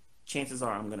 chances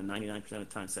are I'm going to 99% of the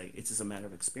time say it's just a matter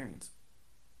of experience.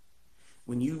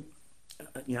 When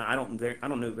I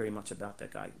don't know very much about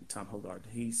that guy, Tom Hogard.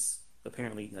 He's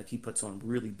apparently, he puts on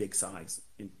really big size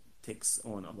and takes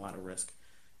on a lot of risk.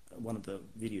 One of the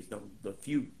videos, the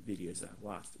few videos I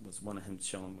watched, was one of him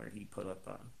showing where he put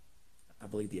up, I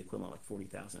believe the equivalent like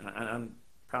 40,000. I'm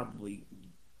probably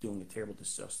doing a terrible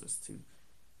disjustice to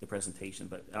the presentation,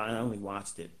 but I only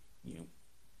watched it,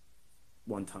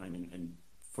 one time, and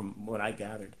from what I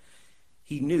gathered,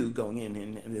 he knew going in,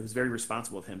 and it was very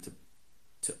responsible of him to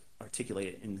articulate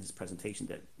it in his presentation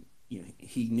that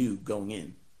he knew going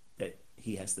in that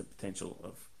he has the potential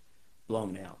of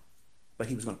blowing it out, but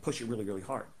he was going to push it really, really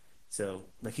hard. So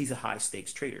he's a high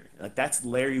stakes trader. That's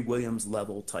Larry Williams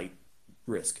level type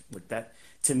risk. That,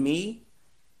 to me,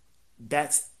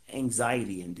 that's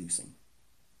anxiety inducing.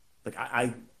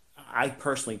 I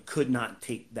personally could not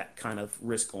take that kind of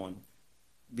risk on,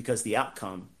 because the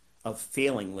outcome of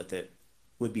failing with it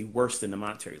would be worse than the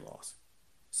monetary loss.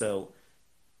 So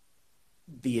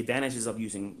the advantages of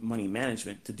using money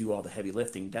management to do all the heavy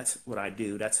lifting, that's what I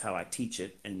do. That's how I teach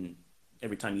it. And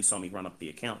every time you saw me run up the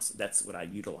accounts, that's what I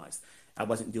utilized. I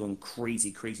wasn't doing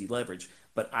crazy leverage,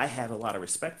 but I have a lot of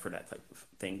respect for that type of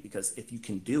thing, because if you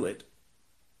can do it,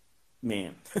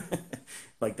 man,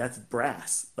 that's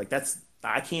brass.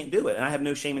 I can't do it. And I have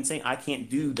no shame in saying I can't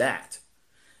do that.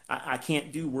 I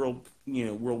can't do world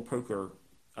poker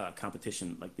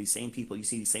competition. These same people, you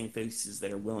see these same faces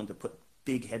that are willing to put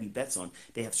big, heavy bets on.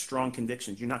 They have strong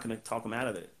convictions. You're not going to talk them out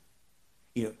of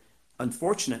it.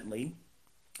 Unfortunately,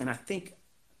 and I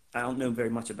don't know very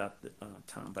much about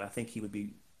Tom, but I think he would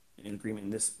be in agreement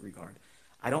in this regard.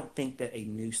 I don't think that a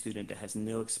new student that has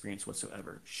no experience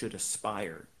whatsoever should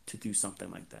aspire to do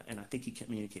something like that. And I think he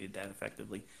communicated that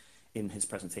effectively in his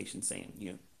presentation,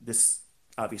 saying, this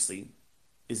obviously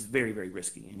is very, very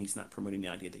risky, and he's not promoting the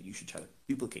idea that you should try to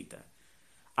duplicate that.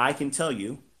 I can tell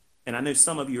you, and I know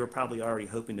some of you are probably already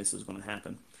hoping this is going to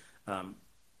happen, I'm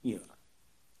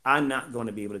not going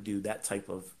to be able to do that type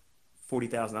of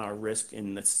 $40,000 risk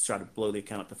and let's try to blow the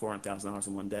account up to $400,000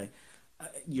 in one day.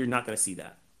 You're not going to see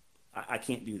that. I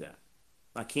can't do that.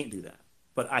 I can't do that.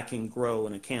 But I can grow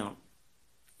an account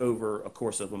over a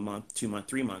course of a month, 2 months,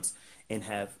 3 months, and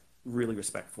have really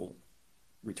respectful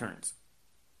returns.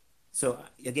 So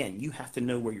again, you have to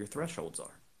know where your thresholds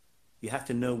are. You have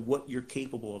to know what you're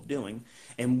capable of doing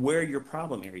and where your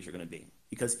problem areas are going to be.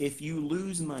 Because if you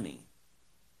lose money,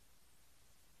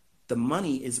 the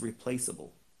money is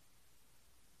replaceable.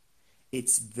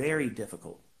 It's very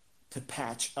difficult to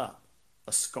patch up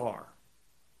a scar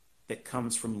that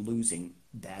comes from losing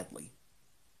badly,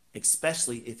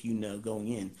 especially if you know going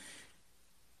in,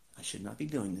 I should not be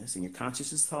doing this, and your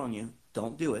conscience is telling you,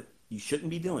 don't do it. You shouldn't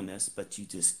be doing this, but you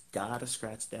just gotta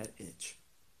scratch that itch.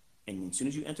 And as soon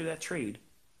as you enter that trade,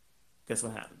 guess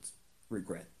what happens?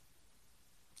 Regret.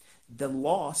 The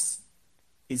loss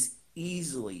is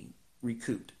easily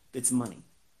recouped. It's money.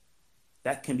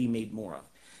 That can be made more of.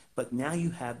 But now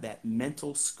you have that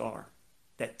mental scar,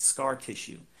 that scar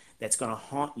tissue that's going to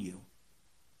haunt you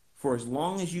for as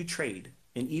long as you trade.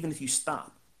 And even if you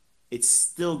stop, it's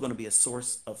still going to be a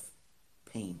source of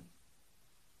pain.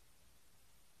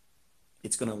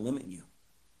 It's going to limit you.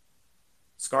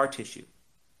 Scar tissue,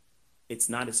 it's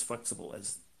not as flexible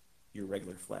as your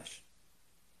regular flesh.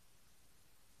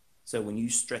 So when you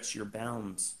stretch your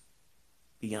bounds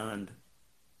beyond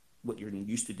what you're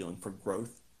used to doing for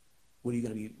growth, what are you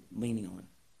going to be leaning on?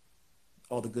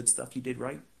 All the good stuff you did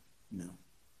right? No.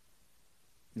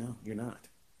 No, you're not.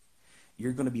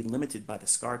 You're going to be limited by the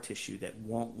scar tissue that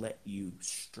won't let you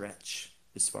stretch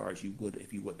as far as you would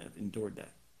if you wouldn't have endured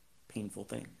that painful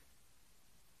thing.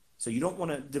 So you don't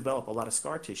want to develop a lot of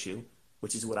scar tissue,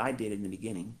 which is what I did in the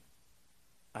beginning.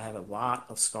 I have a lot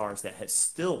of scars that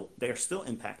they're still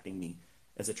impacting me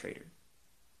as a trader.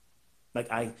 Like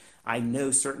I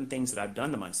know certain things that I've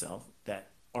done to myself that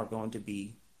are going to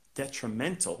be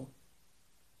detrimental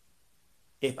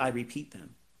if I repeat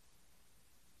them.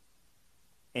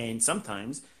 And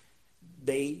sometimes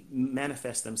they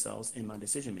manifest themselves in my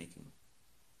decision making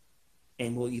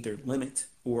and will either limit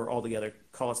or altogether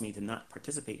cause me to not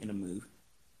participate in a move.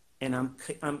 And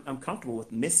I'm comfortable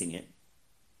with missing it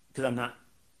because I'm not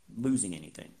losing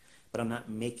anything, but I'm not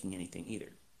making anything either.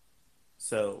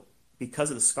 So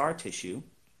because of the scar tissue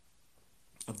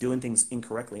of doing things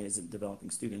incorrectly as a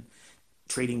developing student,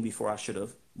 trading before I should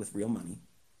have with real money,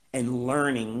 and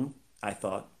learning, I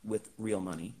thought, with real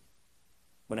money,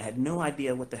 when I had no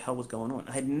idea what the hell was going on.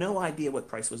 I had no idea what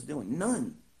price was doing.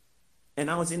 None. And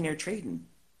I was in there trading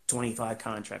 25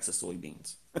 contracts of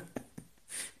soybeans.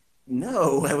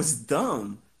 No, I was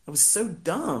dumb. I was so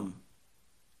dumb.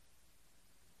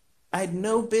 I had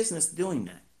no business doing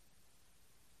that.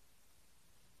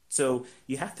 So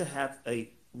you have to have a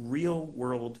real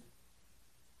world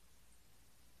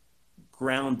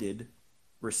grounded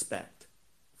respect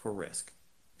for risk,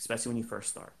 especially when you first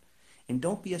start. And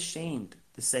don't be ashamed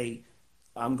to say,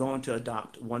 I'm going to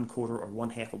adopt 1/4 or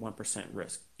 1/2 of 1%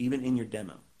 risk, even in your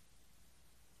demo.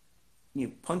 You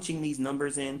know, punching these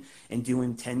numbers in and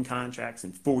doing 10 contracts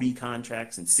and 40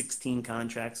 contracts and 16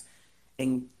 contracts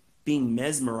and being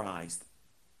mesmerized,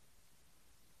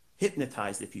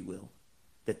 hypnotized, if you will,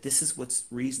 that this is what's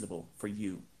reasonable for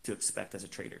you to expect as a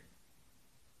trader.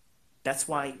 That's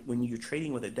why when you're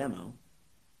trading with a demo,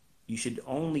 you should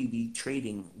only be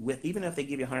trading with, even if they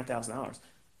give you $100,000,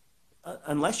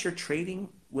 unless you're trading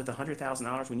with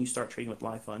 $100,000 when you start trading with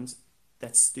live funds,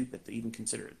 that's stupid to even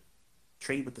consider it.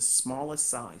 Trade with the smallest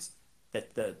size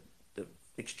that the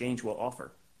exchange will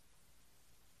offer,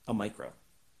 a micro.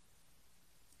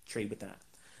 Trade with that.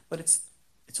 But it's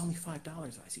only $5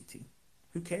 ICT.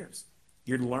 Who cares?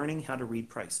 You're learning how to read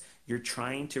price. You're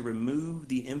trying to remove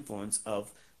the influence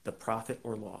of the profit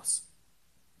or loss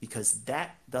because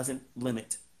that doesn't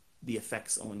limit the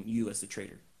effects on you as the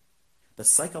trader. The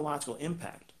psychological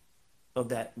impact of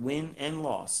that win and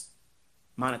loss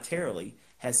monetarily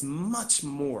has much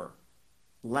more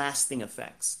lasting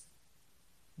effects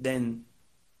than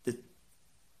the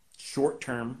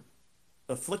short-term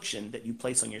affliction that you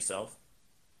place on yourself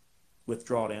with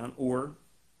drawdown or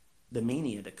the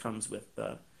mania that comes with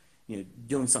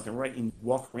doing something right and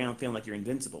walk around feeling like you're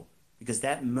invincible. Because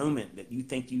that moment that you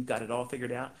think you've got it all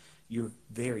figured out, you're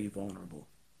very vulnerable.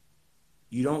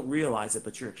 You don't realize it,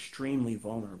 but you're extremely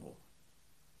vulnerable.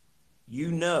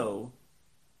 You know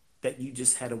that you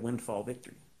just had a windfall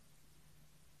victory.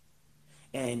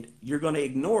 And you're going to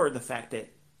ignore the fact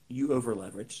that you over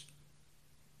leveraged,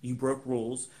 you broke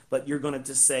rules, but you're going to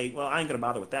just say, well, I ain't going to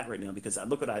bother with that right now because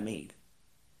look what I made.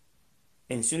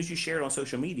 And as soon as you share it on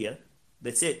social media,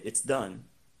 that's it, it's done.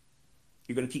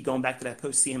 You're going to keep going back to that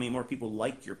post, see how many more people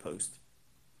like your post,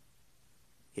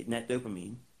 hitting that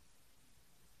dopamine.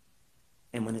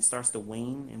 And when it starts to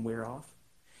wane and wear off,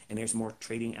 and there's more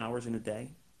trading hours in a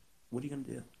day, what are you going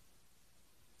to do?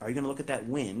 Are you going to look at that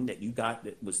win that you got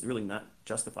that was really not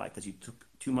justified because you took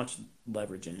too much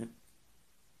leverage in it?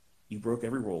 You broke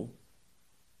every rule,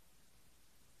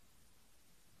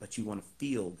 but you want to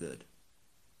feel good.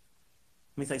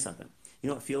 Let me tell you something. You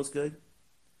know what feels good?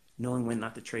 Knowing when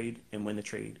not to trade and when to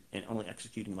trade and only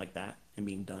executing like that and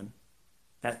being done.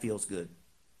 That feels good.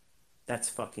 That's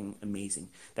fucking amazing.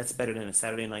 That's better than a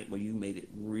Saturday night where you made it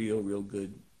real, real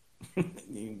good.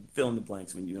 You fill in the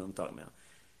blanks when you know what I'm talking about.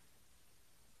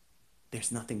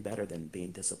 There's nothing better than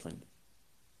being disciplined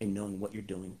and knowing what you're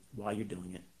doing, why you're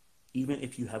doing it. Even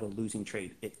if you have a losing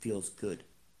trade, it feels good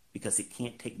because it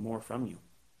can't take more from you.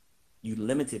 You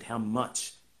limited how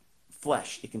much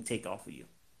flesh it can take off of you.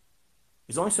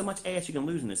 There's only so much ass you can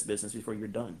lose in this business before you're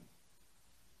done.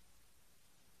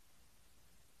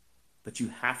 But you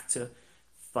have to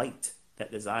fight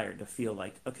that desire to feel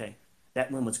like, okay, that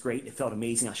one was great. It felt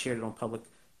amazing. I shared it on public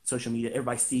social media.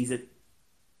 Everybody sees it.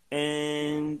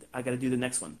 And I got to do the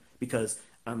next one because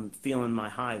I'm feeling my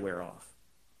high wear off.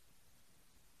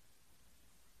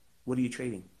 What are you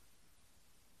trading?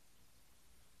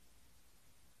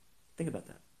 Think about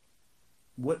that.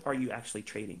 What are you actually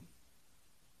trading?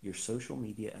 Your social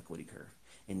media equity curve.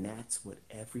 And that's what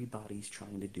everybody's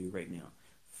trying to do right now.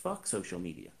 Fuck social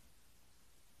media.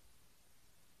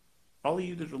 All of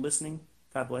you that are listening,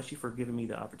 God bless you for giving me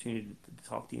the opportunity to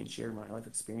talk to you and share my life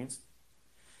experience.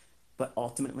 But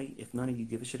ultimately, if none of you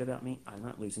give a shit about me, I'm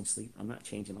not losing sleep. I'm not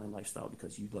changing my lifestyle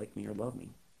because you like me or love me.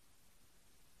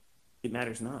 It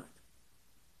matters not.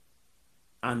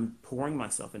 I'm pouring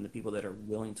myself into people that are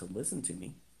willing to listen to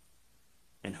me.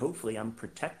 And hopefully I'm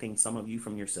protecting some of you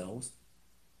from yourselves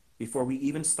before we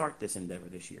even start this endeavor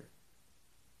this year.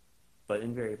 But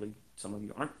invariably, some of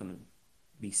you aren't going to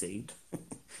be saved.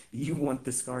 You want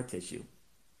the scar tissue.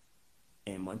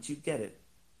 And once you get it,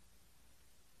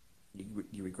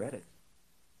 you regret it.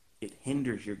 It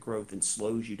hinders your growth and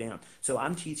slows you down. So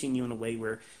I'm teaching you in a way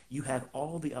where you have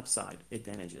all the upside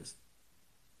advantages.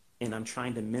 And I'm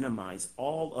trying to minimize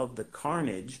all of the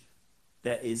carnage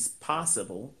that is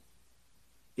possible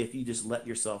if you just let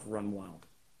yourself run wild.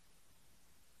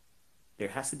 There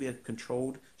has to be a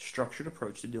controlled, structured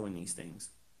approach to doing these things.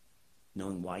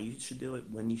 Knowing why you should do it,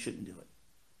 when you shouldn't do it.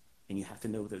 And you have to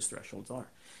know what those thresholds are.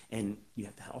 And you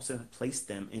have to also place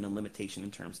them in a limitation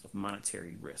in terms of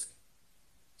monetary risk.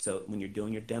 So when you're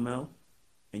doing your demo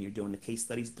and you're doing the case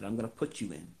studies that I'm going to put you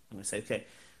in, I'm going to say, okay,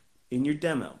 in your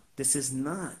demo, this is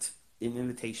not an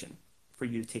invitation for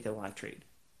you to take a live trade.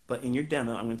 But in your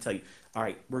demo, I'm going to tell you, all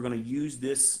right, we're going to use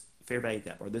this fair value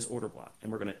gap or this order block,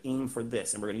 and we're going to aim for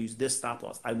this, and we're going to use this stop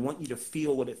loss. I want you to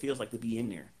feel what it feels like to be in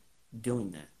there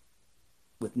doing that.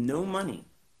 With no money,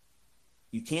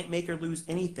 you can't make or lose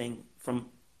anything from,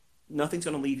 nothing's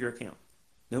going to leave your account.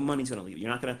 No money's going to leave. You're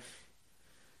not going to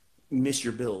miss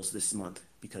your bills this month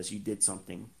because you did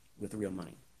something with real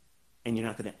money. And you're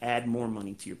not going to add more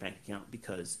money to your bank account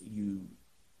because you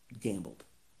gambled.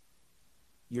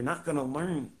 You're not going to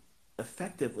learn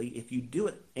effectively if you do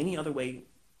it any other way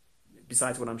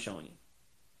besides what I'm showing you.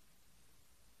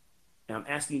 And I'm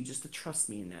asking you just to trust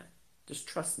me in that. Just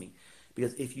trust me.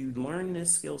 Because if you learn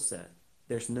this skill set,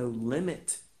 there's no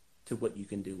limit to what you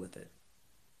can do with it.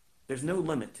 There's no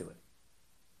limit to it.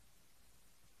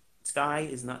 Sky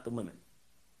is not the limit.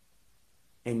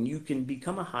 And you can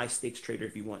become a high stakes trader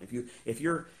if you want. If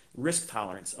your risk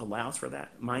tolerance allows for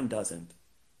that, mine doesn't.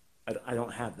 I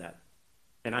don't have that.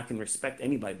 And I can respect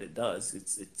anybody that does.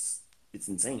 It's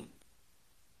insane.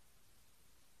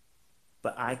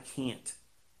 But I can't,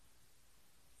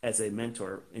 as a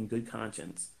mentor in good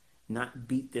conscience, not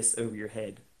beat this over your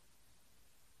head.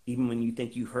 Even when you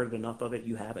think you've heard enough of it,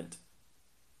 you haven't.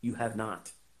 You have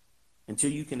not.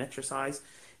 Until you can exercise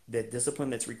the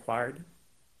discipline that's required,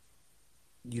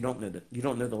 you don't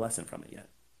know the lesson from it yet.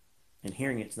 And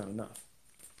hearing it's not enough.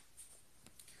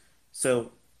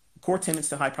 So, core tenets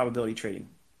to high probability trading.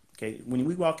 Okay, when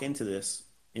we walk into this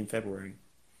in February,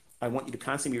 I want you to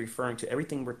constantly be referring to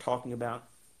everything we're talking about,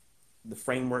 the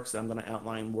frameworks that I'm going to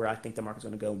outline, where I think the market's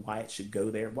going to go, why it should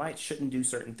go there, why it shouldn't do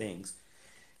certain things.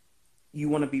 You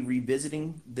want to be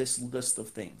revisiting this list of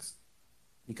things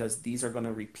because these are going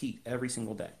to repeat every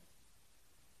single day.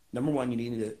 Number one, you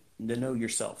need to know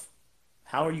yourself.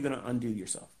 How are you going to undo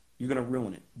yourself? You're going to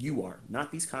ruin it. You are.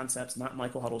 Not these concepts, not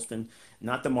Michael Huddleston,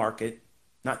 not the market,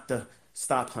 not the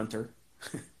stop hunter.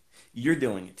 You're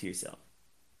doing it to yourself.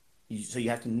 So you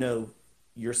have to know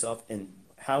yourself and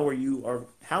how are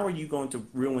you going to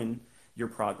ruin your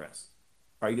progress?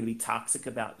 Are you going to be toxic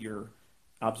about your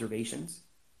observations?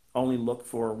 Only look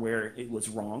for where it was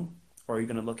wrong? Or are you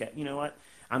going to look at, you know what?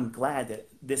 I'm glad that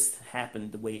this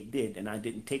happened the way it did and I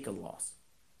didn't take a loss.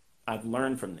 I've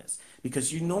learned from this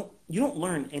because you don't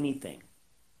learn anything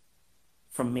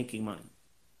from making money.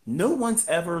 No one's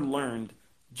ever learned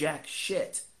jack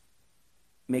shit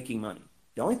making money.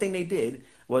 The only thing they did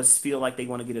was feel like they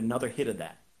want to get another hit of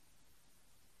that.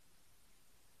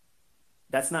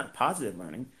 That's not positive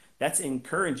learning. That's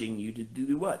encouraging you to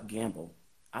do what? Gamble.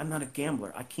 I'm not a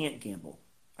gambler. I can't gamble.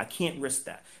 I can't risk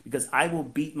that because I will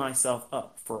beat myself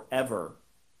up forever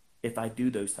if I do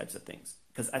those types of things.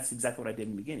 Because that's exactly what I did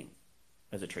in the beginning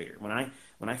as a trader.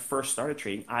 When I first started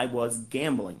trading, I was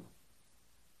gambling.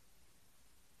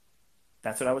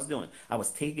 That's what I was doing. I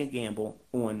was taking a gamble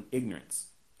on ignorance.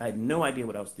 I had no idea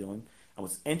what I was doing. I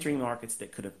was entering markets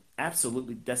that could have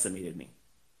absolutely decimated me.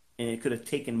 And it could have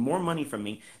taken more money from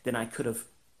me than I could have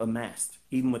amassed,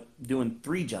 even with doing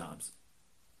 3 jobs.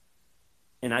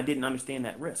 And I didn't understand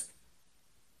that risk.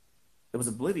 It was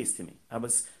oblivious to me. I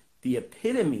was the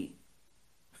epitome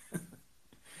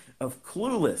of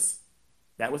clueless.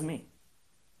 That was me.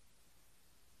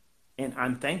 And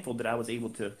I'm thankful that I was able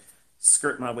to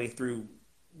skirt my way through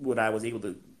what I was able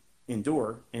to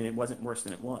endure, and it wasn't worse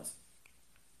than it was.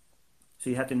 So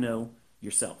you have to know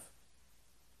yourself.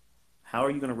 How are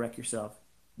you going to wreck yourself?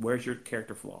 Where's your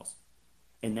character flaws?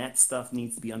 And that stuff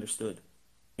needs to be understood.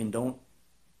 And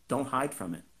don't hide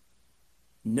from it.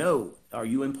 No, are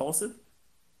you impulsive?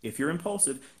 If you're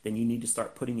impulsive, then you need to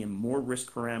start putting in more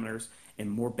risk parameters and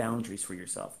more boundaries for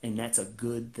yourself. And that's a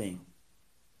good thing.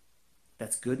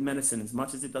 That's good medicine. As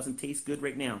much as it doesn't taste good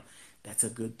right now, that's a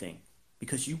good thing.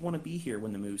 Because you want to be here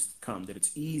when the moves come, that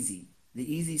it's easy.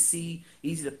 The easy see,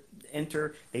 easy to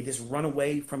enter. They just run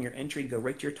away from your entry, go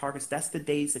right to your targets. That's the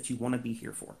days that you want to be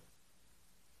here for.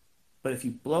 But if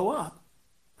you blow up,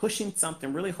 pushing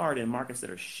something really hard in markets that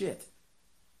are shit,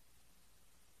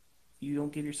 you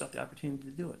don't give yourself the opportunity to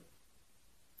do it.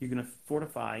 You're going to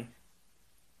fortify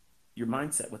your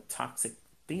mindset with toxic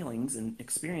feelings and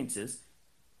experiences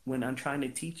when I'm trying to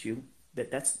teach you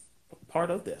that that's part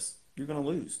of this. You're going to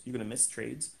lose. You're going to miss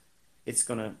trades. It's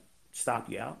going to stop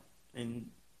you out,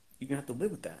 and you're going to have to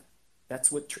live with that.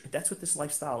 That's what this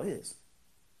lifestyle is.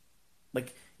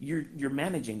 Like you're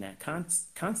managing that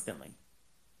constantly.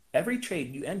 Every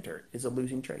trade you enter is a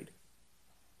losing trade.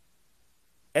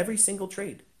 Every single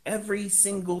trade. Every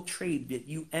single trade that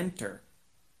you enter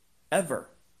ever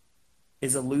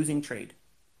is a losing trade.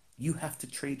 You have to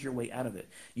trade your way out of it.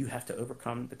 You have to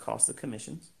overcome the cost of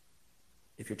commissions.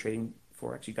 If you're trading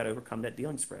Forex, you got to overcome that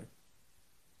dealing spread.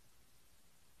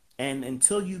 And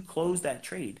until you close that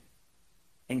trade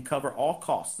and cover all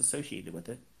costs associated with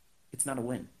it, it's not a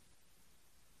win.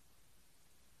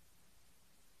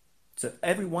 So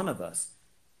every one of us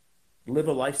live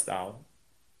a lifestyle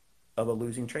of a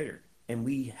losing trader. And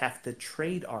we have to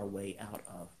trade our way out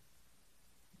of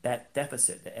that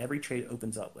deficit that every trade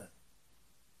opens up with.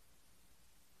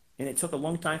 And it took a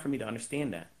long time for me to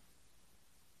understand that.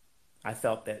 I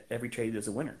felt that every trade is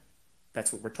a winner.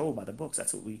 That's what we're told by the books.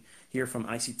 That's what we hear from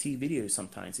ICT videos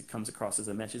sometimes. It comes across as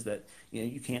a message that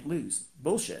you can't lose.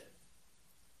 Bullshit.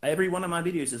 Every one of my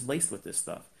videos is laced with this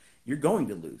stuff. You're going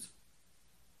to lose.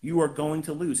 You are going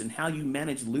to lose. And how you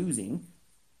manage losing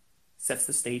sets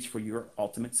the stage for your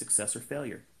ultimate success or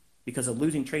failure. Because a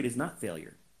losing trade is not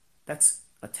failure. That's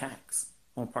a tax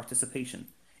on participation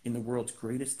in the world's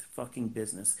greatest fucking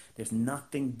business. There's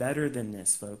nothing better than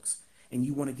this, folks. And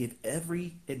you want to give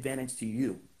every advantage to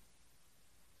you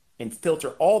and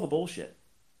filter all the bullshit.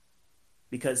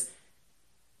 Because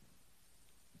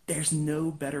there's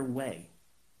no better way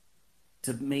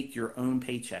to make your own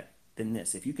paycheck than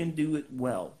this. If you can do it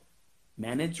well,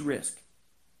 manage risk,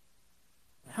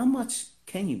 how much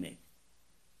can you make?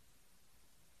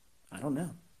 I don't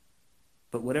know.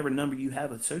 But whatever number you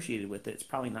have associated with it, it's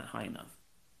probably not high enough.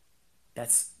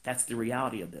 That's the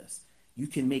reality of this. You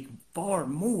can make far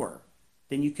more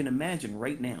than you can imagine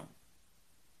right now.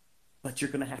 But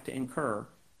you're going to have to incur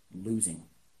losing.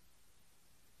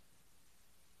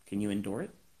 Can you endure it?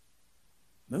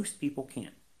 Most people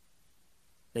can't.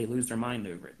 They lose their mind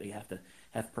over it. They have to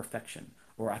have perfection.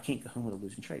 Or I can't go home with a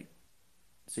losing trade.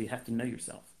 So you have to know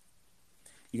yourself.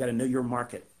 You got to know your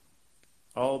market.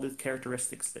 All the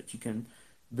characteristics that you can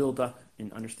build up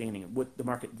in understanding of what the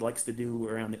market likes to do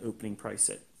around the opening price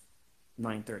at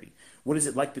 9:30. What does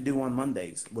it like to do on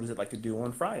Mondays? What does it like to do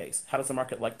on Fridays? How does the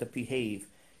market like to behave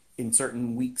in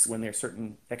certain weeks when there are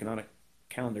certain economic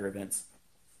calendar events?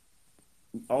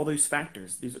 All those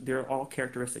factors, they're all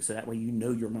characteristics, so that way you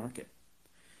know your market.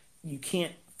 You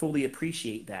can't fully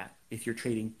appreciate that if you're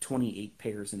trading 28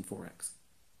 pairs in Forex.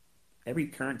 Every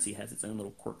currency has its own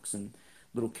little quirks and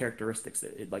little characteristics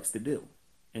that it likes to do.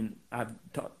 And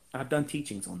I've done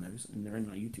teachings on those, and they're in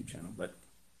my YouTube channel, but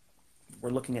we're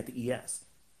looking at the ES.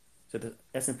 So the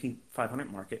S&P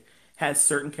 500 market has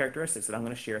certain characteristics that I'm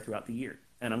going to share throughout the year.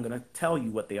 And I'm going to tell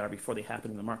you what they are before they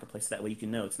happen in the marketplace. That way you can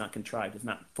know it's not contrived, it's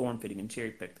not form-fitting and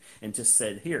cherry-picked and just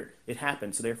said, here, it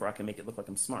happened, so therefore I can make it look like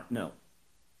I'm smart. No.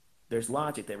 There's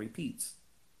logic that repeats.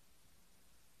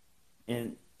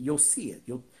 And you'll see it.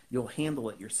 You'll handle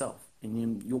it yourself. And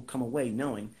then you'll come away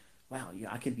knowing, wow,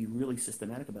 yeah, I can be really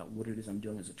systematic about what it is I'm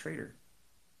doing as a trader.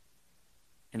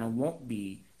 And I won't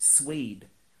be swayed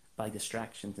by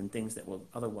distractions and things that will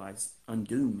otherwise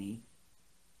undo me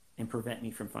and prevent me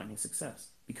from finding success.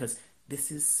 Because this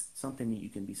is something that you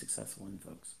can be successful in,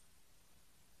 folks.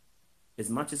 As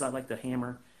much as I like to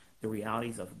hammer the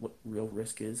realities of what real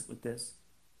risk is with this,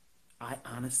 I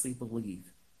honestly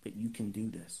believe that you can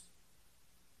do this.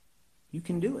 You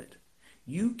can do it.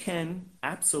 You can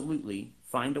absolutely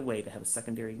find a way to have a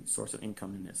secondary source of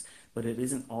income in this, but it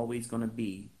isn't always going to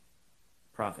be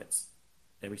profits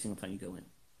every single time you go in.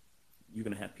 You're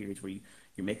going to have periods where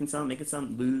you're making some,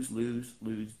 lose,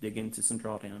 dig into some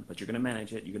drawdown, but you're going to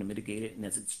manage it, you're going to mitigate it, and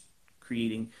as it's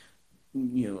creating,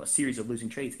 a series of losing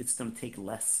trades, it's going to take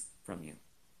less from you.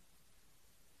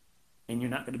 And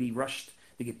you're not going to be rushed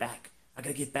to get back. I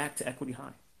got to get back to equity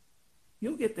high.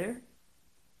 You'll get there.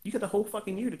 You got the whole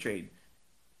fucking year to trade.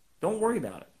 Don't worry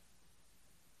about it.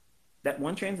 That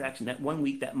one transaction, that 1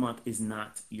 week, that month is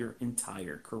not your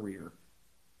entire career.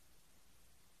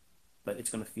 But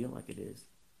it's going to feel like it is.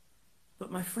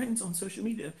 But my friends on social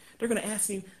media, they're going to ask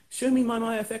me, show me my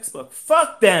MyFX book.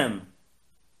 Fuck them.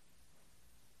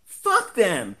 Fuck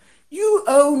them. You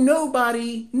owe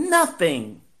nobody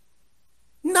nothing.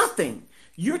 Nothing.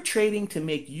 You're trading to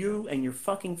make you and your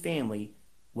fucking family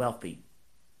wealthy.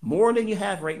 More than you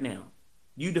have right now.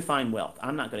 You define wealth.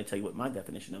 I'm not going to tell you what my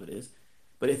definition of it is.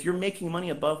 But if you're making money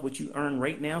above what you earn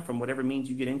right now from whatever means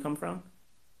you get income from,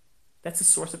 that's a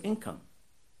source of income.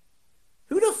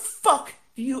 Who the fuck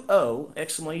do you owe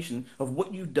explanation of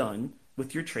what you've done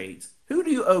with your trades? Who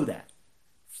do you owe that?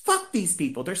 Fuck these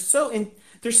people. They're so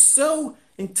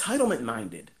entitlement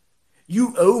minded.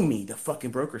 You owe me the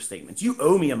fucking broker statements. You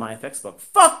owe me a MyFX book.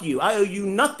 Fuck you. I owe you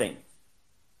nothing.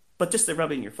 But just to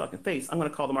rub it in your fucking face, I'm going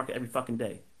to call the market every fucking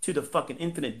day to the fucking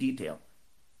infinite detail.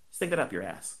 Stick that up your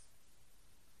ass.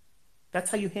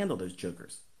 That's how you handle those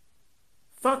jokers.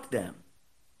 Fuck them.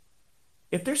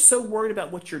 If they're so worried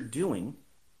about what you're doing,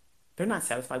 they're not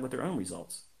satisfied with their own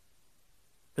results.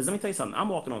 Because let me tell you something, I'm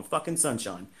walking on fucking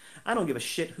sunshine. I don't give a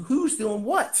shit who's doing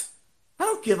what. I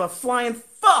don't give a flying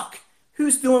fuck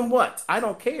who's doing what. I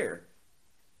don't care.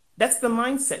 That's the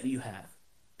mindset that you have.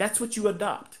 That's what you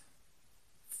adopt.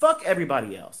 Fuck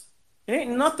everybody else. There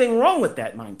ain't nothing wrong with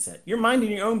that mindset. You're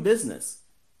minding your own business.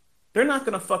 They're not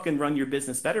going to fucking run your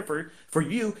business better for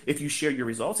you if you share your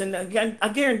results. And again, I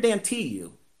guarantee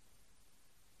you,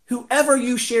 whoever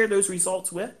you share those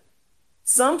results with,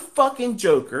 some fucking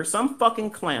joker, some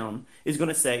fucking clown is going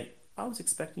to say, I was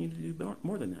expecting you to do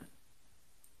more than that.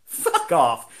 Fuck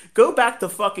off. Go back to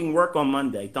fucking work on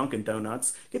Monday, Dunkin'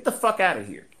 Donuts. Get the fuck out of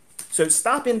here. So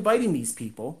stop inviting these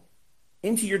people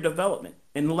into your development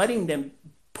and letting them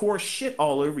pour shit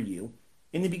all over you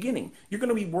in the beginning. You're going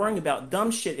to be worrying about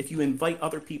dumb shit if you invite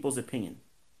other people's opinion.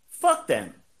 Fuck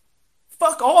them.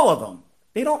 Fuck all of them.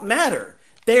 They don't matter.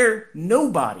 They're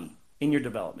nobody in your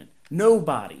development.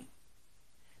 Nobody.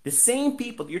 The same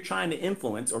people that you're trying to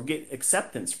influence or get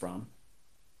acceptance from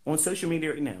on social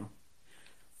media right now,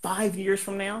 5 years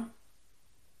from now,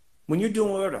 when you're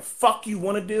doing whatever the fuck you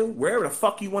want to do, wherever the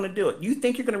fuck you want to do it, you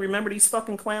think you're going to remember these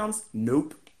fucking clowns?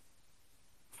 Nope.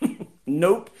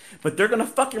 Nope. But they're going to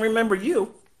fucking remember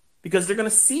you because they're going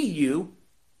to see you,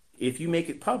 if you make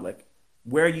it public,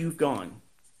 where you've gone.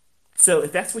 So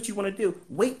if that's what you want to do,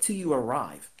 wait till you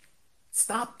arrive.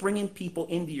 Stop bringing people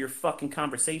into your fucking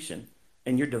conversation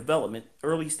and your development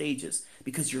early stages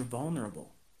because you're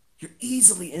vulnerable. You're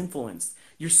easily influenced.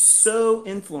 You're so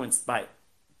influenced by,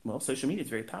 well, social media is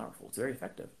very powerful. It's very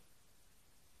effective.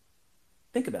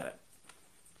 Think about it.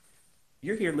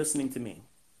 You're here listening to me.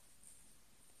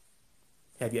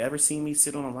 Have you ever seen me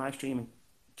sit on a live stream and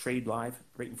trade live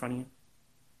right in front of you?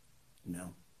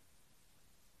 No.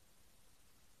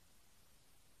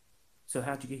 So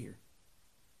how'd you get here?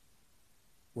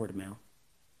 Word of mouth.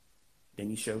 Then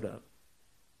you showed up.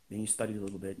 Then you studied a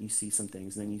little bit. And you see some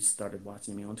things. And then you started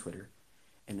watching me on Twitter.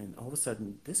 And then all of a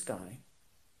sudden, this guy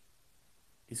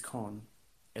is calling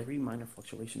every minor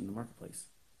fluctuation in the marketplace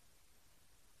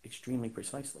extremely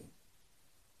precisely.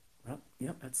 Well,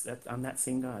 yep, I'm that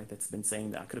same guy that's been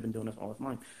saying that I could have been doing this all of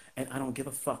mine. And I don't give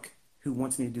a fuck who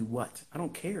wants me to do what. I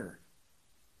don't care.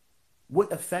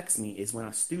 What affects me is when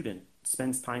a student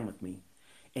spends time with me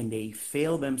and they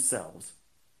fail themselves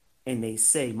and they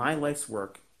say, my life's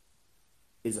work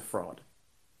is a fraud.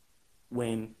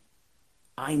 When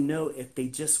I know if they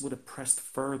just would have pressed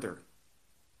further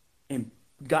and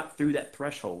got through that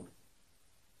threshold,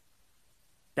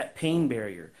 that pain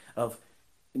barrier of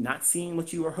not seeing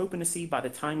what you were hoping to see by the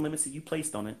time limits that you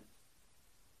placed on it,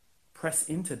 press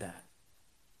into that.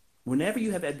 Whenever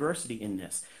you have adversity in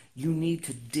this, you need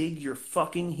to dig your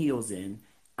fucking heels in.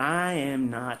 I am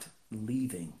not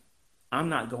leaving. I'm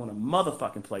not going to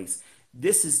motherfucking place.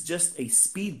 This is just a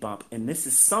speed bump, and this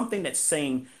is something that's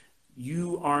saying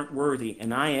you aren't worthy,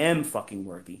 and I am fucking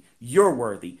worthy. You're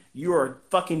worthy. You are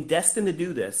fucking destined to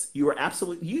do this. You are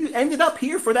absolutely. You ended up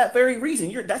here for that very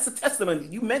reason. That's a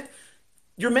testament.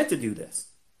 You're meant to do this.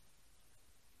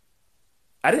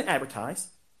 I didn't advertise.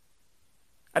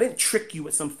 I didn't trick you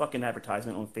with some fucking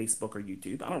advertisement on Facebook or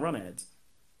YouTube. I don't run ads.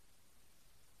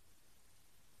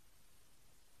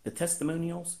 The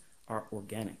testimonials are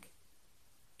organic.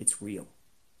 It's real.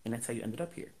 And that's how you ended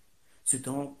up here. So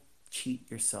don't cheat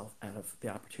yourself out of the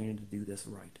opportunity to do this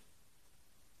right.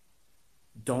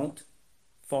 Don't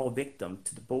fall victim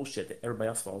to the bullshit that everybody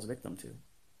else falls victim to.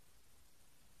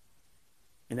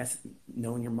 And that's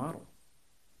knowing your model.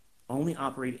 Only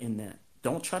operate in that.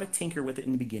 Don't try to tinker with it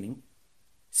in the beginning.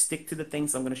 Stick to the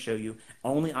things I'm going to show you.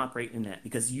 Only operate in that,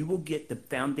 because you will get the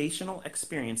foundational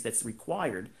experience that's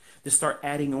required to start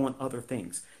adding on other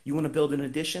things. You want to build an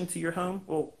addition to your home?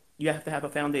 Well, you have to have a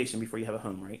foundation before you have a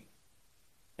home, right?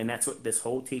 And that's what this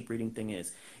whole tape reading thing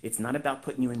is. It's not about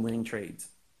putting you in winning trades.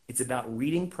 It's about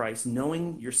reading price,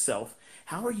 knowing yourself.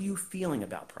 How are you feeling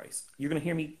about price? You're going to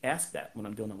hear me ask that when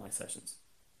I'm doing my sessions.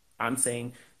 I'm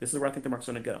saying, this is where I think the market's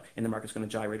going to go, and the market's going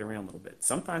to gyrate around a little bit.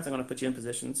 Sometimes I'm going to put you in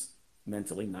positions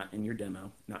mentally, not in your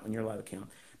demo, not in your live account,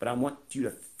 but I want you to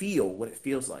feel what it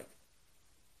feels like.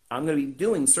 I'm going to be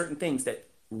doing certain things that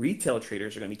retail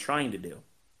traders are going to be trying to do.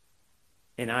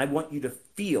 And I want you to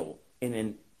feel and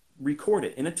then record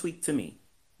it in a tweet to me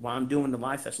while I'm doing the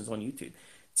live sessions on YouTube.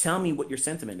 Tell me what your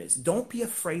sentiment is. Don't be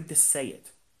afraid to say it.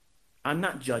 I'm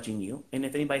not judging you. And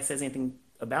if anybody says anything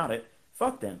about it,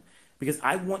 fuck them. Because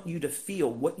I want you to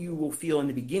feel what you will feel in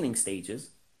the beginning stages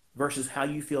versus how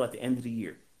you feel at the end of the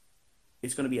year.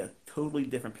 It's going to be a totally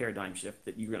different paradigm shift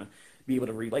that you're going to be able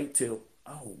to relate to.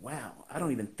 Oh, wow, I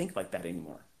don't even think like that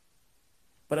anymore.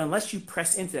 But unless you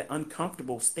press into that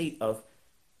uncomfortable state of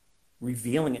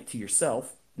revealing it to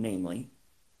yourself, namely,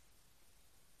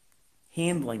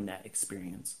 handling that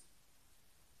experience,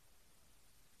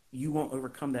 you won't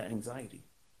overcome that anxiety.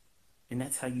 And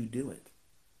that's how you do it.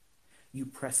 You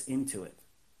press into it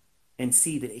and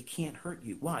see that it can't hurt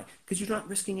you. Why? Because you're not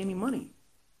risking any money.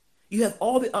 You have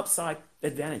all the upside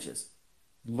advantages.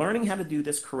 Learning how to do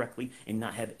this correctly and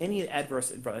not have any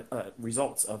adverse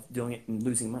results of doing it and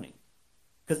losing money.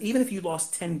 Because even if you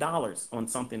lost $10 on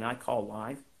something I call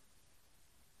live,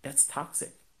 that's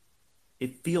toxic.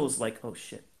 It feels like, oh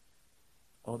shit,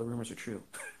 all the rumors are true.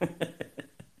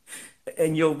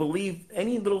 And you'll believe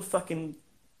any little fucking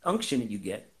unction that you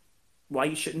get why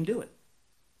you shouldn't do it.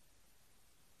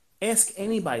 Ask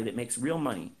anybody that makes real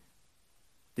money.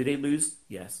 Do they lose?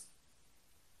 Yes.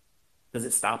 Does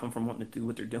it stop them from wanting to do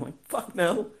what they're doing? Fuck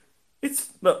no.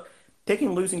 Look,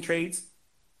 taking losing trades,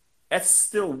 that's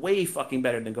still way fucking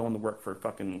better than going to work for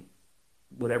fucking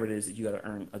whatever it is that you got to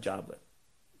earn a job with.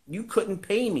 You couldn't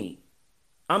pay me.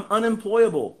 I'm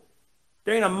unemployable.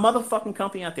 There ain't a motherfucking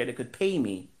company out there that could pay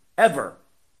me ever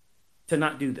to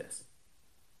not do this.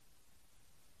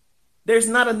 There's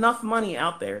not enough money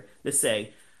out there to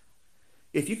say,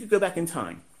 if you could go back in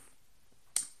time,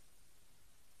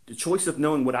 the choice of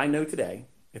knowing what I know today,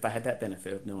 if I had that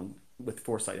benefit of knowing with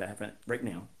foresight I have right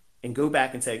now, and go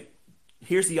back and say,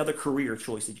 here's the other career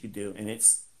choice that you could do, and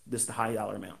it's this the high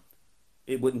dollar amount,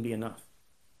 it wouldn't be enough.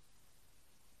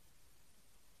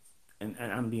 And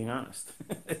I'm being honest.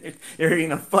 There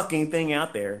ain't a fucking thing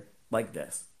out there like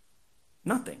this.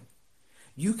 Nothing.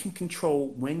 You can control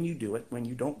when you do it, when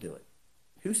you don't do it.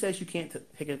 Who says you can't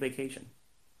take a vacation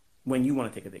when you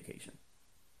want to take a vacation?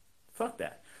 Fuck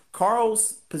that.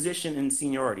 Carl's position in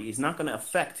seniority is not going to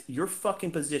affect your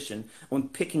fucking position on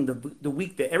picking the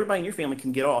week that everybody in your family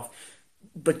can get off,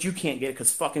 but you can't get it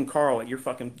because fucking Carl at your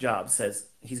fucking job says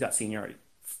he's got seniority.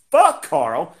 Fuck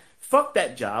Carl. Fuck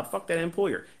that job. Fuck that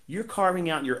employer. You're carving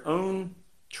out your own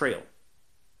trail,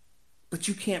 but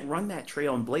you can't run that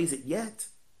trail and blaze it yet.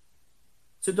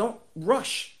 So don't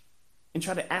rush and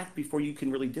try to act before you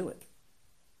can really do it.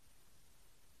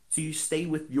 So you stay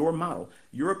with your model,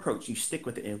 your approach, you stick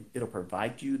with it, and it'll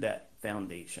provide you that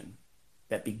foundation,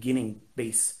 that beginning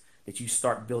base that you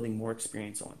start building more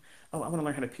experience on. Oh, I want to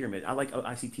learn how to pyramid. I like what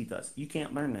ICT does. You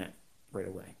can't learn that right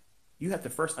away. You have to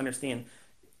first understand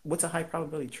what's a high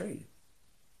probability trade.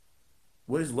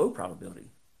 What is low probability?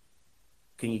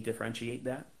 Can you differentiate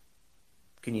that?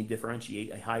 Can you differentiate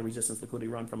a high resistance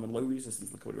liquidity run from a low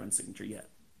resistance liquidity run signature yet?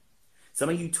 Some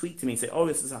of you tweet to me and say, "Oh,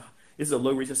 this is a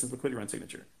low resistance liquidity run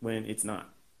signature," when it's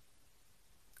not.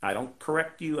 I don't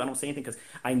correct you. I don't say anything because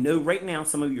I know right now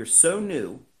some of you are so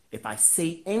new. If I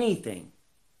say anything,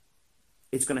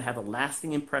 it's going to have a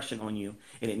lasting impression on you,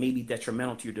 and it may be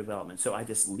detrimental to your development. So I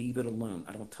just leave it alone.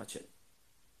 I don't touch it.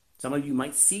 Some of you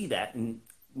might see that and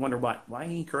wonder why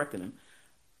ain't he correcting him?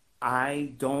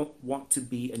 I don't want to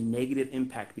be a negative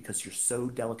impact because you're so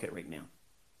delicate right now.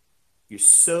 You're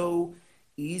so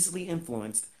easily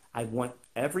influenced. I want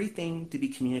everything to be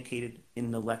communicated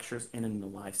in the lectures and in the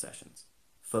live sessions.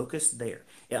 Focus there.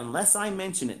 Unless I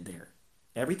mention it there,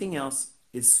 everything else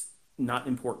is not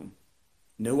important.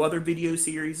 No other video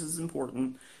series is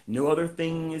important. No other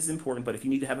thing is important. But if you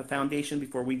need to have a foundation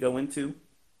before we go into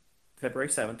February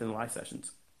 7th in the live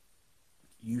sessions,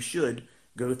 you should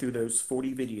go through those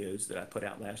 40 videos that I put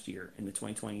out last year in the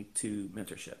 2022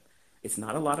 mentorship. It's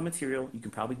not a lot of material. You can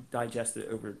probably digest it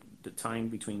over the time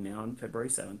between now and February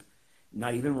 7th,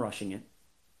 not even rushing it.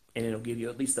 And it'll give you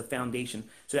at least a foundation.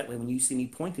 So that way, when you see me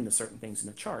pointing to certain things in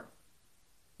the chart,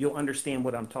 you'll understand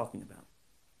what I'm talking about.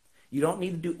 You don't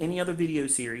need to do any other video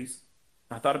series.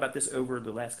 I thought about this over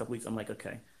the last couple weeks. I'm like,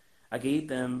 okay, I gave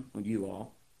them, you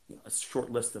all, a short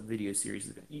list of video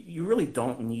series. You really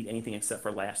don't need anything except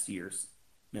for last year's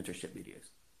mentorship videos.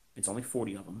 It's only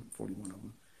 40 of them, 41 of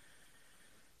them.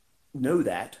 Know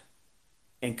that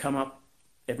and come up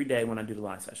every day when I do the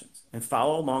live sessions and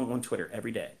follow along on Twitter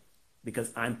every day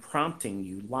because I'm prompting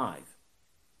you live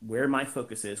where my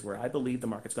focus is, where I believe the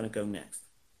market's going to go next.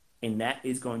 And that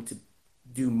is going to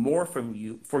do more for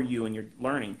you and your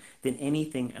learning than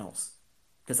anything else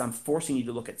because I'm forcing you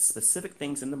to look at specific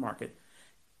things in the market,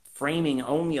 framing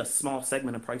only a small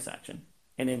segment of price action.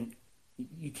 And then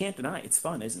you can't deny it. It's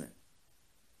fun, isn't it?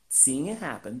 Seeing it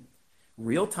happen,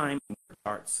 real time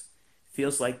charts,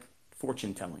 feels like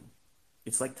fortune telling.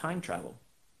 It's like time travel.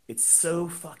 It's so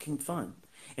fucking fun.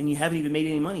 And you haven't even made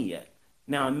any money yet.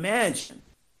 Now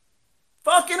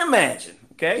fucking imagine,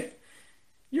 okay?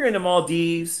 You're in the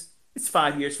Maldives. It's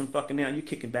 5 years from fucking now. You're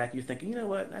kicking back. You're thinking, you know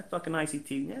what? That fucking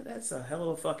ICT, yeah, that's a hell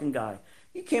of a fucking guy.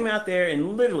 He came out there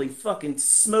and literally fucking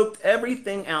smoked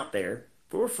everything out there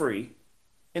for free.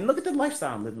 And look at the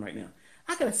lifestyle I'm living right now.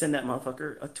 I gotta send that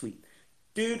motherfucker a tweet.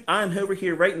 Dude, I'm over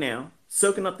here right now,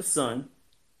 soaking up the sun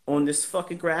on this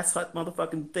fucking grass hut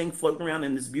motherfucking thing floating around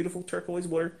in this beautiful turquoise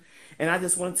water. And I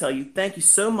just want to tell you, thank you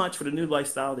so much for the new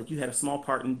lifestyle that you had a small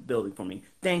part in building for me.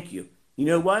 Thank you. You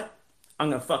know what? I'm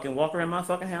going to fucking walk around my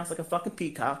fucking house like a fucking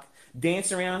peacock,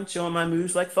 dance around, showing my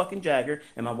moves like fucking Jagger,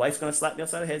 and my wife's going to slap me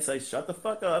upside the head and say, shut the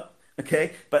fuck up,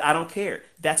 okay? But I don't care.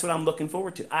 That's what I'm looking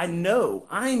forward to. I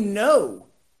know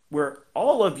where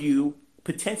all of you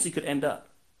potentially could end up.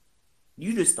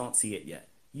 You just don't see it yet.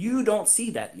 You don't see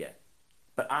that yet.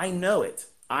 But I know it.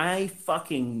 I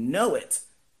fucking know it.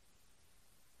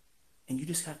 And you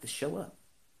just have to show up.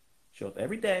 Show up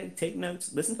every day, take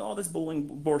notes, listen to all this boring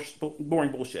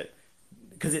bullshit.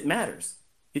 Because it matters.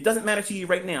 It doesn't matter to you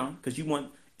right now because you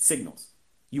want signals.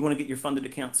 You want to get your funded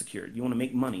account secured. You want to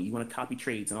make money. You want to copy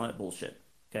trades and all that bullshit.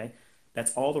 Okay?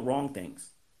 That's all the wrong things.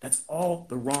 That's all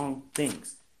the wrong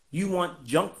things. You want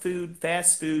junk food,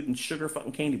 fast food, and sugar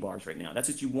fucking candy bars right now. That's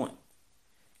what you want.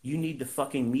 You need the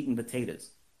fucking meat and potatoes.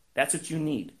 That's what you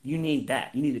need. You need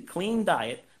that. You need a clean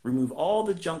diet. Remove all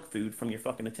the junk food from your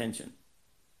fucking attention.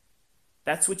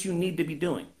 That's what you need to be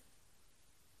doing.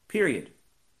 Period.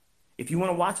 If you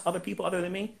want to watch other people other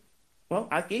than me, well,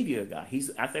 I gave you a guy. He's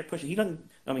out there pushing. He doesn't,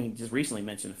 I mean, he just recently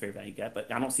mentioned a fair value gap,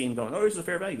 but I don't see him going, oh, there's a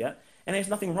fair value gap. And there's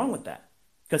nothing wrong with that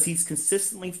because he's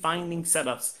consistently finding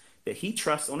setups that he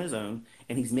trusts on his own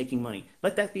and he's making money.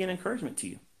 Let that be an encouragement to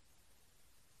you.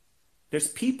 There's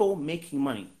people making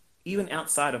money, even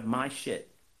outside of my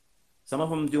shit. Some of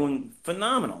them doing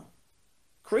phenomenal,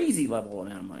 crazy level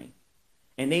amount of money.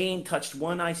 And they ain't touched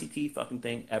one ICT fucking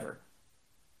thing ever.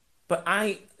 But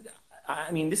I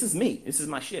mean, this is me. This is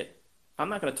my shit. I'm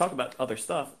not going to talk about other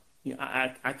stuff. You know,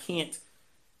 I can't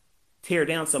tear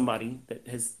down somebody that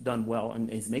has done well and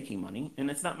is making money.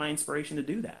 And it's not my inspiration to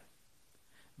do that.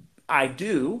 I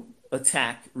do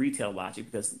attack retail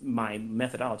logic because my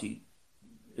methodology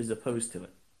is opposed to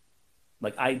it.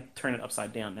 Like I turn it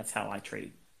upside down. That's how I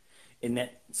trade. And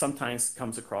that sometimes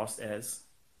comes across as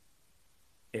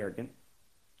arrogant,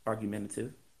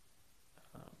 argumentative,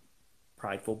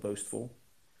 prideful, boastful,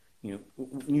 you know,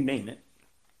 you name it.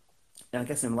 And I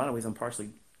guess in a lot of ways I'm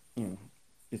partially, you know,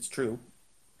 it's true.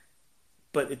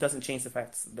 But it doesn't change the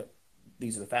facts that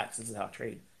these are the facts. This is how I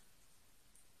trade.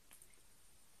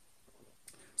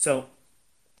 So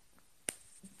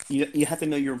You have to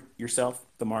know yourself,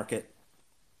 the market,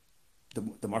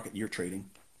 the market you're trading,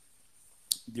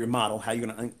 your model, how you're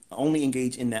going to only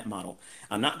engage in that model.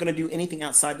 I'm not going to do anything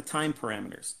outside the time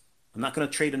parameters. I'm not going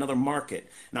to trade another market.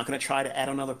 I'm not going to try to add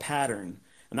another pattern.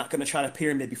 I'm not going to try to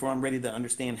pyramid before I'm ready to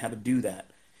understand how to do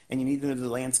that. And you need to know the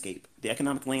landscape, the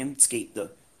economic landscape,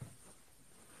 the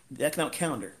economic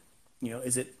calendar.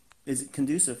 Is it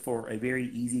conducive for a very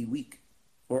easy week,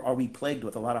 or are we plagued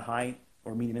with a lot of high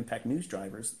or medium impact news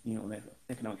drivers? On the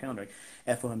economic calendar,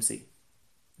 FOMC,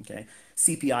 okay,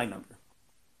 CPI number,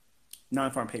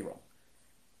 non-farm payroll.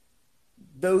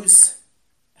 Those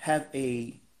have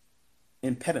a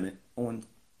impediment on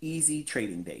easy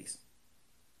trading days.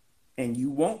 And you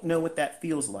won't know what that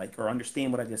feels like or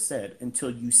understand what I just said until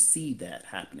you see that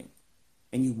happening.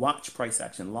 And you watch price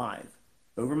action live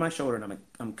over my shoulder, and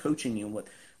I'm coaching you on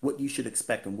what you should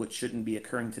expect and what shouldn't be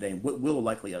occurring today and what will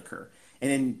likely occur. And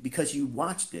then because you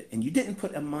watched it and you didn't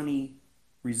put a money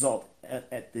result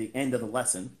at the end of the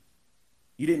lesson,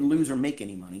 you didn't lose or make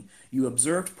any money. You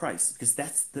observed price, because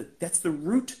that's the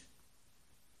root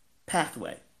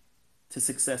pathway to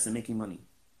success in making money.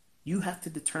 You have to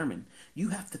determine, you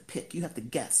have to pick, you have to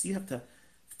guess, you have to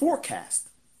forecast.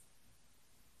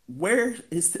 Where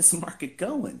is this market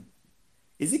going?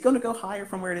 Is it going to go higher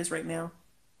from where it is right now?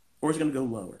 Or is it going to go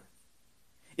lower?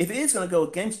 If it is going to go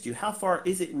against you, how far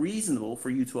is it reasonable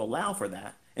for you to allow for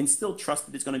that and still trust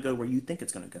that it's going to go where you think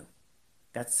it's going to go?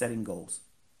 That's setting goals.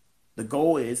 The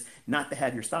goal is not to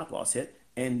have your stop loss hit,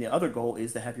 and the other goal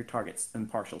is to have your targets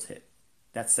and partials hit.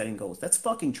 That's setting goals. That's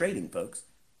fucking trading, folks.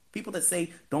 People that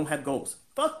say don't have goals,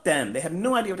 fuck them. They have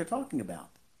no idea what they're talking about.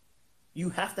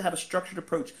 You have to have a structured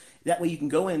approach. That way you can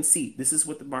go in and see this is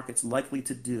what the market's likely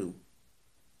to do.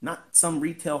 Not some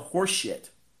retail horseshit.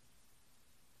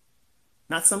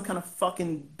 Not some kind of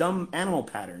fucking dumb animal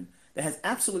pattern that has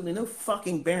absolutely no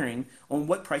fucking bearing on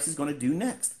what price is going to do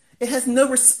next. It has no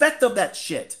respect of that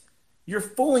shit. You're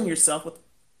fooling yourself with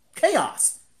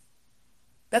chaos.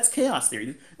 That's chaos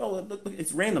theory. Oh, look,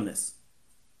 it's randomness.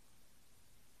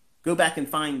 Go back and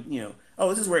find, oh,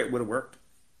 this is where it would have worked.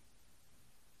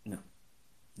 No,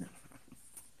 no.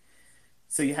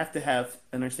 So you have to have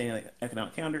an understanding of the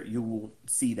economic calendar. You will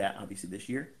see that obviously this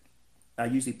year. I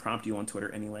usually prompt you on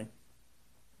Twitter anyway.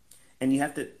 And you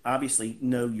have to obviously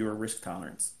know your risk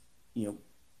tolerance.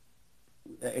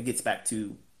 It gets back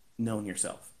to knowing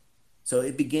yourself. So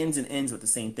it begins and ends with the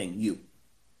same thing, you.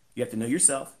 You have to know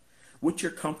yourself, what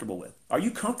you're comfortable with. Are you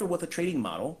comfortable with a trading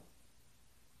model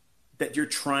that you're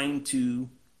trying to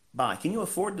buy? Can you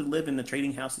afford to live in the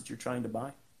trading house that you're trying to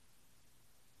buy?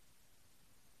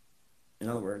 In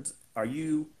other words, are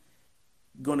you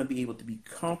going to be able to be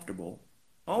comfortable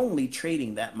only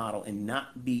trading that model and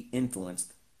not be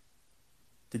influenced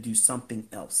to do something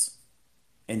else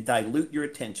and dilute your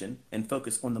attention and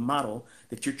focus on the model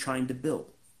that you're trying to build?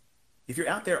 If you're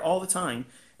out there all the time,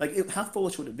 how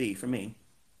foolish would it be for me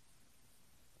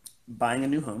buying a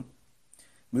new home,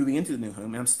 moving into the new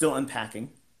home, and I'm still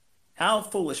unpacking? How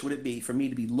foolish would it be for me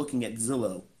to be looking at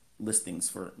Zillow listings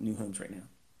for new homes right now?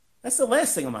 That's the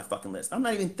last thing on my fucking list. I'm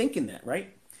not even thinking that,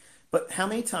 right? But how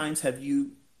many times have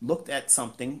you looked at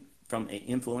something from an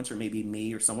influencer, maybe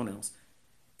me or someone else,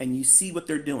 and you see what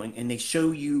they're doing and they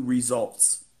show you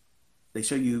results? They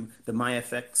show you the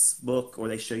MyFX book, or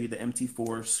they show you the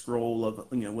MT4 scroll of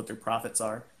what their profits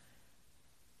are.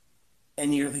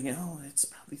 And you're thinking, oh, it's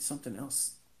probably something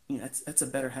else. That's a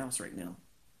better house right now.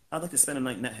 I'd like to spend a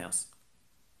night in that house.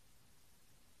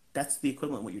 That's the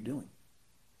equivalent of what you're doing.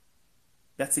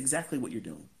 That's exactly what you're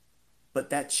doing. But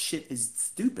that shit is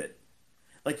stupid.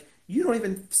 You don't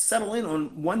even settle in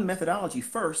on one methodology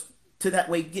first to that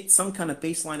way get some kind of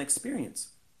baseline experience.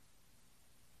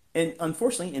 And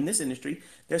unfortunately, in this industry,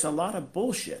 there's a lot of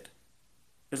bullshit.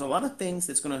 There's a lot of things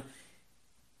that's going to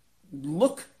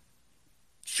look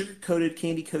sugar-coated,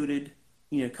 candy-coated,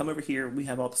 come over here, we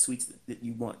have all the sweets that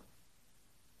you want.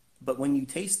 But when you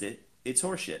taste it, it's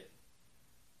horseshit.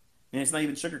 And it's not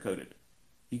even sugar-coated.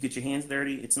 You get your hands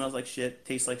dirty, it smells like shit,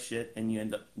 tastes like shit, and you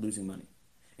end up losing money.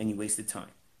 And you wasted time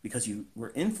because you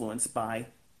were influenced by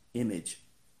image.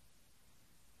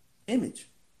 Image.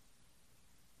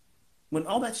 When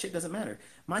all that shit doesn't matter.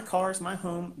 My cars, my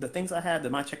home, the things I have,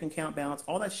 my checking account balance,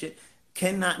 all that shit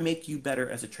cannot make you better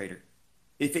as a trader.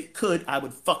 If it could, I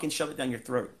would fucking shove it down your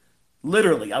throat.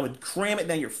 Literally, I would cram it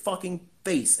down your fucking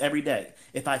face every day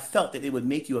if I felt that it would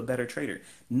make you a better trader.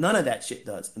 None of that shit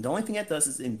does. And the only thing that does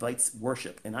is invites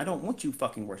worship. And I don't want you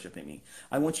fucking worshiping me.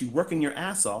 I want you working your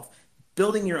ass off,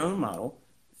 building your own model,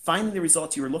 finding the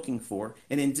results you were looking for,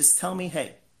 and then just tell me,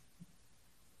 hey,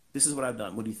 this is what I've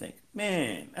done. What do you think?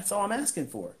 Man, that's all I'm asking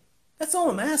for. That's all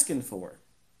I'm asking for.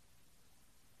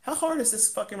 How hard is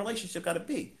this fucking relationship got to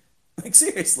be? Like,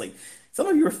 seriously. Some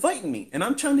of you are fighting me, and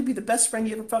I'm trying to be the best friend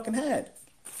you ever fucking had.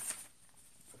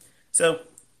 So,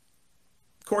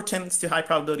 core tenets to high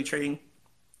probability trading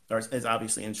are, is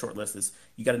obviously in short list is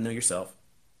you got to know yourself,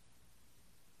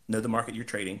 know the market you're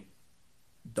trading,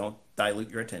 don't dilute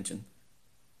your attention,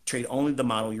 trade only the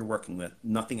model you're working with,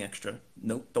 nothing extra.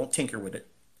 No, don't tinker with it.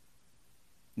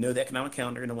 Know the economic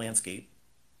calendar and the landscape,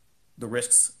 the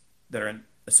risks that are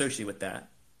associated with that,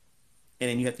 and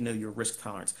then you have to know your risk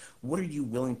tolerance. What are you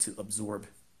willing to absorb?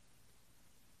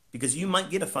 Because you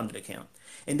might get a funded account,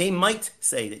 and they might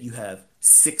say that you have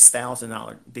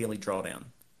 $6,000 daily drawdown.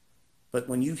 But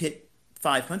when you hit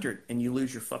 500 and you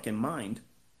lose your fucking mind,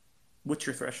 what's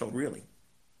your threshold really?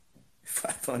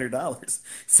 $500.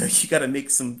 So you got to make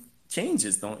some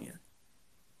changes, don't you?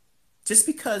 Just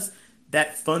because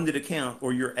that funded account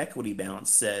or your equity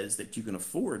balance says that you can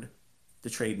afford to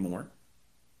trade more,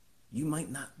 you might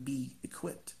not be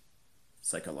equipped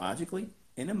psychologically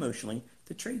and emotionally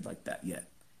to trade like that yet.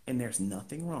 And there's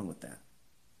nothing wrong with that.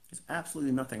 There's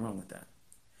absolutely nothing wrong with that.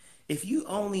 If you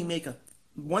only make a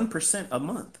 1% a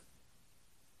month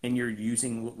and you're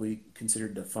using what we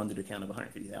considered the funded account of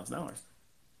 $150,000,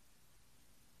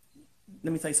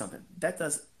 let me tell you something. That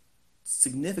does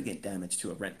significant damage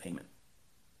to a rent payment.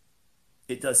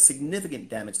 It does significant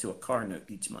damage to a car note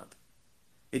each month.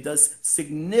 It does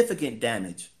significant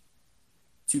damage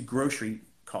to grocery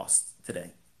costs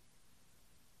today.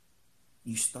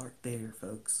 You start there,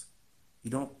 folks. You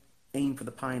don't aim for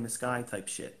the pie in the sky type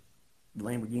shit. The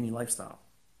Lamborghini lifestyle.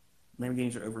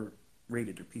 Lamborghinis are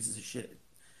overrated. They're pieces of shit.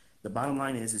 The bottom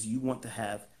line is you want to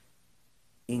have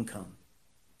income,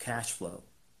 cash flow,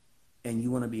 and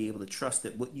you want to be able to trust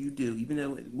that what you do, even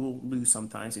though it will lose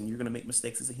sometimes and you're going to make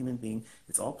mistakes as a human being,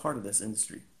 it's all part of this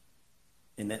industry.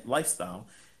 In that lifestyle,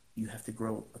 you have to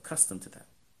grow accustomed to that.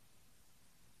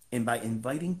 And by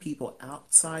inviting people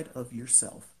outside of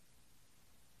yourself,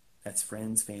 that's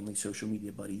friends, family, social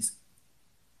media buddies,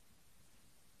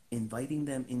 inviting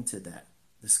them into that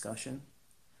discussion,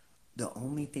 the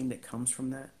only thing that comes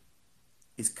from that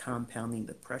is compounding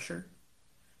the pressure,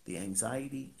 the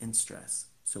anxiety, and stress.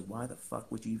 So why the fuck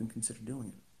would you even consider doing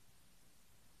it?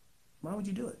 Why would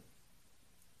you do it?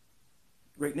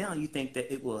 Right now, you think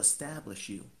that it will establish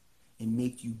you and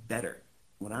make you better.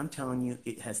 What I'm telling you,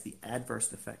 it has the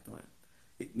adverse effect on it.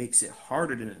 It makes it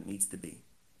harder than it needs to be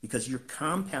because you're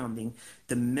compounding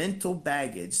the mental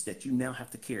baggage that you now have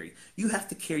to carry. You have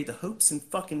to carry the hopes and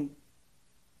fucking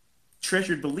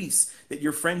treasured beliefs that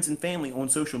your friends and family on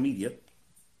social media,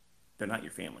 they're not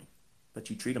your family,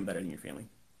 but you treat them better than your family.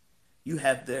 You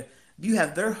have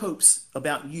their hopes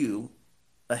about you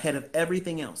ahead of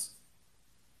everything else.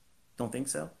 Don't think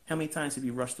so? How many times have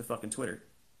you rushed to fucking Twitter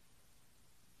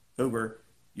over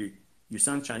your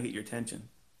son's trying to get your attention?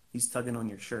 He's tugging on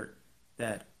your shirt.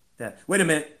 Dad, wait a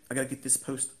minute. I got to get this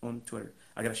post on Twitter.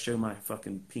 I got to show my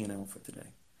fucking P&L for today.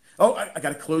 Oh, I got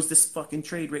to close this fucking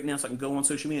trade right now so I can go on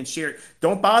social media and share it.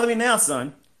 Don't bother me now,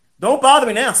 son. Don't bother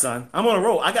me now, son. I'm on a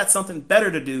roll. I got something better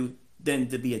to do than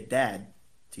to be a dad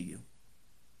to you.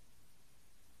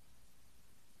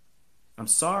 I'm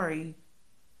sorry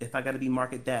if I got to be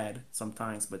market dad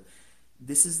sometimes, but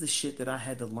this is the shit that I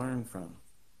had to learn from.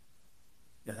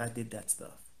 That I did that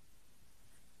stuff.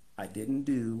 I didn't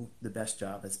do the best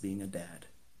job as being a dad,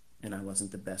 and I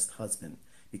wasn't the best husband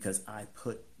because I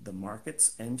put the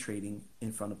markets and trading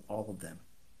in front of all of them.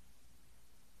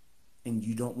 And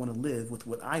you don't want to live with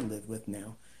what I live with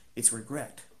now. It's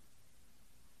regret.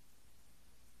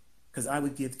 Because I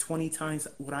would give 20 times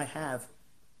what I have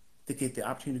to get the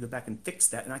opportunity to go back and fix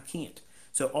that, and I can't.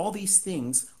 So all these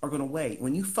things are going to weigh.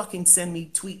 When you fucking send me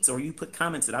tweets or you put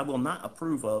comments that I will not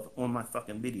approve of on my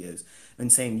fucking videos and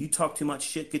saying you talk too much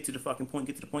shit, get to the fucking point,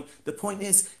 get to the point. The point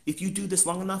is, if you do this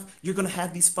long enough, you're going to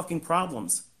have these fucking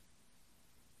problems.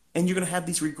 And you're going to have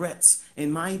these regrets.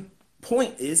 And my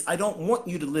point is, I don't want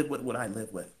you to live with what I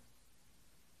live with.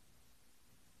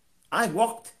 I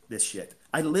walked this shit.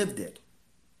 I lived it.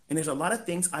 And there's a lot of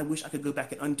things I wish I could go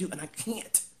back and undo, and I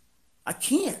can't. I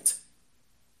can't.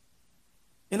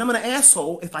 And I'm an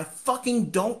asshole if I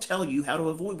fucking don't tell you how to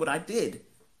avoid what I did.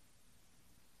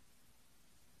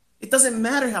 It doesn't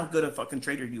matter how good a fucking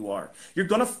trader you are. You're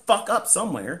going to fuck up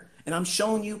somewhere, and I'm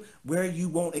showing you where you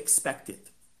won't expect it.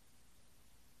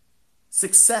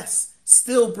 Success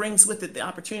still brings with it the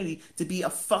opportunity to be a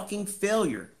fucking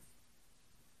failure.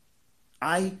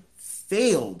 I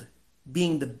failed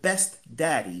being the best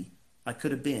daddy I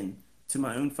could have been to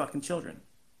my own fucking children.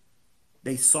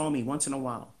 They saw me once in a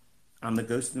while. I'm the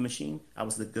ghost of the machine. I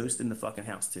was the ghost in the fucking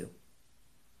house too.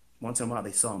 Once in a while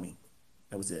they saw me.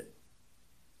 That was it.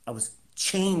 I was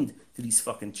chained to these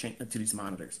to these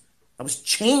monitors. I was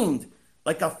chained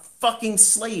like a fucking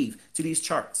slave to these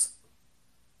charts.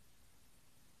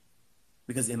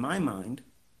 Because in my mind,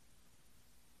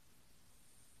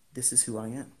 this is who I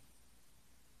am.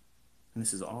 And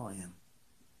this is all I am.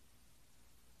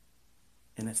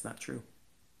 And that's not true.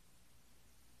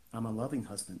 I'm a loving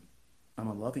husband. I'm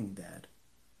a loving dad.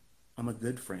 I'm a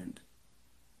good friend.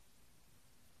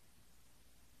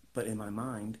 But in my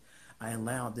mind, I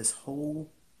allowed this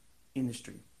whole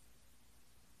industry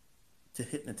to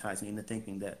hypnotize me into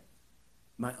thinking that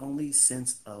my only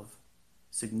sense of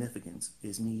significance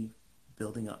is me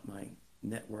building up my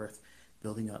net worth,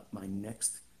 building up my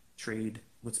next trade.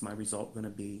 What's my result going to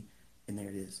be? And there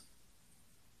it is.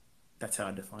 That's how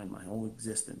I define my whole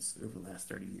existence over the last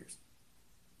 30 years.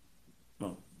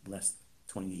 Well, the last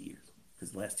 28 years.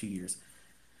 Because the last 2 years,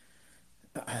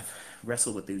 I've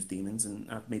wrestled with those demons and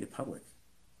I've made it public.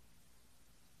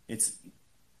 It's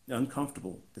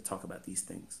uncomfortable to talk about these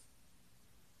things.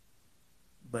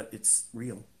 But it's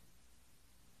real.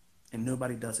 And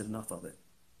nobody does enough of it.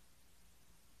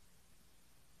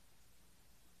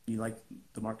 You like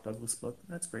the Mark Douglas book?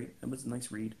 That's great. It was a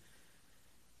nice read.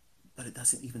 But it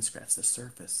doesn't even scratch the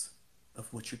surface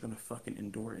of what you're going to fucking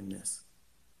endure in this.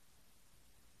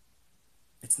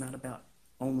 It's not about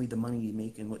only the money you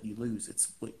make and what you lose.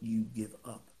 It's what you give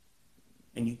up.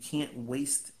 And you can't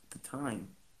waste the time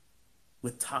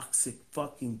with toxic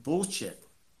fucking bullshit.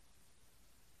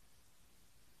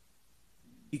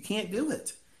 You can't do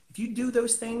it. If you do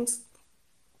those things,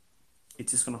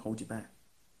 it's just going to hold you back.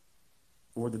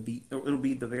 Or it'll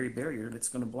be the very barrier that's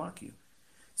going to block you.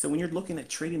 So when you're looking at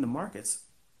trading the markets,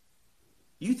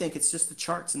 you think it's just the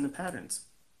charts and the patterns.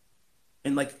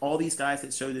 And like all these guys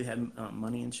that show they have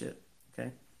money and shit,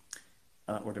 okay?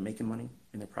 Or they're making money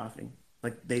and they're profiting.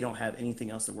 Like they don't have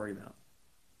anything else to worry about.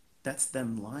 That's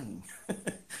them lying.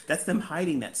 That's them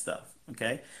hiding that stuff,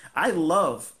 okay? I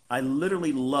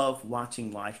literally love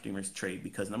watching live streamers trade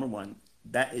because number one,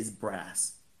 that is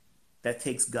brass. That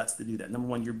takes guts to do that. Number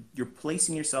one, you're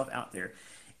placing yourself out there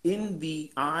in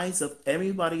the eyes of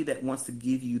everybody that wants to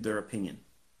give you their opinion.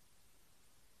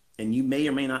 And you may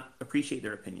or may not appreciate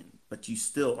their opinion, but you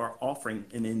still are offering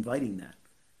and inviting that.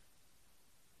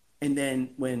 And then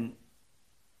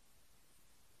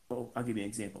I'll give you an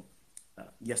example.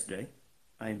 Yesterday,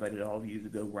 I invited all of you to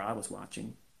go where I was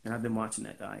watching, and I've been watching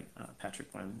that guy,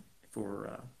 Patrick Flynn,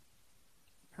 for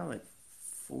probably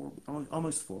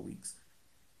almost 4 weeks.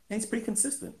 And he's pretty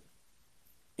consistent.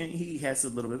 And he has a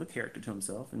little bit of a character to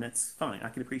himself, and that's fine. I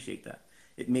can appreciate that.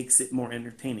 It makes it more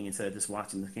entertaining instead of just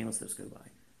watching the candlesticks go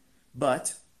by.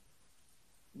 But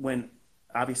when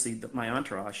obviously my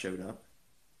entourage showed up,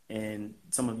 and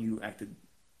some of you acted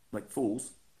like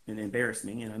fools and embarrassed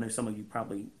me, and I know some of you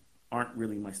probably aren't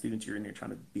really my students. You're in there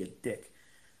trying to be a dick.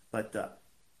 But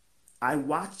I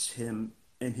watched him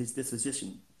and his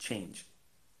disposition change.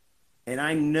 And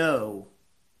I know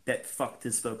that fucked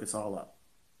his focus all up.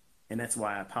 And that's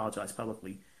why I apologize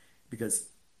publicly, because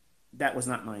that was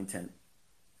not my intent.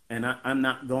 And I'm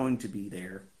not going to be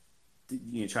there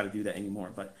to try to do that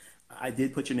anymore. But I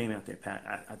did put your name out there,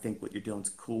 Pat. I think what you're doing is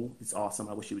cool. It's awesome.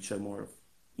 I wish you would show more of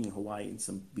Hawaii and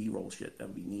some B-roll shit. That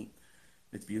would be neat.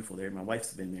 It's beautiful there. My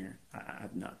wife's been there.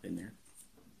 I've not been there.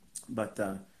 But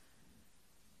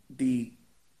the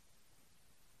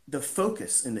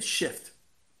focus and the shift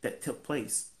that took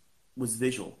place was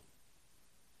visual.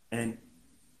 And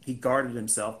he guarded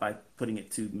himself by putting it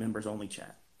to members only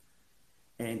chat.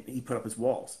 And he put up his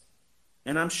walls.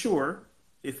 And I'm sure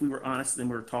if we were honest and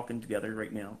we were talking together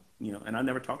right now, and I've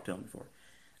never talked to him before,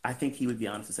 I think he would be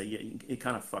honest and say, yeah, it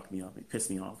kind of fucked me up. It pissed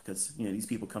me off because, these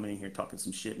people coming in here talking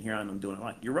some shit and here I'm doing it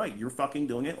live. You're right. You're fucking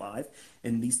doing it live.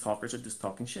 And these talkers are just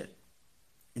talking shit.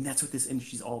 And that's what this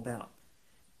industry's all about.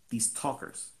 These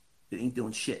talkers that ain't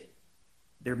doing shit.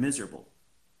 They're miserable.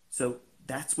 So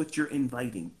that's what you're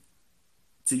inviting.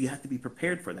 So you have to be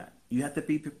prepared for that. You have to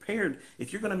be prepared.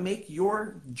 If you're going to make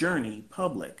your journey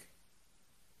public,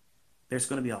 there's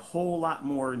going to be a whole lot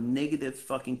more negative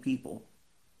fucking people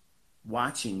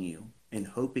watching you and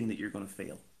hoping that you're going to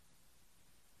fail.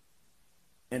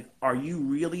 And are you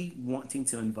really wanting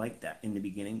to invite that in the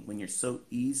beginning when you're so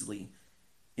easily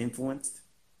influenced?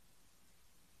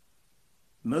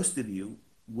 Most of you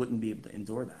wouldn't be able to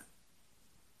endure that.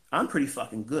 I'm pretty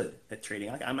fucking good at trading.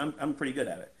 I'm pretty good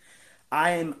at it.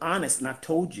 I am honest, and I've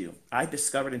told you, I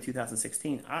discovered in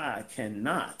 2016, I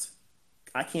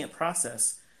can't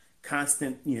process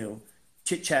constant,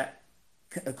 chit-chat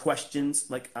questions.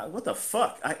 Like, what the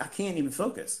fuck? I can't even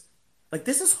focus. Like,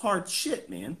 this is hard shit,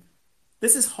 man.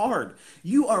 This is hard.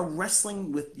 You are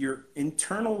wrestling with your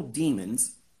internal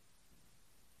demons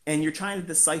and you're trying to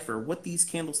decipher what these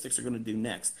candlesticks are going to do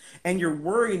next, and you're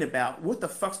worried about what the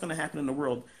fuck's going to happen in the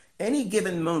world, any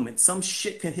given moment, some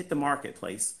shit can hit the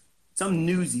marketplace, some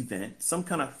news event, some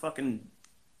kind of fucking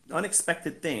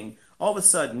unexpected thing. All of a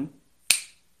sudden,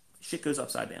 shit goes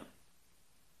upside down.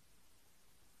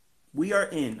 We are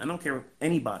in, I don't care if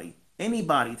anybody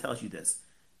tells you this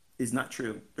is not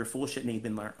true. They're full of shit and they've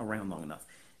been around long enough.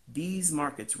 These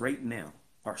markets right now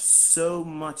are so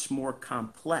much more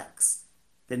complex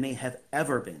than they have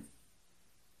ever been.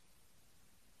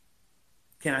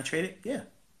 Can I trade it? Yeah.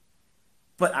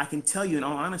 But I can tell you in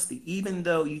all honesty, even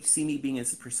though you see me being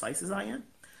as precise as I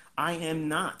am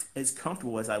not as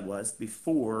comfortable as I was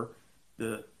before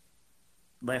the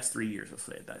last 3 years. Let's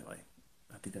say it that way.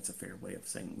 I think that's a fair way of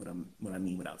saying what I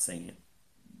mean without saying it.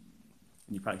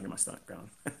 And you probably hear my stomach growling.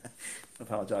 I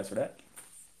apologize for that.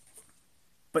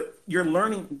 But you're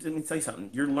learning, let me tell you something,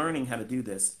 you're learning how to do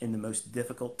this in the most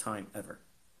difficult time ever.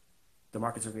 The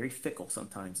markets are very fickle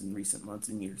sometimes in recent months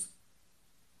and years.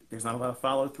 There's not a lot of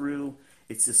follow through.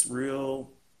 It's just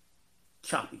real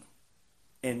choppy.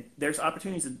 And there's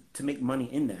opportunities to make money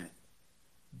in that.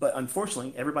 But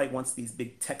unfortunately, everybody wants these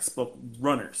big textbook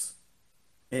runners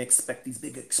and expect these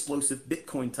big explosive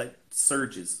Bitcoin type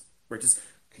surges where it just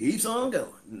keeps on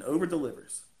going and over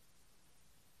delivers.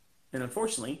 And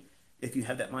unfortunately, if you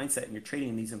have that mindset and you're trading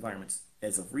in these environments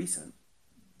as of recent,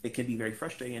 it can be very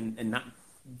frustrating and not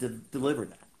deliver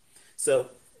that. So,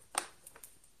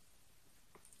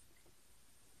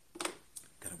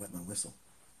 gotta wet my whistle.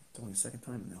 It's only the second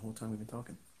time in the whole time we've been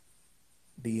talking.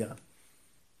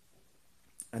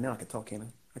 I know I can talk, can I?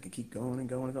 I can keep going and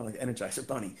going and going like the Energizer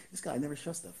Bunny. This guy never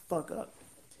shuts the fuck up.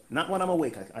 Not when I'm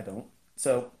awake, I don't.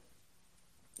 So,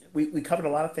 we covered a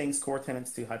lot of things, core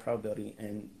tenets to high probability,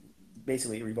 and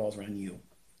basically it revolves around you.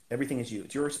 Everything is you.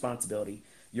 It's your responsibility.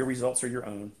 Your results are your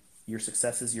own. Your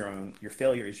success is your own. Your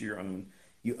failure is your own.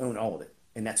 You own all of it.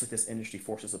 And that's what this industry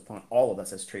forces upon all of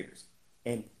us as traders.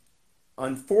 And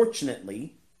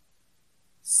unfortunately,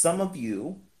 some of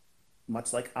you,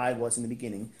 much like I was in the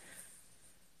beginning,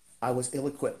 I was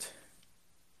ill-equipped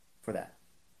for that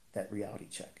reality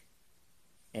check.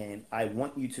 And I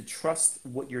want you to trust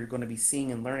what you're going to be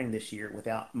seeing and learning this year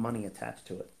without money attached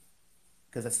to it.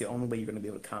 Because that's the only way you're going to be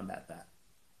able to combat that.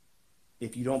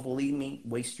 If you don't believe me,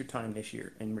 waste your time this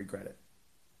year and regret it.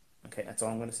 Okay, that's all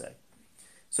I'm going to say.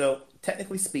 So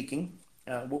technically speaking,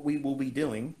 what we will be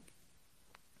doing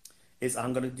is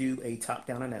I'm going to do a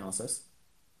top-down analysis.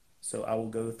 So I will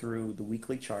go through the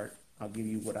weekly chart. I'll give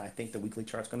you what I think the weekly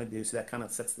chart's going to do. So that kind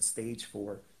of sets the stage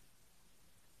for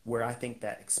where I think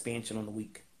that expansion on the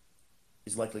week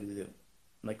is likely to do.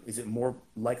 Like, is it more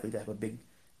likely to have a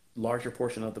larger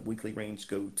portion of the weekly range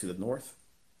go to the north,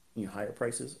 higher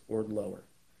prices, or lower?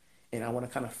 And I want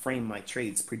to kind of frame my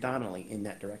trades predominantly in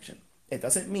that direction. It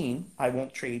doesn't mean I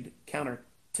won't trade counter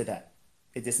to that.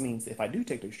 It just means if I do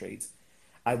take those trades,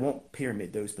 I won't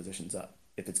pyramid those positions up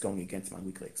if it's going against my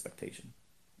weekly expectation.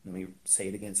 Let me say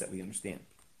it again so that we understand.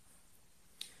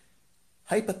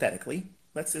 Hypothetically,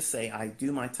 let's just say I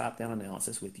do my top-down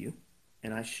analysis with you,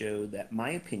 and I show that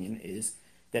my opinion is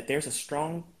that there's a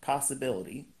strong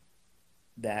possibility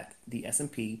that the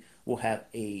S&P will have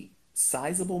a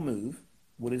sizable move.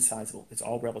 What is sizable? It's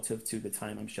all relative to the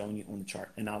time I'm showing you on the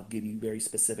chart, and I'll give you very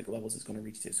specific levels it's going to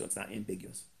reach to, so it's not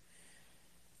ambiguous.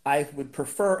 I would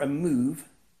prefer a move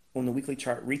on the weekly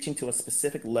chart reaching to a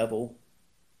specific level,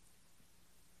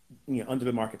 under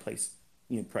the marketplace,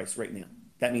 price right now.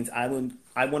 That means I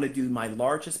want to do my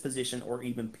largest position or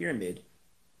even pyramid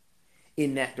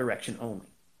in that direction only.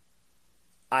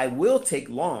 I will take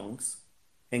longs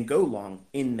and go long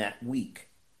in that week,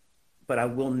 but I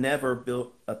will never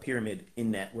build a pyramid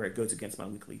in that where it goes against my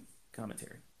weekly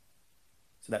commentary.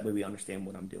 So that way we understand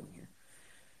what I'm doing here.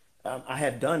 I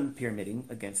have done pyramiding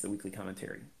against the weekly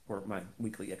commentary or my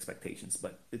weekly expectations,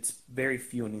 but it's very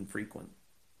few and infrequent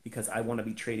because I want to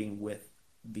be trading with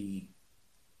the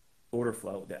order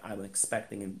flow that I'm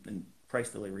expecting and price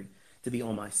delivery to be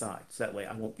on my side. So that way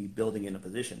I won't be building in a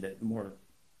position that more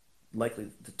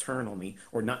likely to turn on me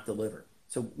or not deliver.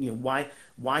 So,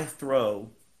 why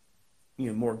throw,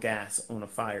 more gas on a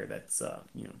fire that's,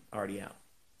 already out?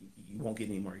 You won't get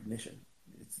any more ignition.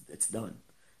 It's done.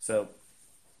 So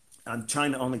I'm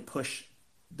trying to only push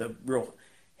the real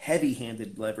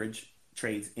heavy-handed leverage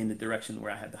trades in the direction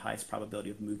where I have the highest probability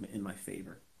of movement in my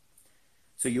favor.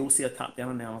 So you'll see a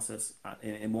top-down analysis,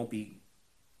 and it won't be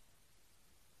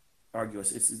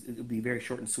arduous. It'll be very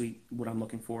short and sweet, what I'm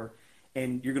looking for.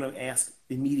 And you're going to ask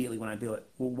immediately when I do it,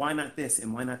 well, why not this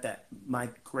and why not that? My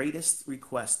greatest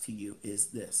request to you is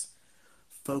this.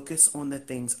 Focus on the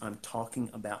things I'm talking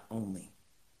about only.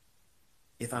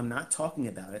 If I'm not talking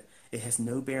about it, it has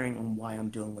no bearing on why I'm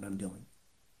doing what I'm doing.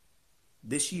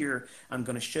 This year, I'm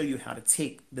going to show you how to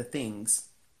take the things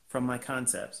from my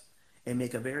concepts and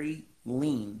make a very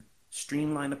lean,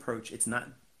 streamlined approach. It's not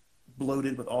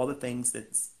bloated with all the things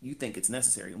that you think it's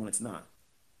necessary when it's not.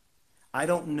 I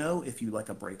don't know if you like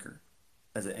a breaker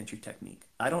as an entry technique.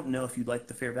 I don't know if you like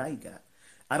the fair value gap.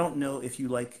 I don't know if you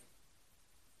like,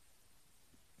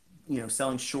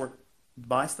 selling short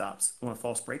buy stops on a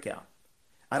false breakout.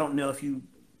 I don't know if you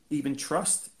even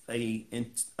trust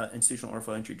institutional order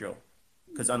flow entry drill,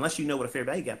 because unless you know what a fair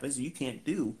value gap is, you can't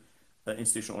do an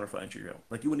institutional order flow entry drill.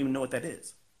 Like, you wouldn't even know what that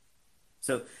is.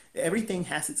 So everything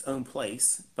has its own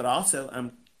place, but also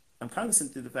I'm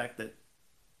cognizant of the fact that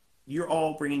you're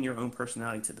all bringing your own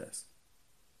personality to this.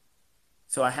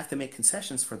 So I have to make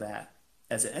concessions for that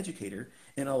as an educator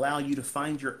and allow you to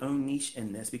find your own niche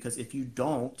in this, because if you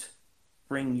don't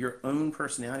bring your own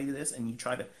personality to this and you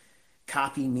try to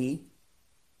copy me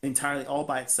entirely all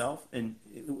by itself, and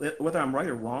whether I'm right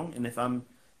or wrong, and if I'm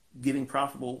giving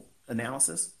profitable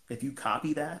analysis, if you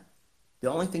copy that, the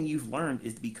only thing you've learned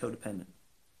is to be codependent.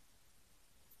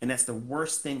 And that's the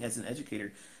worst thing as an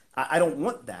educator. I don't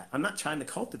want that. I'm not trying to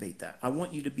cultivate that. I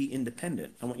want you to be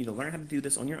independent. I want you to learn how to do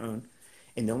this on your own.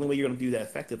 And the only way you're going to do that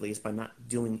effectively is by not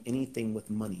doing anything with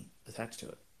money attached to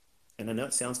it. And I know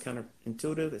it sounds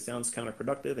counterintuitive, it sounds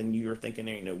counterproductive, and you're thinking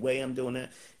there ain't no way I'm doing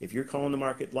that. If you're calling the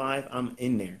market live, I'm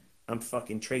in there. I'm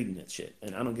fucking trading that shit.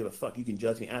 And I don't give a fuck. You can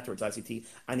judge me afterwards, ICT.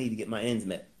 I need to get my ends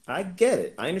met. I get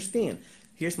it. I understand.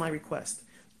 Here's my request.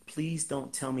 Please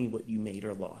don't tell me what you made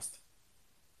or lost.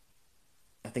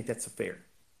 I think that's fair.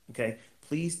 Okay?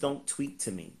 Please don't tweet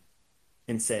to me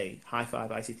and say, high five,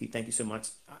 ICT, thank you so much.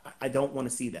 I don't want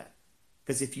to see that.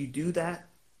 Because if you do that,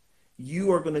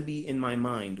 you are going to be in my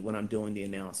mind when I'm doing the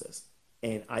analysis.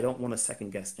 And I don't want to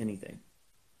second guess anything.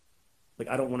 Like,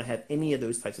 I don't want to have any of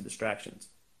those types of distractions,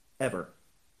 ever.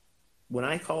 When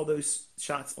I call those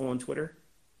shots on Twitter,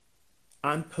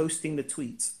 I'm posting the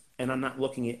tweets and I'm not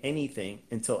looking at anything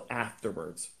until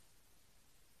afterwards.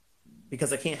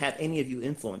 Because I can't have any of you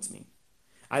influence me.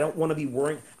 I don't want to be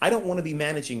worrying. I don't want to be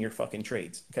managing your fucking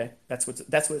trades. Okay? That's what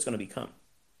it's going to become.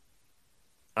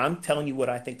 I'm telling you what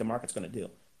I think the market's going to do.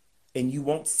 And you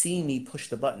won't see me push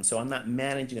the button. So I'm not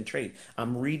managing a trade.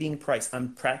 I'm reading price.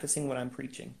 I'm practicing what I'm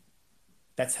preaching.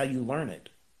 That's how you learn it.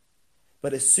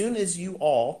 But as soon as you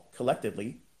all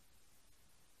collectively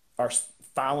are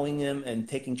following them and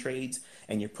taking trades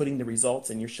and you're putting the results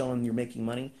and you're showing you're making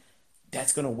money,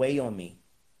 that's going to weigh on me.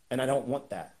 And I don't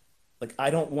want that. Like,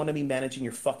 I don't want to be managing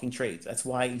your fucking trades. That's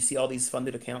why you see all these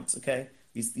funded accounts, okay?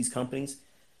 These companies.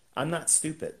 I'm not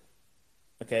stupid.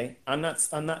 Okay? I'm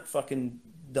not fucking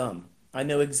dumb. I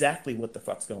know exactly what the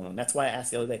fuck's going on. That's why I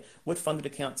asked the other day, what funded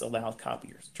accounts allow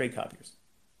copiers, trade copiers?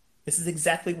 This is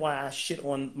exactly why I shit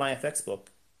on my FX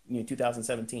book,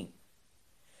 2017.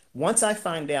 Once I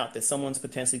find out that someone's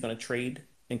potentially going to trade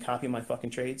and copy my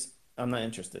fucking trades, I'm not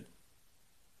interested.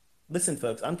 Listen,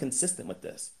 folks, I'm consistent with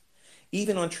this.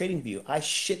 Even on TradingView, I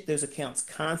shit those accounts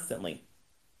constantly.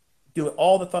 Do it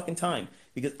all the fucking time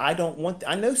because I don't want.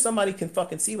 I know somebody can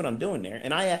fucking see what I'm doing there,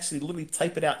 and I actually literally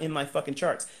type it out in my fucking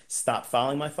charts. Stop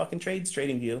following my fucking trades,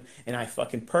 TradingView, and I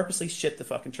fucking purposely shit the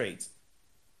fucking trades.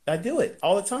 I do it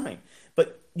all the time.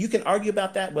 But you can argue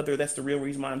about that, whether that's the real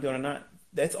reason why I'm doing it or not.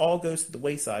 That all goes to the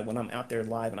wayside when I'm out there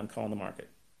live and I'm calling the market.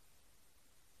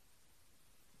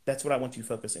 That's what I want you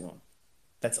focusing on.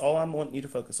 That's all I want you to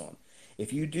focus on.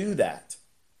 If you do that,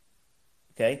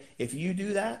 okay, if you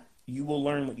do that, you will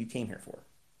learn what you came here for.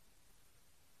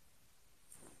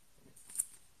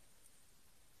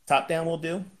 Top down we'll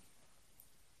do.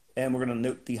 And we're going to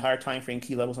note the higher time frame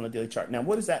key levels on the daily chart. Now,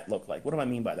 what does that look like? What do I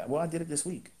mean by that? Well, I did it this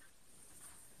week.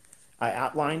 I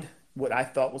outlined what I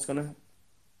thought was going to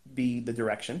be the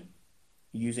direction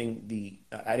using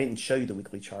I didn't show you the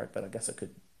weekly chart, but I guess I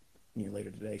could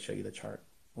later today show you the chart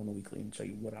on the weekly and show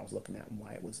you what I was looking at and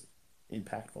why it was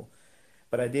impactful.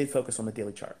 But I did focus on the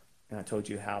daily chart, and I told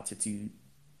you how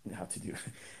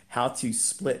to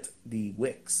split the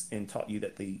wicks and taught you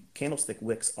that the candlestick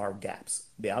wicks are gaps.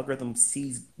 The algorithm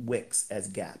sees wicks as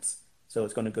gaps. So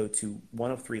it's going to go to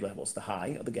one of three levels: the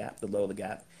high of the gap, the low of the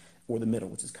gap, or the middle,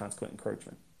 which is consequent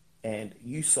encouragement. And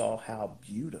you saw how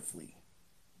beautifully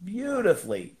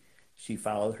she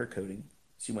followed her coding.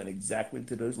 She went exactly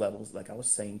to those levels, like I was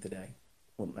saying today.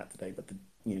 Well, not today, but the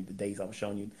days I was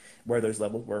showing you where those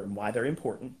levels were and why they're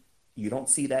important. You don't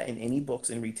see that in any books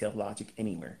in retail logic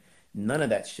anywhere. None of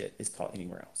that shit is taught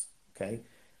anywhere else. Okay,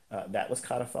 that was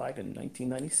codified in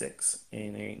 1996,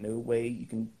 and there ain't no way you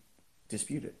can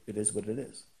dispute it. It is what it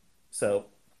is. So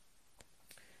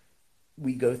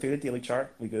we go through the daily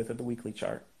chart, we go through the weekly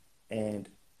chart, And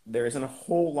there isn't a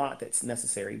whole lot that's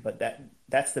necessary, but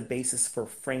that's the basis for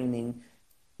framing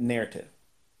narrative.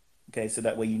 Okay, so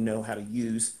that way you know how to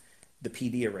use the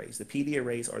PD arrays. The PD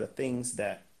arrays are the things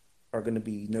that are going to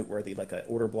be noteworthy, like an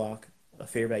order block, a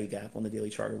fair value gap on the daily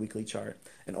chart or weekly chart,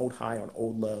 an old high or an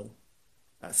old low,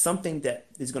 something that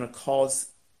is going to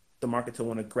cause the market to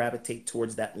want to gravitate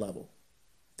towards that level.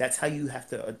 That's how you have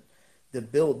to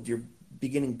build your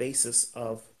beginning basis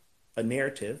of a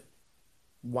narrative.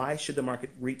 Why should the market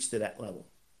reach to that level?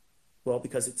 Well,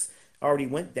 because it's already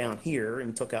went down here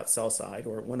and took out sell side,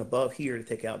 or it went above here to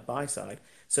take out buy side.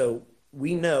 So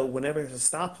we know whenever there's a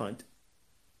stop hunt,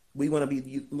 we want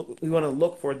to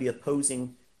look for the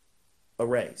opposing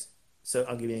arrays. So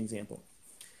I'll give you an example.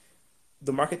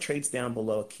 The market trades down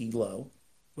below a key low,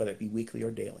 whether it be weekly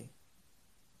or daily,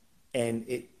 and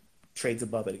it trades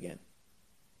above it again.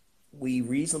 We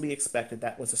reasonably expected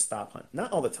that was a stop hunt.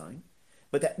 Not all the time,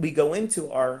 but that we go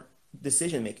into our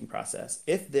decision making process.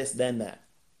 If this, then that.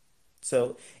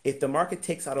 So if the market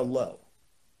takes out a low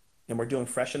and we're doing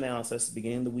fresh analysis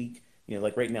beginning of the week,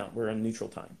 like right now, we're in neutral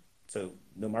time. So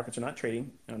no markets are not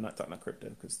trading. And I'm not talking about crypto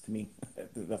because to me,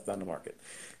 that's not the market.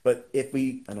 But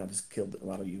I know I just killed a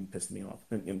lot of you and pissed me off.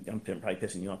 I'm probably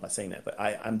pissing you off by saying that, but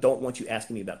I don't want you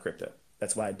asking me about crypto.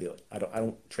 That's why I do it. I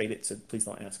don't trade it, so please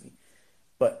don't ask me.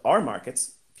 But our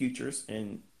markets, futures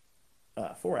and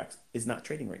Forex, is not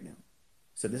trading right now.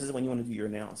 So this is when you want to do your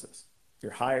analysis,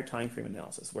 your higher time frame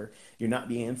analysis, where you're not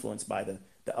being influenced by the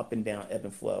up and down ebb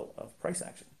and flow of price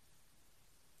action.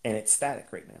 And it's static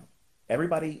right now.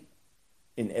 Everybody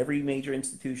in every major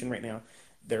institution right now,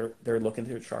 they're looking at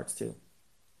their charts too.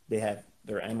 They have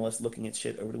their analysts looking at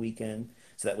shit over the weekend,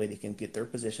 so that way they can get their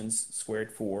positions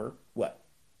squared for what?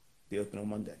 The open on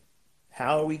Monday.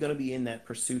 How are we going to be in that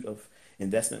pursuit of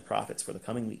investment profits for the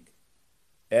coming week?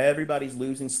 Everybody's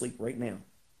losing sleep right now,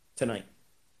 tonight,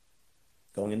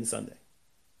 going into Sunday,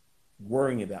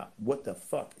 worrying about what the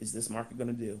fuck is this market going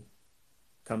to do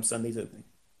come Sunday's opening?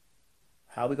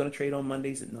 How are we going to trade on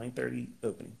Mondays at 9:30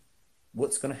 opening?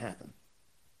 What's going to happen?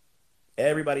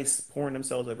 Everybody's pouring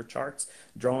themselves over charts,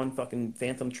 drawing fucking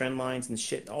phantom trend lines and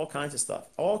shit, all kinds of stuff,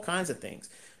 all kinds of things,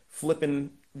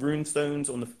 flipping rune stones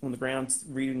on the ground,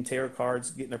 reading tarot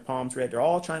cards, getting their palms read. They're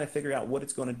all trying to figure out what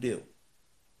it's going to do.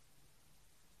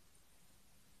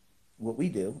 What we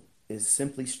do is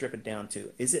simply strip it down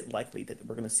to, is it likely that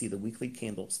we're going to see the weekly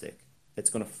candlestick that's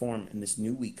going to form in this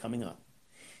new week coming up?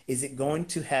 Is it going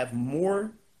to have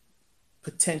more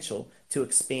potential to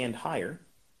expand higher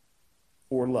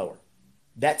or lower?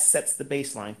 That sets the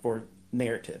baseline for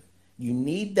narrative. You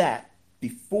need that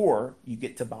before you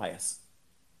get to bias.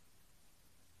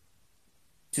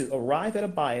 To arrive at a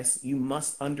bias, you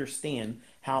must understand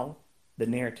how the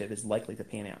narrative is likely to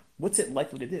pan out. What's it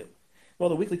likely to do? Well,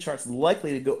 the weekly chart's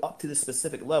likely to go up to the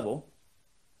specific level.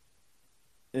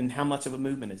 And how much of a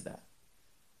movement is that?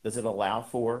 Does it allow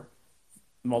for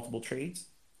multiple trades?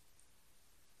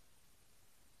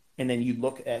 And then you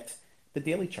look at the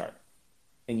daily chart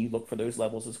and you look for those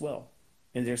levels as well.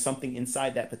 And there's something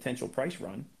inside that potential price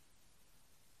run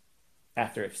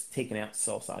after it's taken out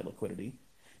sell side liquidity.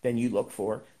 Then you look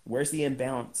for where's the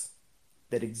imbalance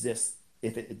that exists,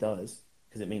 if it does,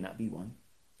 because it may not be one.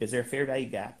 Is there a fair value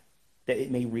gap that it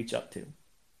may reach up to?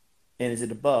 And is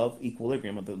it above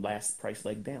equilibrium of the last price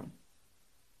leg down?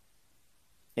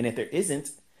 And if there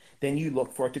isn't, then you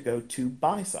look for it to go to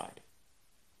buy side.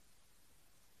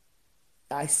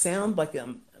 I sound like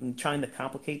I'm trying to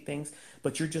complicate things,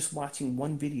 but you're just watching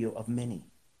one video of many.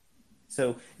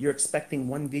 So you're expecting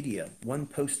one video, one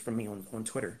post from me on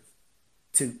Twitter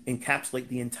to encapsulate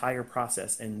the entire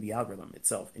process and the algorithm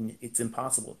itself. And it's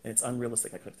impossible, and it's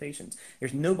unrealistic expectations.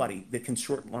 There's nobody that can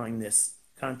shortline this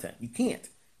content. You can't.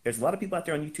 There's a lot of people out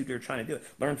there on YouTube that are trying to do it.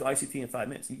 Learn ICT in 5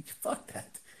 minutes. Fuck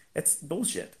that. That's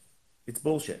bullshit. It's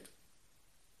bullshit.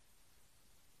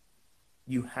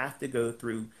 You have to go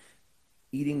through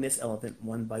eating this elephant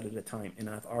one bite at a time. And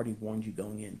I've already warned you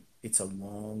going in. It's a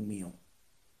long meal.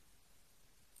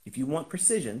 If you want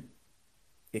precision,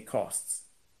 it costs.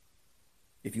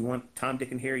 If you want Tom,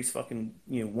 Dick, and Harry's fucking,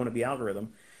 wannabe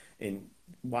algorithm and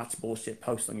watch bullshit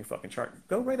posts on your fucking chart,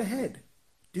 go right ahead.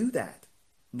 Do that.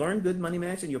 Learn good money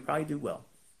management, you'll probably do well.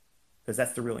 Because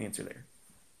that's the real answer there.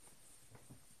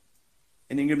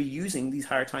 And then you're going to be using these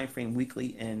higher time frame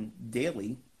weekly and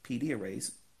daily PD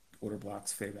arrays, order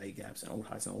blocks, fair value gaps, and old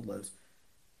highs and old lows.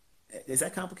 Is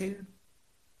that complicated?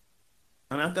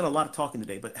 I mean, I've done a lot of talking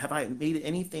today, but have I made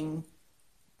anything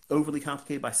overly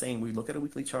complicated by saying we look at a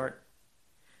weekly chart?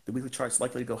 The weekly chart's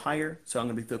likely to go higher, so I'm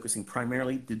going to be focusing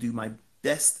primarily to do my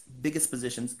biggest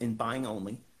positions in buying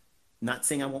only. Not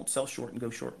saying I won't sell short and go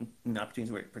short in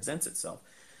opportunities where it presents itself,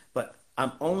 But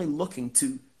I'm only looking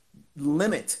to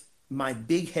limit my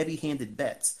big heavy-handed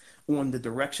bets on the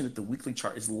direction that the weekly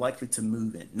chart is likely to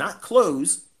move in, not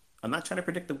close. I'm not trying to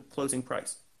predict the closing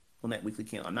price on that weekly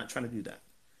candle. I'm not trying to do that.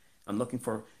 I'm looking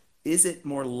for, is it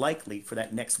more likely for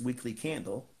that next weekly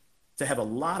candle to have a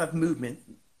lot of movement,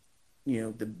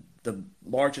 the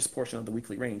largest portion of the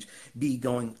weekly range be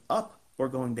going up or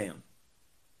going down?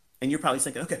 And you're probably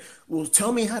thinking, okay, well,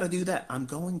 tell me how to do that. I'm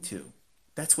going to.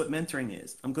 That's what mentoring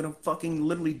is. I'm going to fucking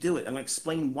literally do it. I'm going to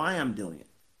explain why I'm doing it.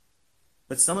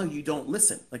 But some of you don't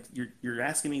listen. Like you're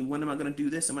asking me, when am I going to do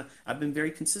this? I've been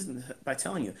very consistent by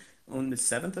telling you on the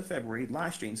 7th of February,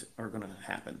 live streams are going to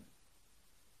happen.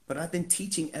 But I've been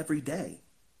teaching every day.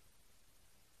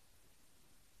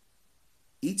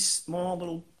 Each small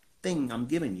little thing I'm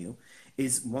giving you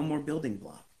is one more building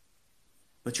block.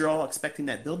 But you're all expecting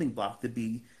that building block to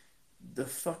be the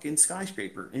fucking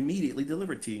skyscraper immediately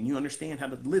delivered to you. And you understand how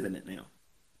to live in it now.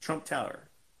 Trump Tower.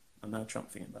 I'm not a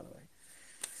Trump fan, by the way.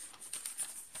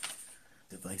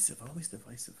 Divisive, always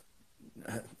divisive.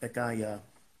 That guy,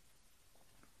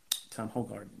 Tom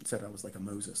Hogard, said I was like a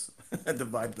Moses. I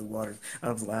divided the waters.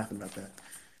 I was laughing about that.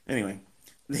 Anyway,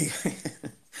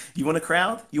 you want a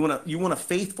crowd? You want a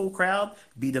faithful crowd?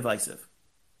 Be divisive.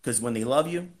 Because when they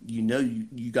love you,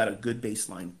 you got a good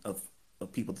baseline of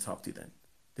people to talk to then.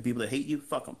 The people that hate you,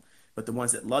 fuck them. But the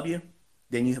ones that love you,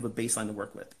 then you have a baseline to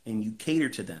work with. And you cater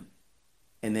to them.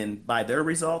 And then by their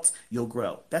results, you'll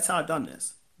grow. That's how I've done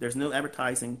this. There's no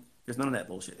advertising. There's none of that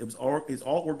bullshit. It's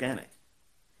all organic.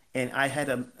 And I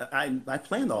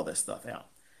planned all this stuff out.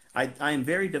 I am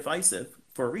very divisive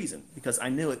for a reason, because I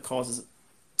knew it causes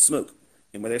smoke.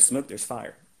 And where there's smoke, there's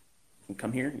fire. You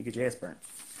come here, you get your ass burnt.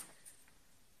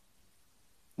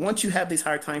 Once you have these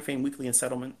higher time frame weekly and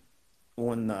settlement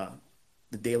on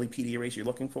the daily PD rates you're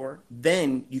looking for,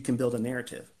 then you can build a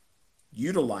narrative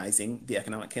utilizing the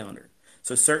economic calendar.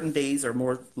 So certain days are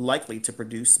more likely to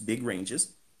produce big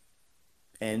ranges.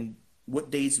 And what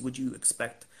days would you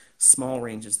expect small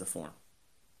ranges to form?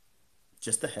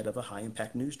 Just ahead of a high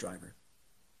impact news driver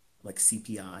like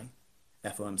CPI,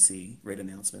 FOMC, rate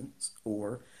announcements,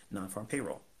 or non-farm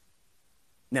payroll.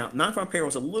 Now, non-farm payroll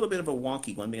is a little bit of a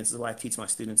wonky one, because this is why I teach my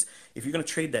students. If you're going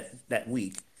to trade that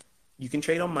week, you can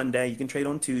trade on Monday, you can trade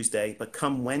on Tuesday, but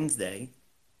come Wednesday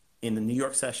in the New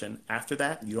York session, after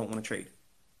that, you don't want to trade,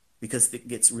 because it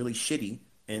gets really shitty,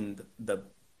 and the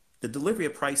delivery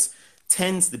of price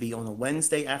tends to be on a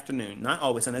Wednesday afternoon. Not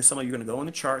always. I know some of you are going to go on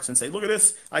the charts and say, look at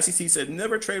this. ICT said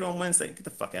never trade on Wednesday. Get the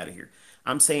fuck out of here.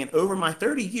 I'm saying over my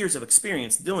 30 years of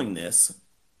experience doing this,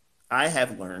 I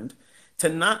have learned to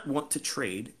not want to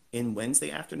trade in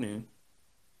Wednesday afternoon,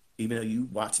 even though you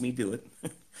watch me do it.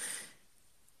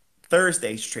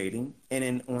 Thursday's trading, and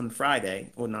then on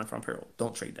Friday or non-farm payroll.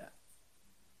 Don't trade that.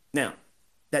 Now,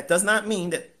 that does not mean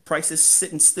that price is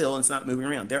sitting still and it's not moving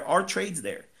around. There are trades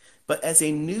there. But as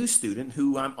a new student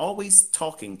who I'm always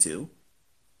talking to,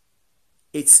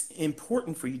 it's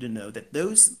important for you to know that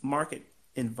those market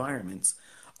environments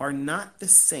are not the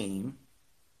same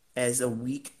as a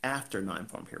week after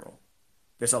non-farm payroll.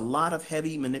 There's a lot of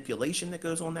heavy manipulation that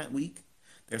goes on that week.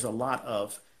 There's a lot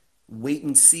of wait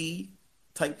and see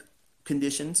type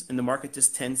conditions, and the market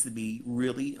just tends to be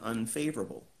really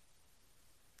unfavorable.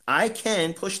 I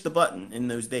can push the button in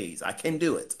those days. I can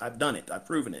do it. I've done it. I've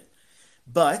proven it.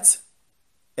 But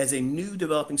as a new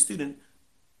developing student,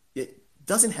 it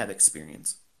doesn't have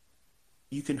experience.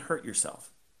 You can hurt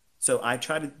yourself. So I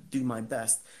try to do my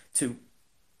best to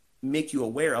make you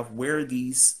aware of where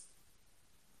these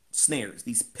snares,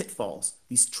 these pitfalls,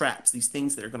 these traps, these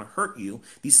things that are going to hurt you,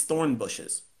 these thorn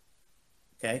bushes.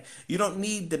 Okay? You don't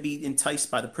need to be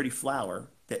enticed by the pretty flower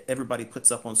that everybody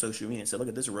puts up on social media and say, look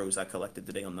at this rose I collected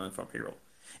today on non-farm payroll.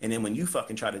 And then when you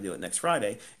fucking try to do it next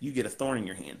Friday, you get a thorn in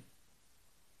your hand.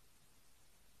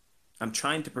 I'm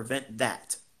trying to prevent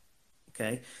that.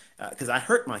 Okay? Because I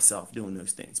hurt myself doing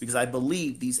those things, because I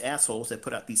believe these assholes that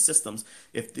put out these systems,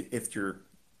 if your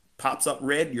pops up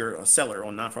red, you're a seller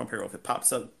on non-farm payroll. If it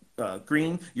pops up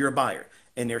green, you're a buyer.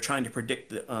 And they're trying to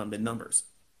predict the numbers.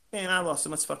 Man, I lost so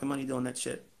much fucking money doing that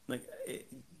shit. Like,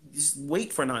 just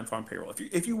wait for non-farm payroll.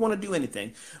 If you want to do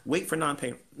anything, wait for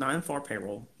non-farm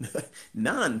payroll,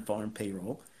 non-farm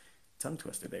payroll, tongue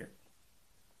twister there.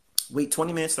 Wait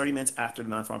 20 minutes, 30 minutes after the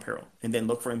non-farm payroll, and then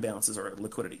look for imbalances or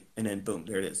liquidity, and then boom,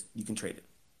 there it is. You can trade it.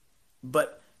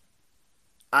 But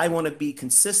I want to be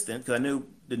consistent, because I know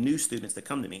the new students that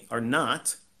come to me are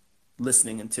not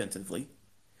listening attentively.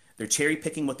 They're cherry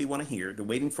picking what they want to hear. They're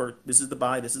waiting for, this is the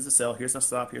buy, this is the sell, here's the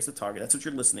stop, here's the target. That's what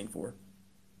you're listening for.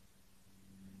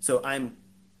 So I'm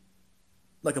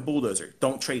like a bulldozer.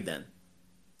 Don't trade then.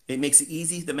 It makes it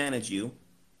easy to manage you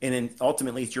And then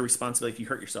ultimately, it's your responsibility if you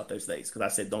hurt yourself those days because I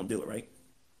said don't do it, right?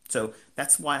 So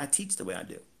that's why I teach the way I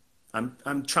do.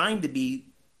 I'm trying to be,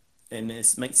 and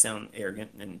this might sound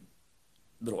arrogant and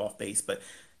a little off base, but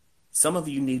some of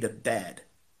you need a dad,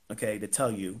 okay, to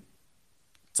tell you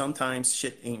sometimes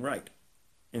shit ain't right.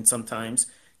 And sometimes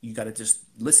you got to just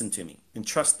listen to me and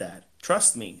trust that.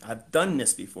 Trust me. I've done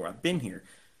this before. I've been here.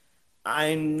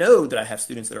 I know that I have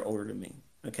students that are older than me,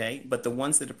 okay? But the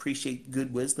ones that appreciate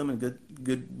good wisdom and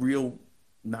good real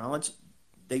knowledge,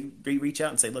 they reach out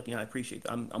and say, "Look, I appreciate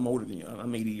that. I'm older than you.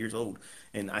 I'm 80 years old,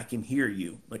 and I can hear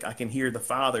you. Like I can hear the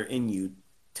father in you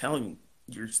telling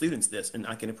your students this, and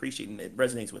I can appreciate it, and it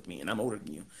resonates with me, and I'm older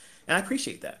than you, and I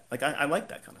appreciate that. Like I like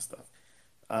that kind of stuff.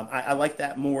 I like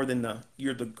that more than the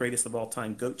 "you're the greatest of all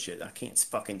time" goat shit. I can't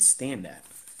fucking stand that.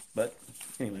 But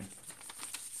anyway,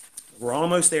 we're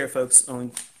almost there, folks.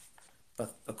 Only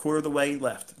a quarter of the way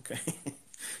left. Okay.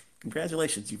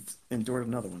 Congratulations, you've endured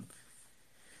another one.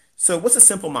 So, what's a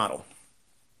simple model?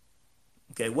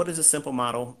 Okay, what is a simple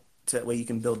model to that way you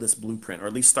can build this blueprint, or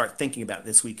at least start thinking about it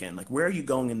this weekend? Like, where are you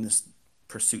going in this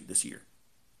pursuit this year?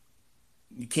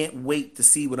 You can't wait to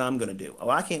see what I'm going to do. Oh,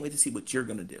 I can't wait to see what you're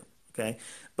going to do. Okay,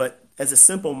 but as a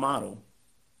simple model,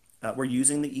 we're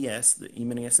using the ES, the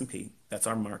E-mini S&P. That's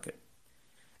our market.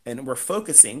 And we're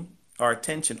focusing our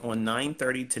attention on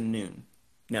 9:30 to noon.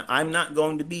 Now, I'm not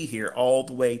going to be here all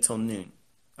the way till noon.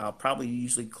 I'll probably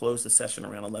usually close the session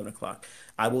around 11 o'clock.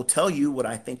 I will tell you what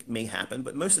I think may happen,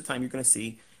 but most of the time you're going to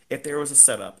see if there was a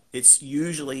setup, it's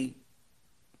usually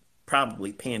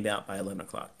probably panned out by 11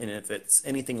 o'clock. And if it's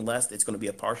anything less, it's going to be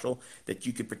a partial that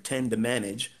you could pretend to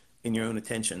manage in your own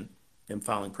attention and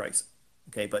following price.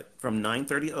 Okay, but from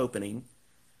 9:30 opening,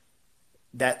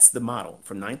 that's the model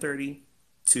from 9:30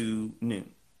 to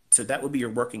noon. So that would be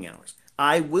your working hours.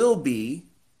 I will be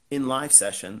in live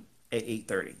session at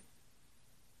 8:30.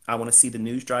 I want to see the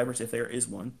news drivers if there is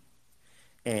one.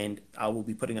 And I will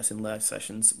be putting us in live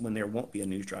sessions when there won't be a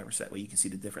news driver. So that way you can see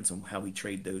the difference in how we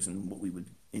trade those and what we would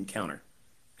encounter,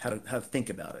 how to think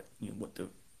about it,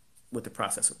 what the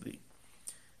process would be.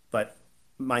 But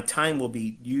my time will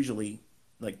be usually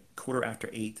like quarter after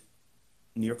 8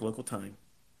 New York local time.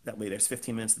 That way there's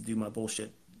 15 minutes to do my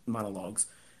bullshit monologues.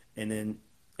 And then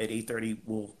at 8:30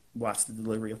 we'll watch the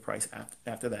delivery of price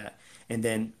after that. And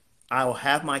then I'll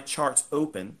have my charts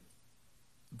open,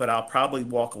 but I'll probably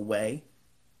walk away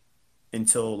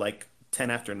until like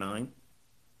 10 after 9.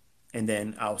 And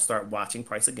then I'll start watching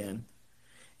price again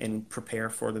and prepare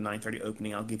for the 9:30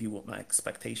 opening. I'll give you what my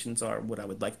expectations are, what I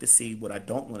would like to see, what I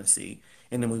don't want to see,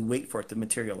 and then we wait for it to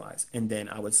materialize. And then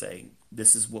I would say,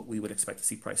 this is what we would expect to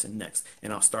see price in next.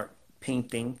 And I'll start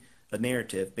painting a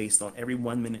narrative based on every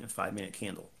 1 minute and 5 minute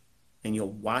candle. And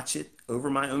you'll watch it over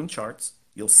my own charts.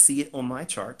 You'll see it on my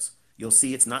charts. You'll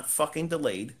see it's not fucking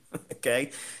delayed.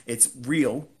 Okay. It's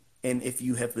real. And if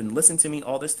you have been listening to me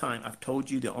all this time, I've told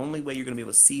you the only way you're going to be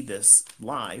able to see this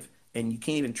live, and you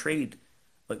can't even trade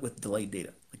like with delayed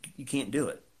data. Like you can't do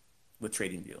it with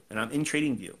TradingView, and I'm in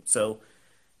TradingView, so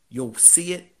you'll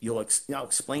see it. I'll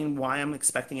explain why I'm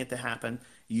expecting it to happen.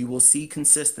 You will see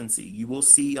consistency. You will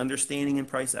see understanding and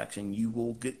price action. You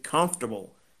will get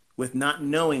comfortable with not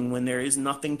knowing when there is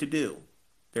nothing to do.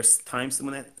 There's times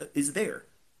when that is there,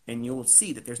 and you'll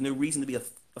see that there's no reason to be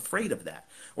afraid of that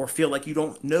or feel like you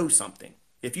don't know something.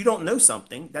 If you don't know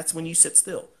something, that's when you sit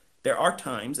still. There are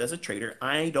times as a trader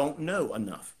I don't know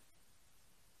enough.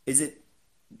 Is it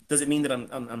Does it mean that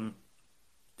I'm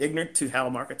ignorant to how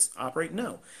markets operate?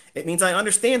 No. It means I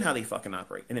understand how they fucking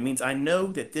operate. And it means I know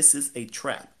that this is a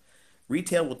trap.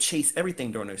 Retail will chase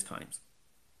everything during those times.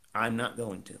 I'm not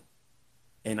going to.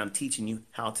 And I'm teaching you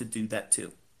how to do that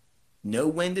too. Know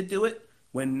when to do it,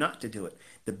 when not to do it.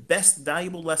 The best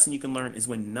valuable lesson you can learn is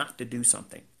when not to do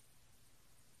something.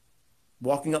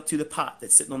 Walking up to the pot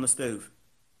that's sitting on the stove.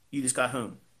 You just got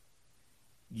home.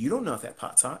 You don't know if that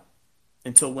pot's hot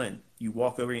until when? You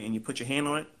walk over and you put your hand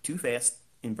on it too fast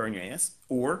and burn your ass,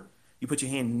 or you put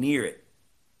your hand near it.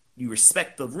 You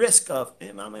respect the risk of,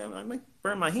 I might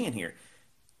burn my hand here.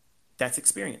 That's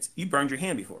experience. You burned your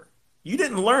hand before. You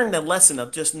didn't learn the lesson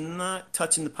of just not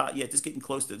touching the pot yet, just getting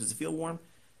close to it. Does it feel warm?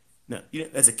 No.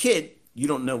 As a kid, you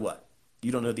don't know what.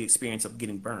 You don't know the experience of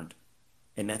getting burned.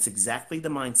 And that's exactly the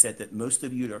mindset that most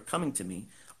of you that are coming to me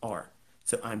are.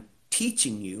 So I'm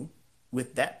teaching you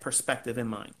with that perspective in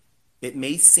mind. It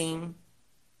may seem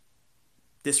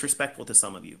disrespectful to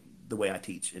some of you the way I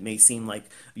teach. It may seem like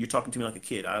you're talking to me like a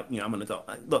kid. I'm an adult.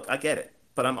 Look, I get it,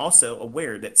 but I'm also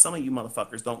aware that some of you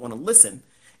motherfuckers don't want to listen,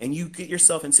 and you get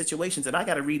yourself in situations that I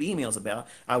got to read emails about.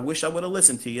 I wish I would have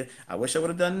listened to you. I wish I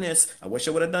would have done this. I wish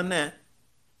I would have done that,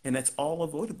 and that's all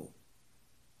avoidable.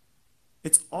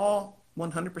 It's all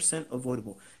 100%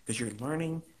 avoidable because you're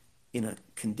learning in a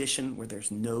condition where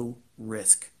there's no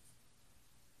risk.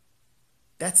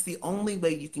 That's the only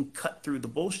way you can cut through the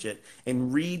bullshit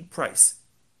and read price.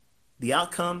 The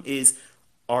outcome is,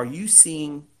 are you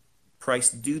seeing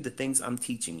price do the things I'm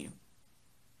teaching you?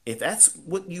 If that's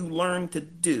what you learn to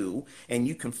do and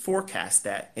you can forecast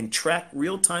that and track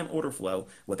real-time order flow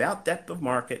without depth of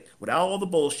market, without all the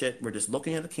bullshit, we're just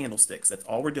looking at the candlesticks. That's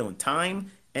all we're doing.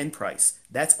 Time and price.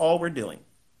 That's all we're doing.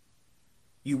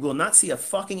 You will not see a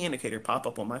fucking indicator pop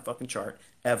up on my fucking chart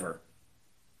ever.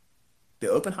 The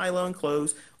open, high, low, and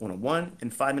close on a 1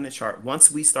 and 5 minute chart.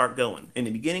 Once we start going, in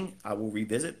the beginning, I will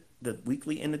revisit the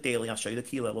weekly and the daily. I'll show you the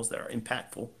key levels that are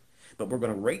impactful, but we're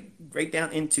going to right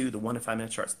down into the 1 and 5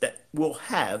 minute charts that will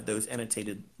have those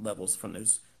annotated levels from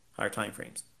those higher time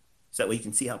frames. So that way you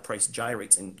can see how price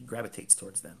gyrates and gravitates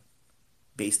towards them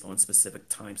based on specific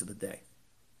times of the day.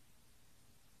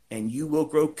 And you will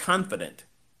grow confident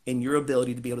in your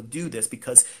ability to be able to do this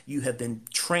because you have been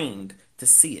trained to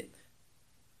see it.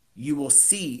 You will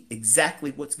see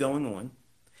exactly what's going on,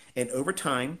 and over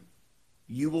time,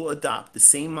 you will adopt the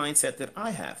same mindset that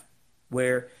I have,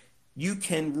 where you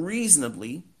can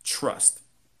reasonably trust,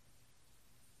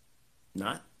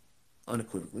 not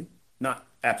unequivocally, not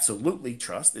absolutely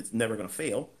trust, it's never going to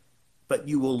fail, but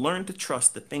you will learn to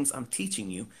trust the things I'm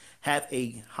teaching you have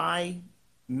a high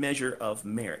measure of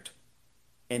merit,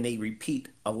 and they repeat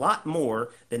a lot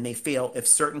more than they fail if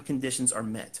certain conditions are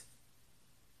met.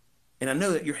 And I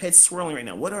know that your head's swirling right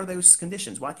now. What are those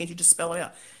conditions? Why can't you just spell it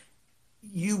out?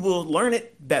 You will learn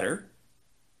it better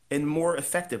and more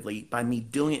effectively by me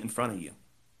doing it in front of you.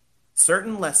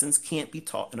 Certain lessons can't be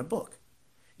taught in a book.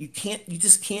 You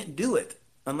just can't do it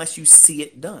unless you see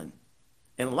it done.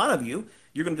 And a lot of you,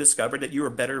 you're going to discover that you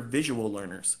are better visual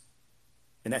learners.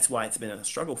 And that's why it's been a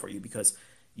struggle for you because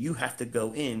you have to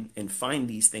go in and find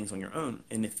these things on your own.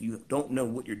 And if you don't know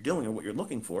what you're doing or what you're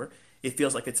looking for, it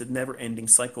feels like it's a never-ending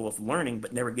cycle of learning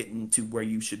but never getting to where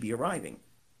you should be arriving.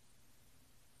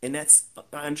 And that's,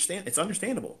 I understand, it's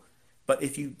understandable. But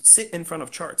if you sit in front of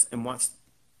charts and watch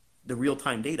the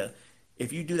real-time data,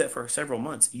 if you do that for several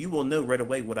months, you will know right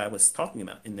away what I was talking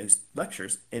about in those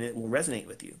lectures, and it will resonate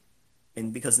with you.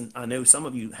 And because I know some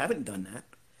of you haven't done that,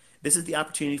 this is the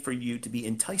opportunity for you to be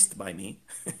enticed by me.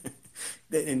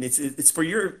 And it's for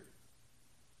your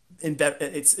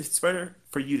it's better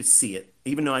for you to see it,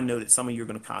 even though I know that some of you are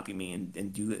going to copy me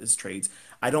and do it as trades.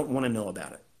 I don't want to know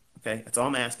about it. Okay, that's all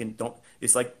I'm asking. Don't.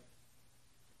 It's like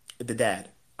the dad.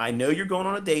 I know you're going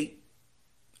on a date.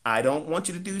 I don't want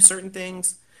you to do certain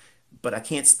things, but I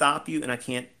can't stop you and I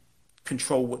can't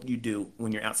control what you do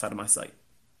when you're outside of my sight.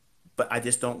 But I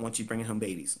just don't want you bringing home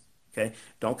babies. Okay,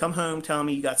 don't come home telling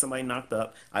me you got somebody knocked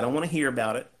up. I don't want to hear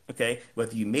about it. Okay,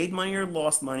 whether you made money or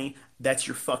lost money, that's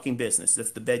your fucking business.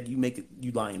 That's the bed you make it,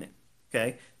 you lie in it.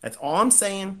 Okay, that's all I'm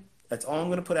saying. That's all I'm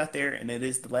going to put out there, and it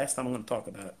is the last time I'm going to talk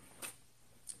about it.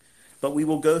 But we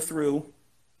will go through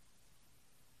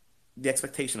the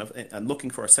expectation of looking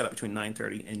for a setup between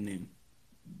 9:30 and noon.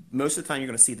 Most of the time, you're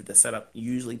going to see that the setup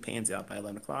usually pans out by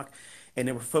 11 o'clock, and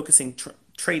then we're focusing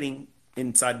trading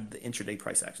inside the intraday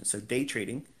price action. So day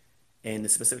trading, and the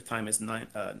specific time is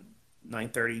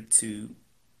 9:30 to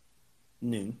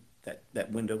noon,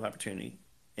 that window of opportunity,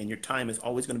 and your time is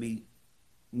always going to be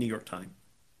New York time.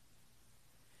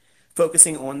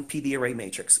 Focusing on PD array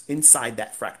matrix inside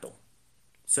that fractal.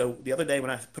 So the other day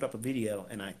when I put up a video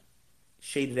and I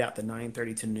shaded out the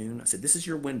 9:30 to noon, I said, this is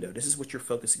your window. This is what you're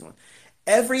focusing on.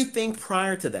 Everything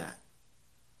prior to that,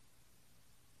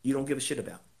 you don't give a shit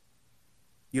about.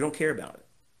 You don't care about it.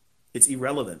 It's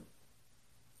irrelevant.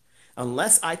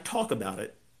 Unless I talk about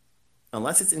it,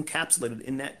 unless it's encapsulated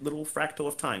in that little fractal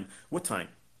of time. What time?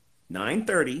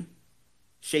 9:30,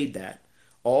 shade that,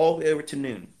 all the way over to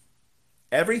noon.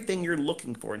 Everything you're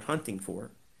looking for and hunting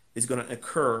for is going to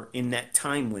occur in that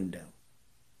time window.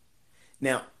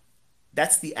 Now,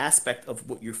 that's the aspect of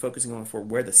what you're focusing on for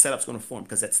where the setup's going to form,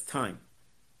 because that's time.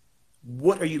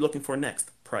 What are you looking for next?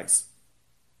 Price.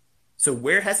 So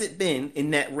where has it been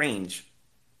in that range?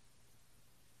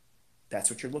 That's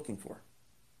what you're looking for.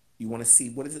 You want to see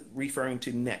what is it referring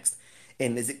to next.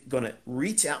 And is it going to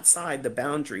reach outside the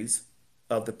boundaries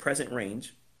of the present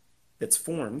range that's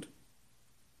formed,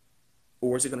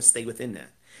 or is it going to stay within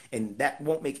that? And that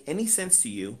won't make any sense to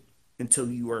you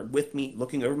until you are with me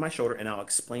looking over my shoulder, and I'll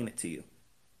explain it to you.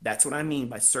 That's what I mean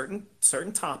by certain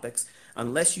topics.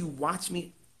 Unless you watch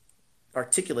me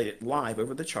articulate it live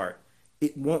over the chart,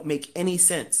 it won't make any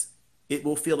sense. It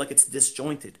will feel like it's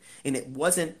disjointed. And it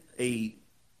wasn't a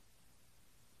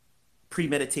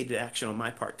premeditated action on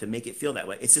my part to make it feel that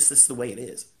way. It's just this is the way it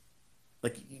is.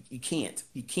 Like you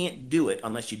can't do it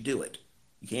unless you do it.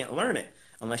 You can't learn it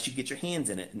unless you get your hands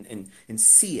in it and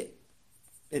see it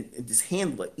and just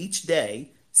handle it each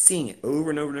day, seeing it over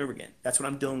and over and over again. That's what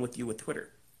I'm doing with you with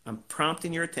Twitter. I'm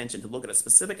prompting your attention to look at a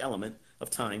specific element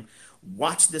of time,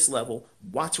 watch this level,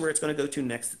 watch where it's going to go to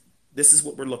next. This is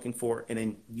what we're looking for. And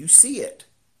then you see it.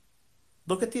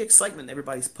 Look at the excitement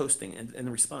everybody's posting and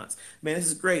the response. Man, this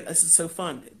is great. This is so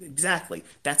fun. Exactly.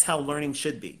 That's how learning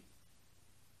should be.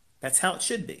 That's how it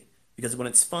should be. Because when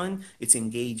it's fun, it's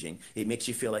engaging. It makes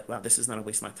you feel like, wow, this is not a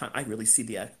waste of my time. I really see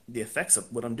the effects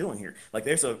of what I'm doing here. Like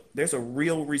there's a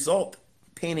real result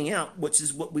panning out, which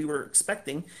is what we were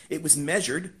expecting. It was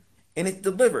measured and it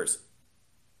delivers.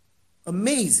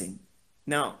 Amazing.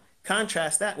 Now,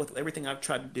 contrast that with everything I've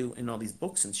tried to do in all these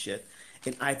books and shit,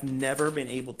 and I've never been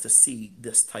able to see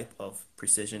this type of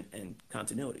precision and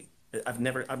continuity. I've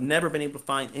never been able to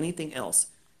find anything else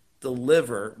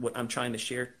deliver what I'm trying to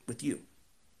share with you.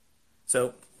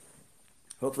 So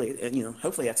hopefully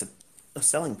that's a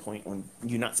selling point when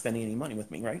you're not spending any money with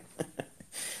me, right?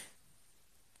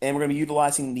 And we're going to be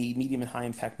utilizing the medium and high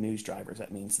impact news drivers.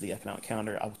 That means the economic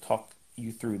calendar. I'll talk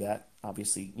you through that.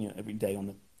 Obviously, every day on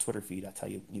the Twitter feed, I tell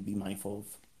you, you be mindful of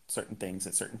certain things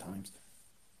at certain times.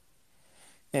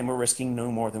 And we're risking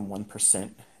no more than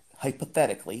 1%.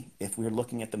 Hypothetically, if we're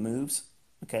looking at the moves,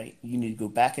 okay, you need to go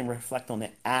back and reflect on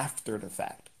it after the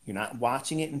fact. You're not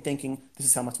watching it and thinking, this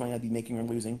is how much money I'd be making or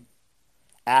losing.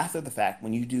 After the fact,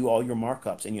 when you do all your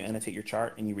markups and you annotate your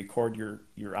chart and you record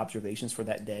your observations for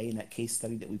that day and that case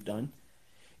study that we've done,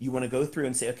 you want to go through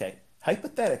and say, okay,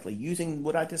 hypothetically, using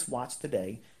what I just watched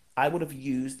today, I would have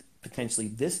used potentially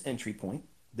this entry point,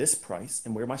 this price,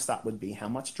 and where my stop would be. How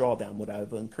much drawdown would I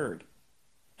have incurred?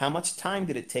 How much time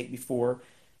did it take before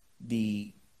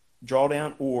the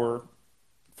drawdown or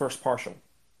first partial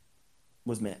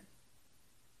was met?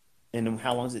 And then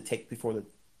how long does it take before the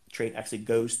trade actually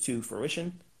goes to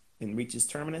fruition and reaches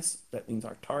terminus? That means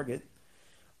our target,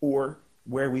 or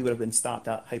where we would have been stopped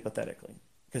out hypothetically.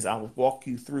 Because I will walk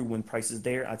you through when price is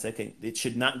there. I'd say, okay, it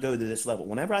should not go to this level.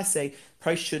 Whenever I say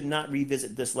price should not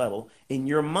revisit this level, in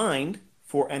your mind,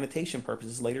 for annotation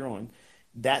purposes later on,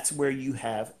 that's where you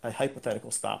have a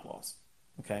hypothetical stop loss.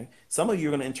 Okay. Some of you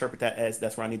are going to interpret that as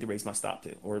that's where I need to raise my stop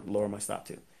to or lower my stop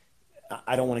to.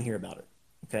 I don't want to hear about it.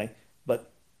 Okay.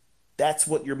 But that's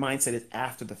what your mindset is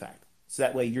after the fact. So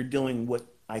that way you're doing what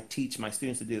I teach my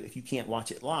students to do. If you can't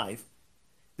watch it live,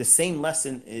 the same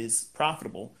lesson is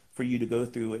profitable for you to go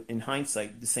through it in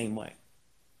hindsight the same way.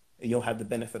 You'll have the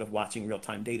benefit of watching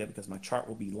real-time data because my chart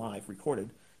will be live recorded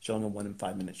showing a 1 and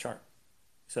 5 minute chart.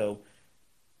 So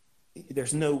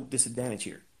there's no disadvantage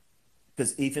here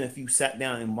because even if you sat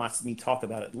down and watched me talk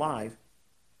about it live,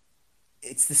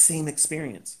 it's the same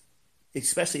experience,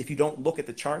 especially if you don't look at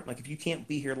the chart. Like if you can't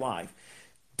be here live,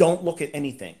 don't look at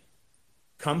anything.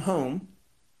 Come home,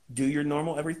 do your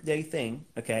normal everyday thing.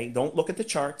 Okay. Don't look at the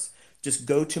charts. Just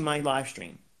go to my live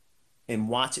stream and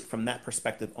watch it from that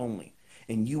perspective only.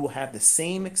 And you will have the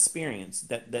same experience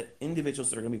that individuals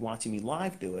that are going to be watching me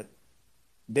live do it.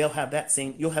 You'll have that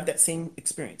same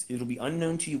experience. It'll be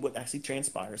unknown to you what actually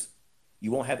transpires.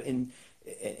 You won't have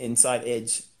inside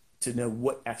edge to know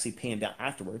what actually panned out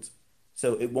afterwards.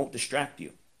 So it won't distract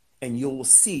you. And you'll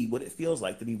see what it feels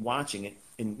like to be watching it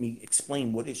and me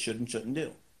explain what it should and shouldn't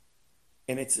do.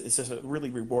 And it's just a really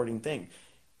rewarding thing.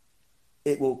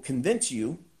 It will convince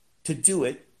you to do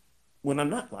it when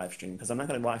I'm not live streaming, because I'm not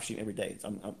going to live stream every day.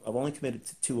 I've only committed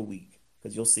to 2 a week,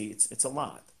 because you'll see it's a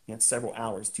lot. It's several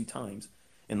hours, 2 times.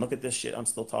 And look at this shit. I'm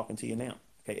still talking to you now.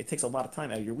 Okay, it takes a lot of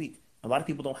time out of your week. A lot of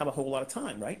people don't have a whole lot of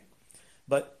time, right?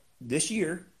 But this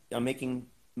year, I'm making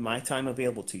my time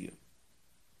available to you.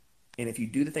 And if you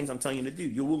do the things I'm telling you to do,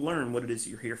 you will learn what it is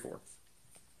you're here for.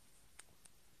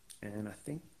 And I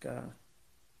think, I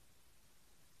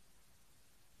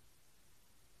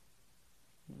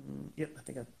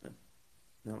think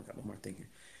no, I got one more thing here.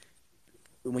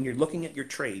 When you're looking at your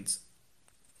trades,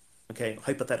 okay,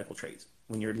 hypothetical trades,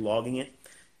 when you're logging it,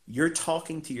 you're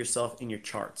talking to yourself in your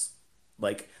charts.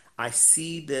 Like, I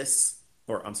see this,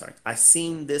 or I'm sorry, I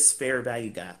seen this fair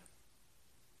value gap,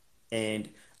 and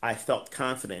I felt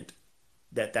confident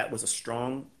that that was a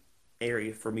strong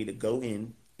area for me to go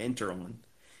in, enter on,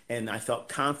 and I felt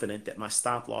confident that my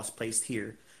stop loss placed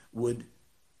here would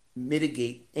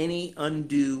mitigate any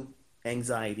undue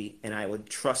anxiety, and I would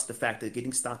trust the fact that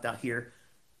getting stopped out here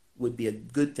would be a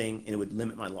good thing and it would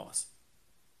limit my loss.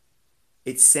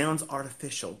 It sounds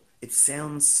artificial. It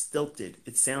sounds stilted.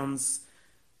 It sounds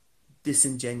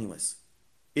disingenuous.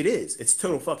 It is. It's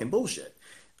total fucking bullshit.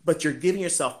 But you're giving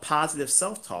yourself positive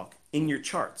self-talk in your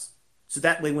charts. So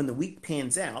that way when the week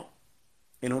pans out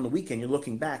and on the weekend you're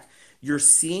looking back, you're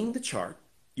seeing the chart,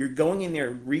 you're going in there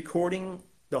recording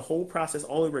the whole process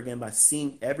all over again by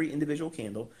seeing every individual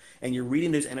candle and you're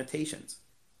reading those annotations.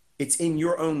 It's in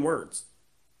your own words.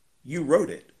 You wrote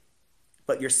it,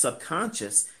 but your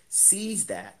subconscious sees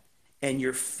that and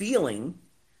you're feeling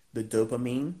the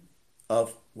dopamine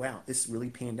of, wow, this really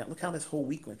panned out. Look how this whole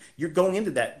week went. You're going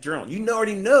into that journal. You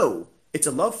already know it's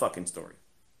a love fucking story.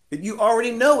 You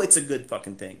already know it's a good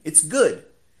fucking thing. It's good.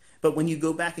 But when you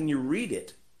go back and you read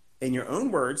it in your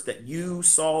own words that you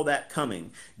saw that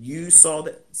coming, you saw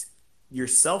that your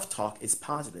self-talk is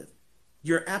positive.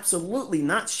 You're absolutely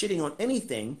not shitting on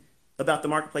anything about the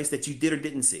marketplace that you did or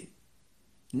didn't see.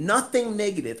 Nothing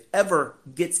negative ever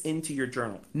gets into your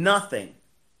journal. Nothing.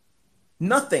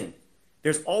 Nothing.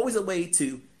 There's always a way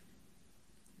to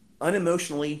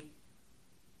unemotionally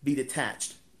be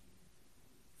detached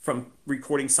from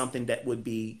recording something that would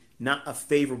be not a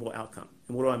favorable outcome.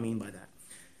 And what do I mean by that?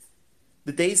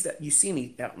 The days that you see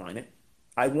me outline it,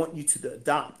 I want you to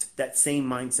adopt that same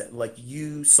mindset, like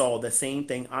you saw the same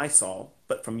thing I saw,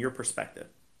 but from your perspective.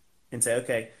 And say,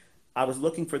 okay, I was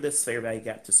looking for this fair value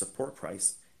gap to support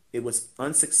price. It was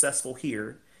unsuccessful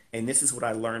here, and this is what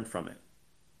I learned from it.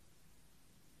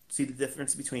 See the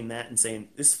difference between that and saying,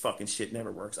 this fucking shit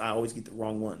never works. I always get the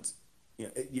wrong ones. You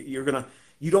know,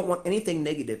 you don't want anything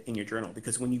negative in your journal,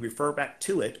 because when you refer back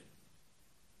to it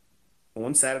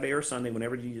on Saturday or Sunday,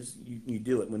 whenever you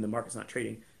do it, when the market's not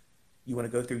trading, you want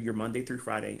to go through your Monday through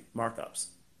Friday markups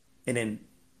and then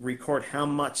record how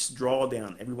much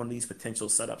drawdown every one of these potential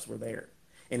setups were there.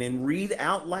 And then read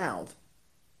out loud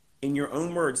in your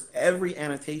own words every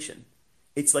annotation.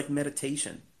 It's like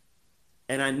meditation.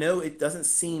 And I know it doesn't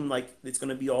seem like it's going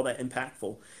to be all that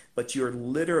impactful, but you're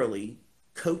literally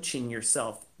coaching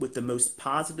yourself with the most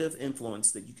positive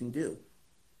influence that you can do.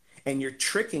 And you're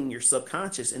tricking your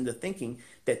subconscious into thinking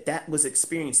that that was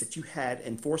experience that you had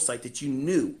and foresight that you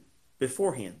knew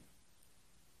beforehand.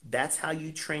 That's how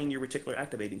you train your reticular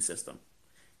activating system.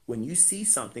 When you see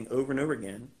something over and over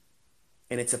again,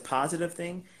 and it's a positive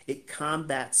thing, it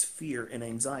combats fear and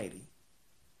anxiety.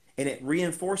 And it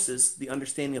reinforces the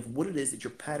understanding of what it is that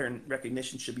your pattern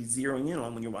recognition should be zeroing in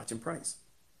on when you're watching price.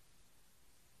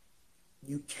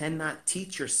 You cannot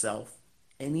teach yourself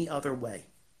any other way.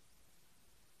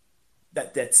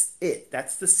 That's it.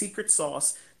 That's the secret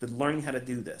sauce to learning how to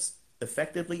do this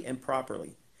effectively and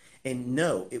properly. And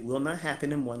no, it will not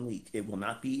happen in 1 week. It will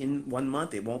not be in 1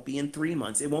 month. It won't be in 3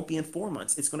 months. It won't be in 4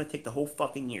 months. It's going to take the whole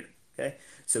fucking year. Okay?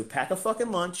 So pack a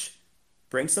fucking lunch,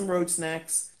 bring some road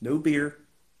snacks, no beer,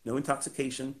 no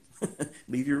intoxication.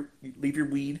 leave your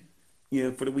weed,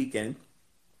 for the weekend.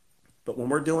 But when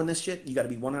we're doing this shit, you got to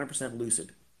be 100%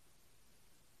 lucid.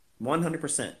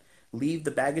 100%. Leave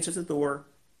the baggage at the door.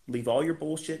 Leave all your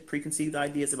bullshit, preconceived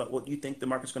ideas about what you think the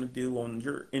market's going to do on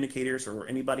your indicators or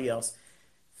anybody else.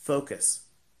 Focus.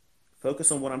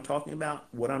 Focus on what I'm talking about.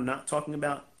 What I'm not talking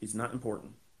about is not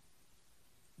important.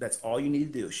 That's all you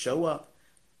need to do. Show up,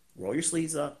 roll your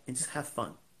sleeves up, and just have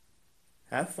fun.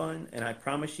 Have fun, and I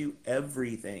promise you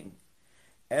everything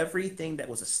that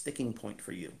was a sticking point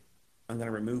for you, I'm going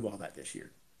to remove all that this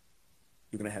year.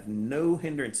 You're going to have no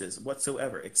hindrances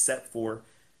whatsoever except for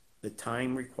the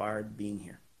time required being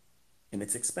here. And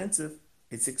it's expensive.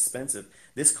 It's expensive.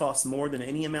 This costs more than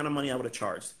any amount of money I would have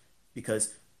charged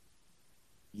because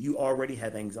you already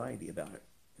have anxiety about it.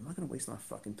 Am I going to waste my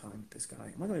fucking time with this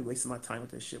guy? Am I going to be wasting my time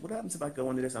with this shit? What happens if I go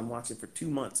into this, I'm watching for 2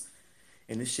 months,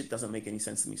 and this shit doesn't make any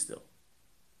sense to me still?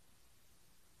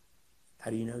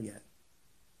 How do you know yet?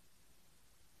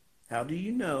 How do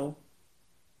you know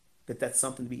that that's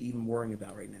something to be even worrying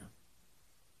about right now?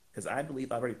 Because I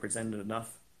believe I've already presented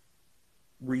enough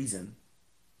reason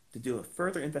to do a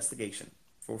further investigation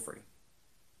for free.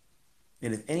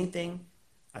 And if anything,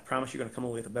 I promise you're going to come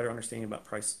away with a better understanding about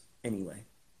price anyway.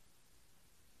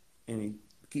 And you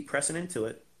keep pressing into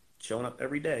it, showing up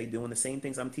every day, doing the same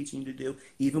things I'm teaching you to do,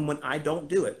 even when I don't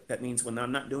do it. That means when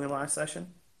I'm not doing a live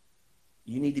session,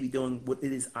 you need to be doing what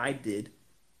it is I did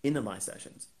in the live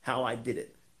sessions, how I did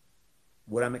it,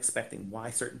 what I'm expecting, why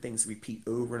certain things repeat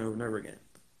over and over and over again.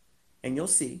 And you'll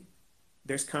see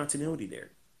there's continuity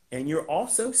there. And you'll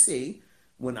also see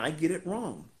when I get it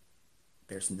wrong,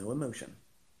 there's no emotion.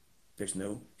 There's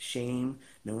no shame,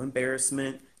 no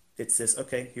embarrassment. It says,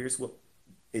 okay, here's what,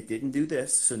 it didn't do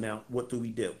this, so now what do we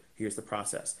do? Here's the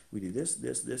process. We do this,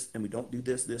 this, this, and we don't do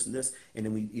this, this, and this, and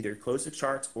then we either close the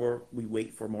charts or we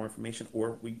wait for more information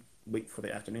or we wait for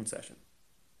the afternoon session.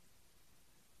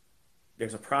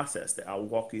 There's a process that I'll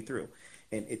walk you through,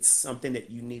 and it's something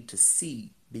that you need to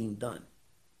see being done.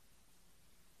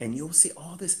 And you'll see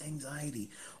all this anxiety,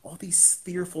 all these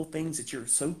fearful things that you're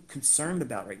so concerned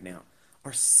about right now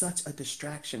are such a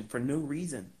distraction for no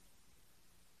reason.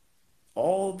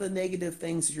 all the negative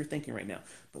things that you're thinking right now.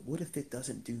 But what if it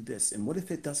doesn't do this? And what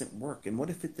if it doesn't work? And what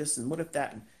if it this? And what if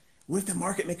that? And what if the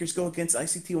market makers go against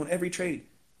ICT on every trade?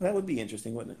 Well, that would be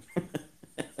interesting, wouldn't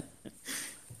it?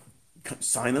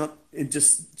 Sign up and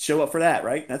just show up for that,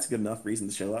 right? That's a good enough reason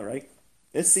to show up, right?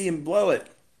 Let's see him blow it.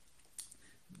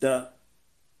 The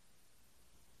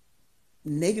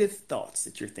negative thoughts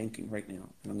that you're thinking right now,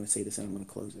 and I'm going to say this and I'm going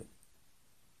to close it.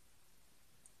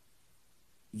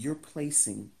 You're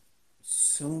placing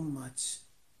so much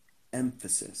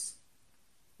emphasis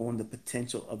on the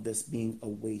potential of this being a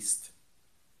waste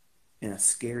and a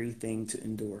scary thing to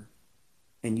endure.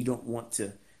 And you don't want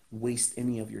to waste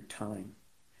any of your time.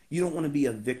 You don't want to be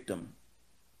a victim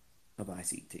of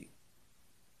ICT.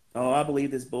 Oh, I believe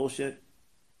this bullshit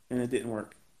and it didn't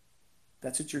work.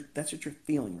 That's what you're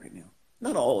feeling right now.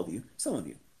 Not all of you, some of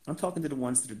you. I'm talking to the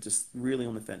ones that are just really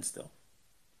on the fence still.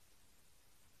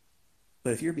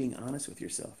 But if you're being honest with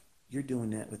yourself, you're doing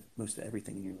that with most of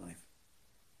everything in your life.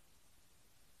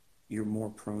 You're more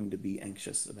prone to be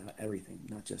anxious about everything,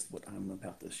 not just what I'm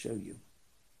about to show you.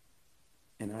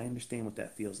 And I understand what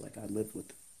that feels like. I lived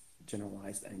with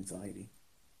generalized anxiety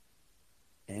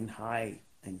and high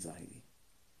anxiety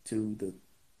to the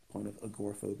point of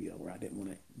agoraphobia, where I didn't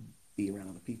want to be around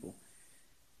other people.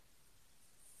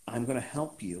 I'm going to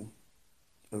help you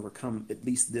overcome at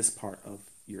least this part of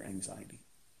your anxiety.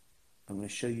 I'm going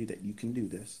to show you that you can do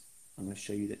this. I'm going to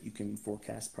show you that you can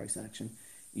forecast price action.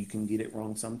 You can get it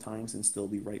wrong sometimes and still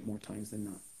be right more times than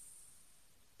not.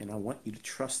 And I want you to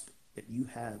trust that you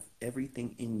have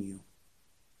everything in you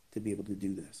to be able to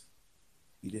do this.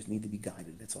 You just need to be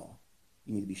guided, that's all.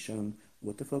 You need to be shown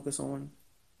what to focus on,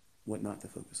 what not to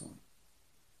focus on.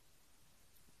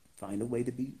 Find a way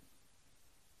to be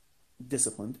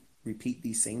disciplined. Repeat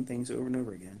these same things over and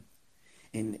over again.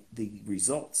 And the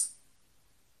results,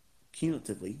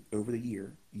 cumulatively, over the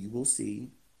year, you will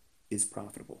see is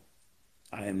profitable.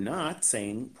 I am not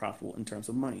saying profitable in terms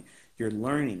of money. You're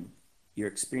learning, your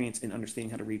experience in understanding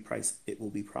how to read price, it will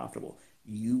be profitable.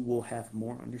 You will have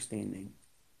more understanding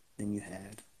than you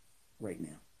had right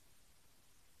now.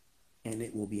 And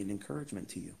it will be an encouragement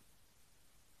to you.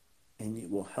 And it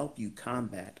will help you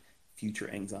combat future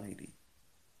anxiety.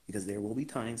 Because there will be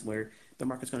times where the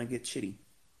market's going to get shitty.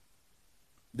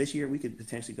 This year, we could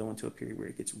potentially go into a period where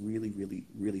it gets really, really,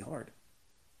 really hard.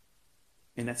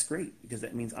 And that's great, because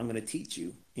that means I'm going to teach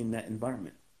you in that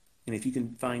environment. And if you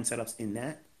can find setups in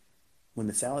that, when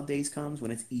the salad days comes,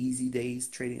 when it's easy days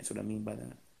trading, that's what I mean by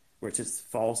that, where it just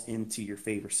falls into your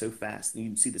favor so fast, and you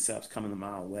can see the setups coming a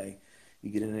mile away.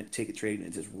 You get in it, take a trade, and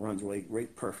it just runs away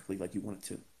right perfectly like you want it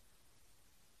to.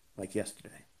 Like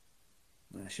yesterday,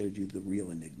 when I showed you the real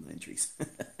Enigma entries.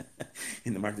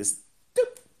 And the market just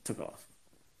took off.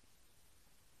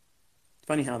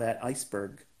 Funny how that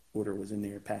iceberg order was in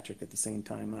there, Patrick, at the same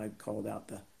time I called out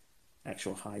the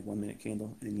actual high 1 minute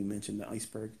candle, and then you mentioned the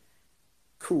iceberg.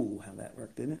 Cool how that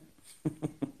worked, didn't it?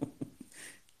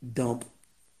 Dump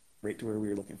right to where we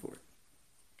were looking for it.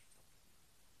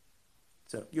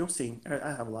 So you'll see,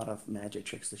 I have a lot of magic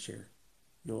tricks to share.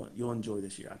 You'll enjoy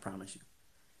this year, I promise you.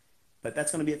 But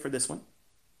that's going to be it for this one.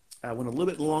 I went a little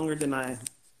bit longer than I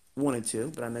wanted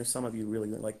to, but I know some of you really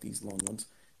like these long ones.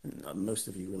 And most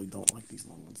of you really don't like these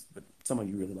long ones, but some of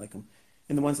you really like them.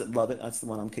 And the ones that love it, that's the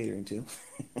one I'm catering to.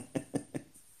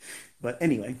 But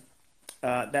anyway,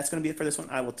 that's going to be it for this one.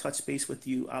 I will touch base with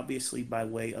you, obviously, by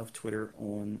way of Twitter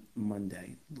on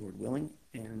Monday, Lord willing.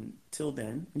 And till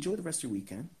then, enjoy the rest of your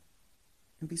weekend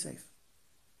and be safe.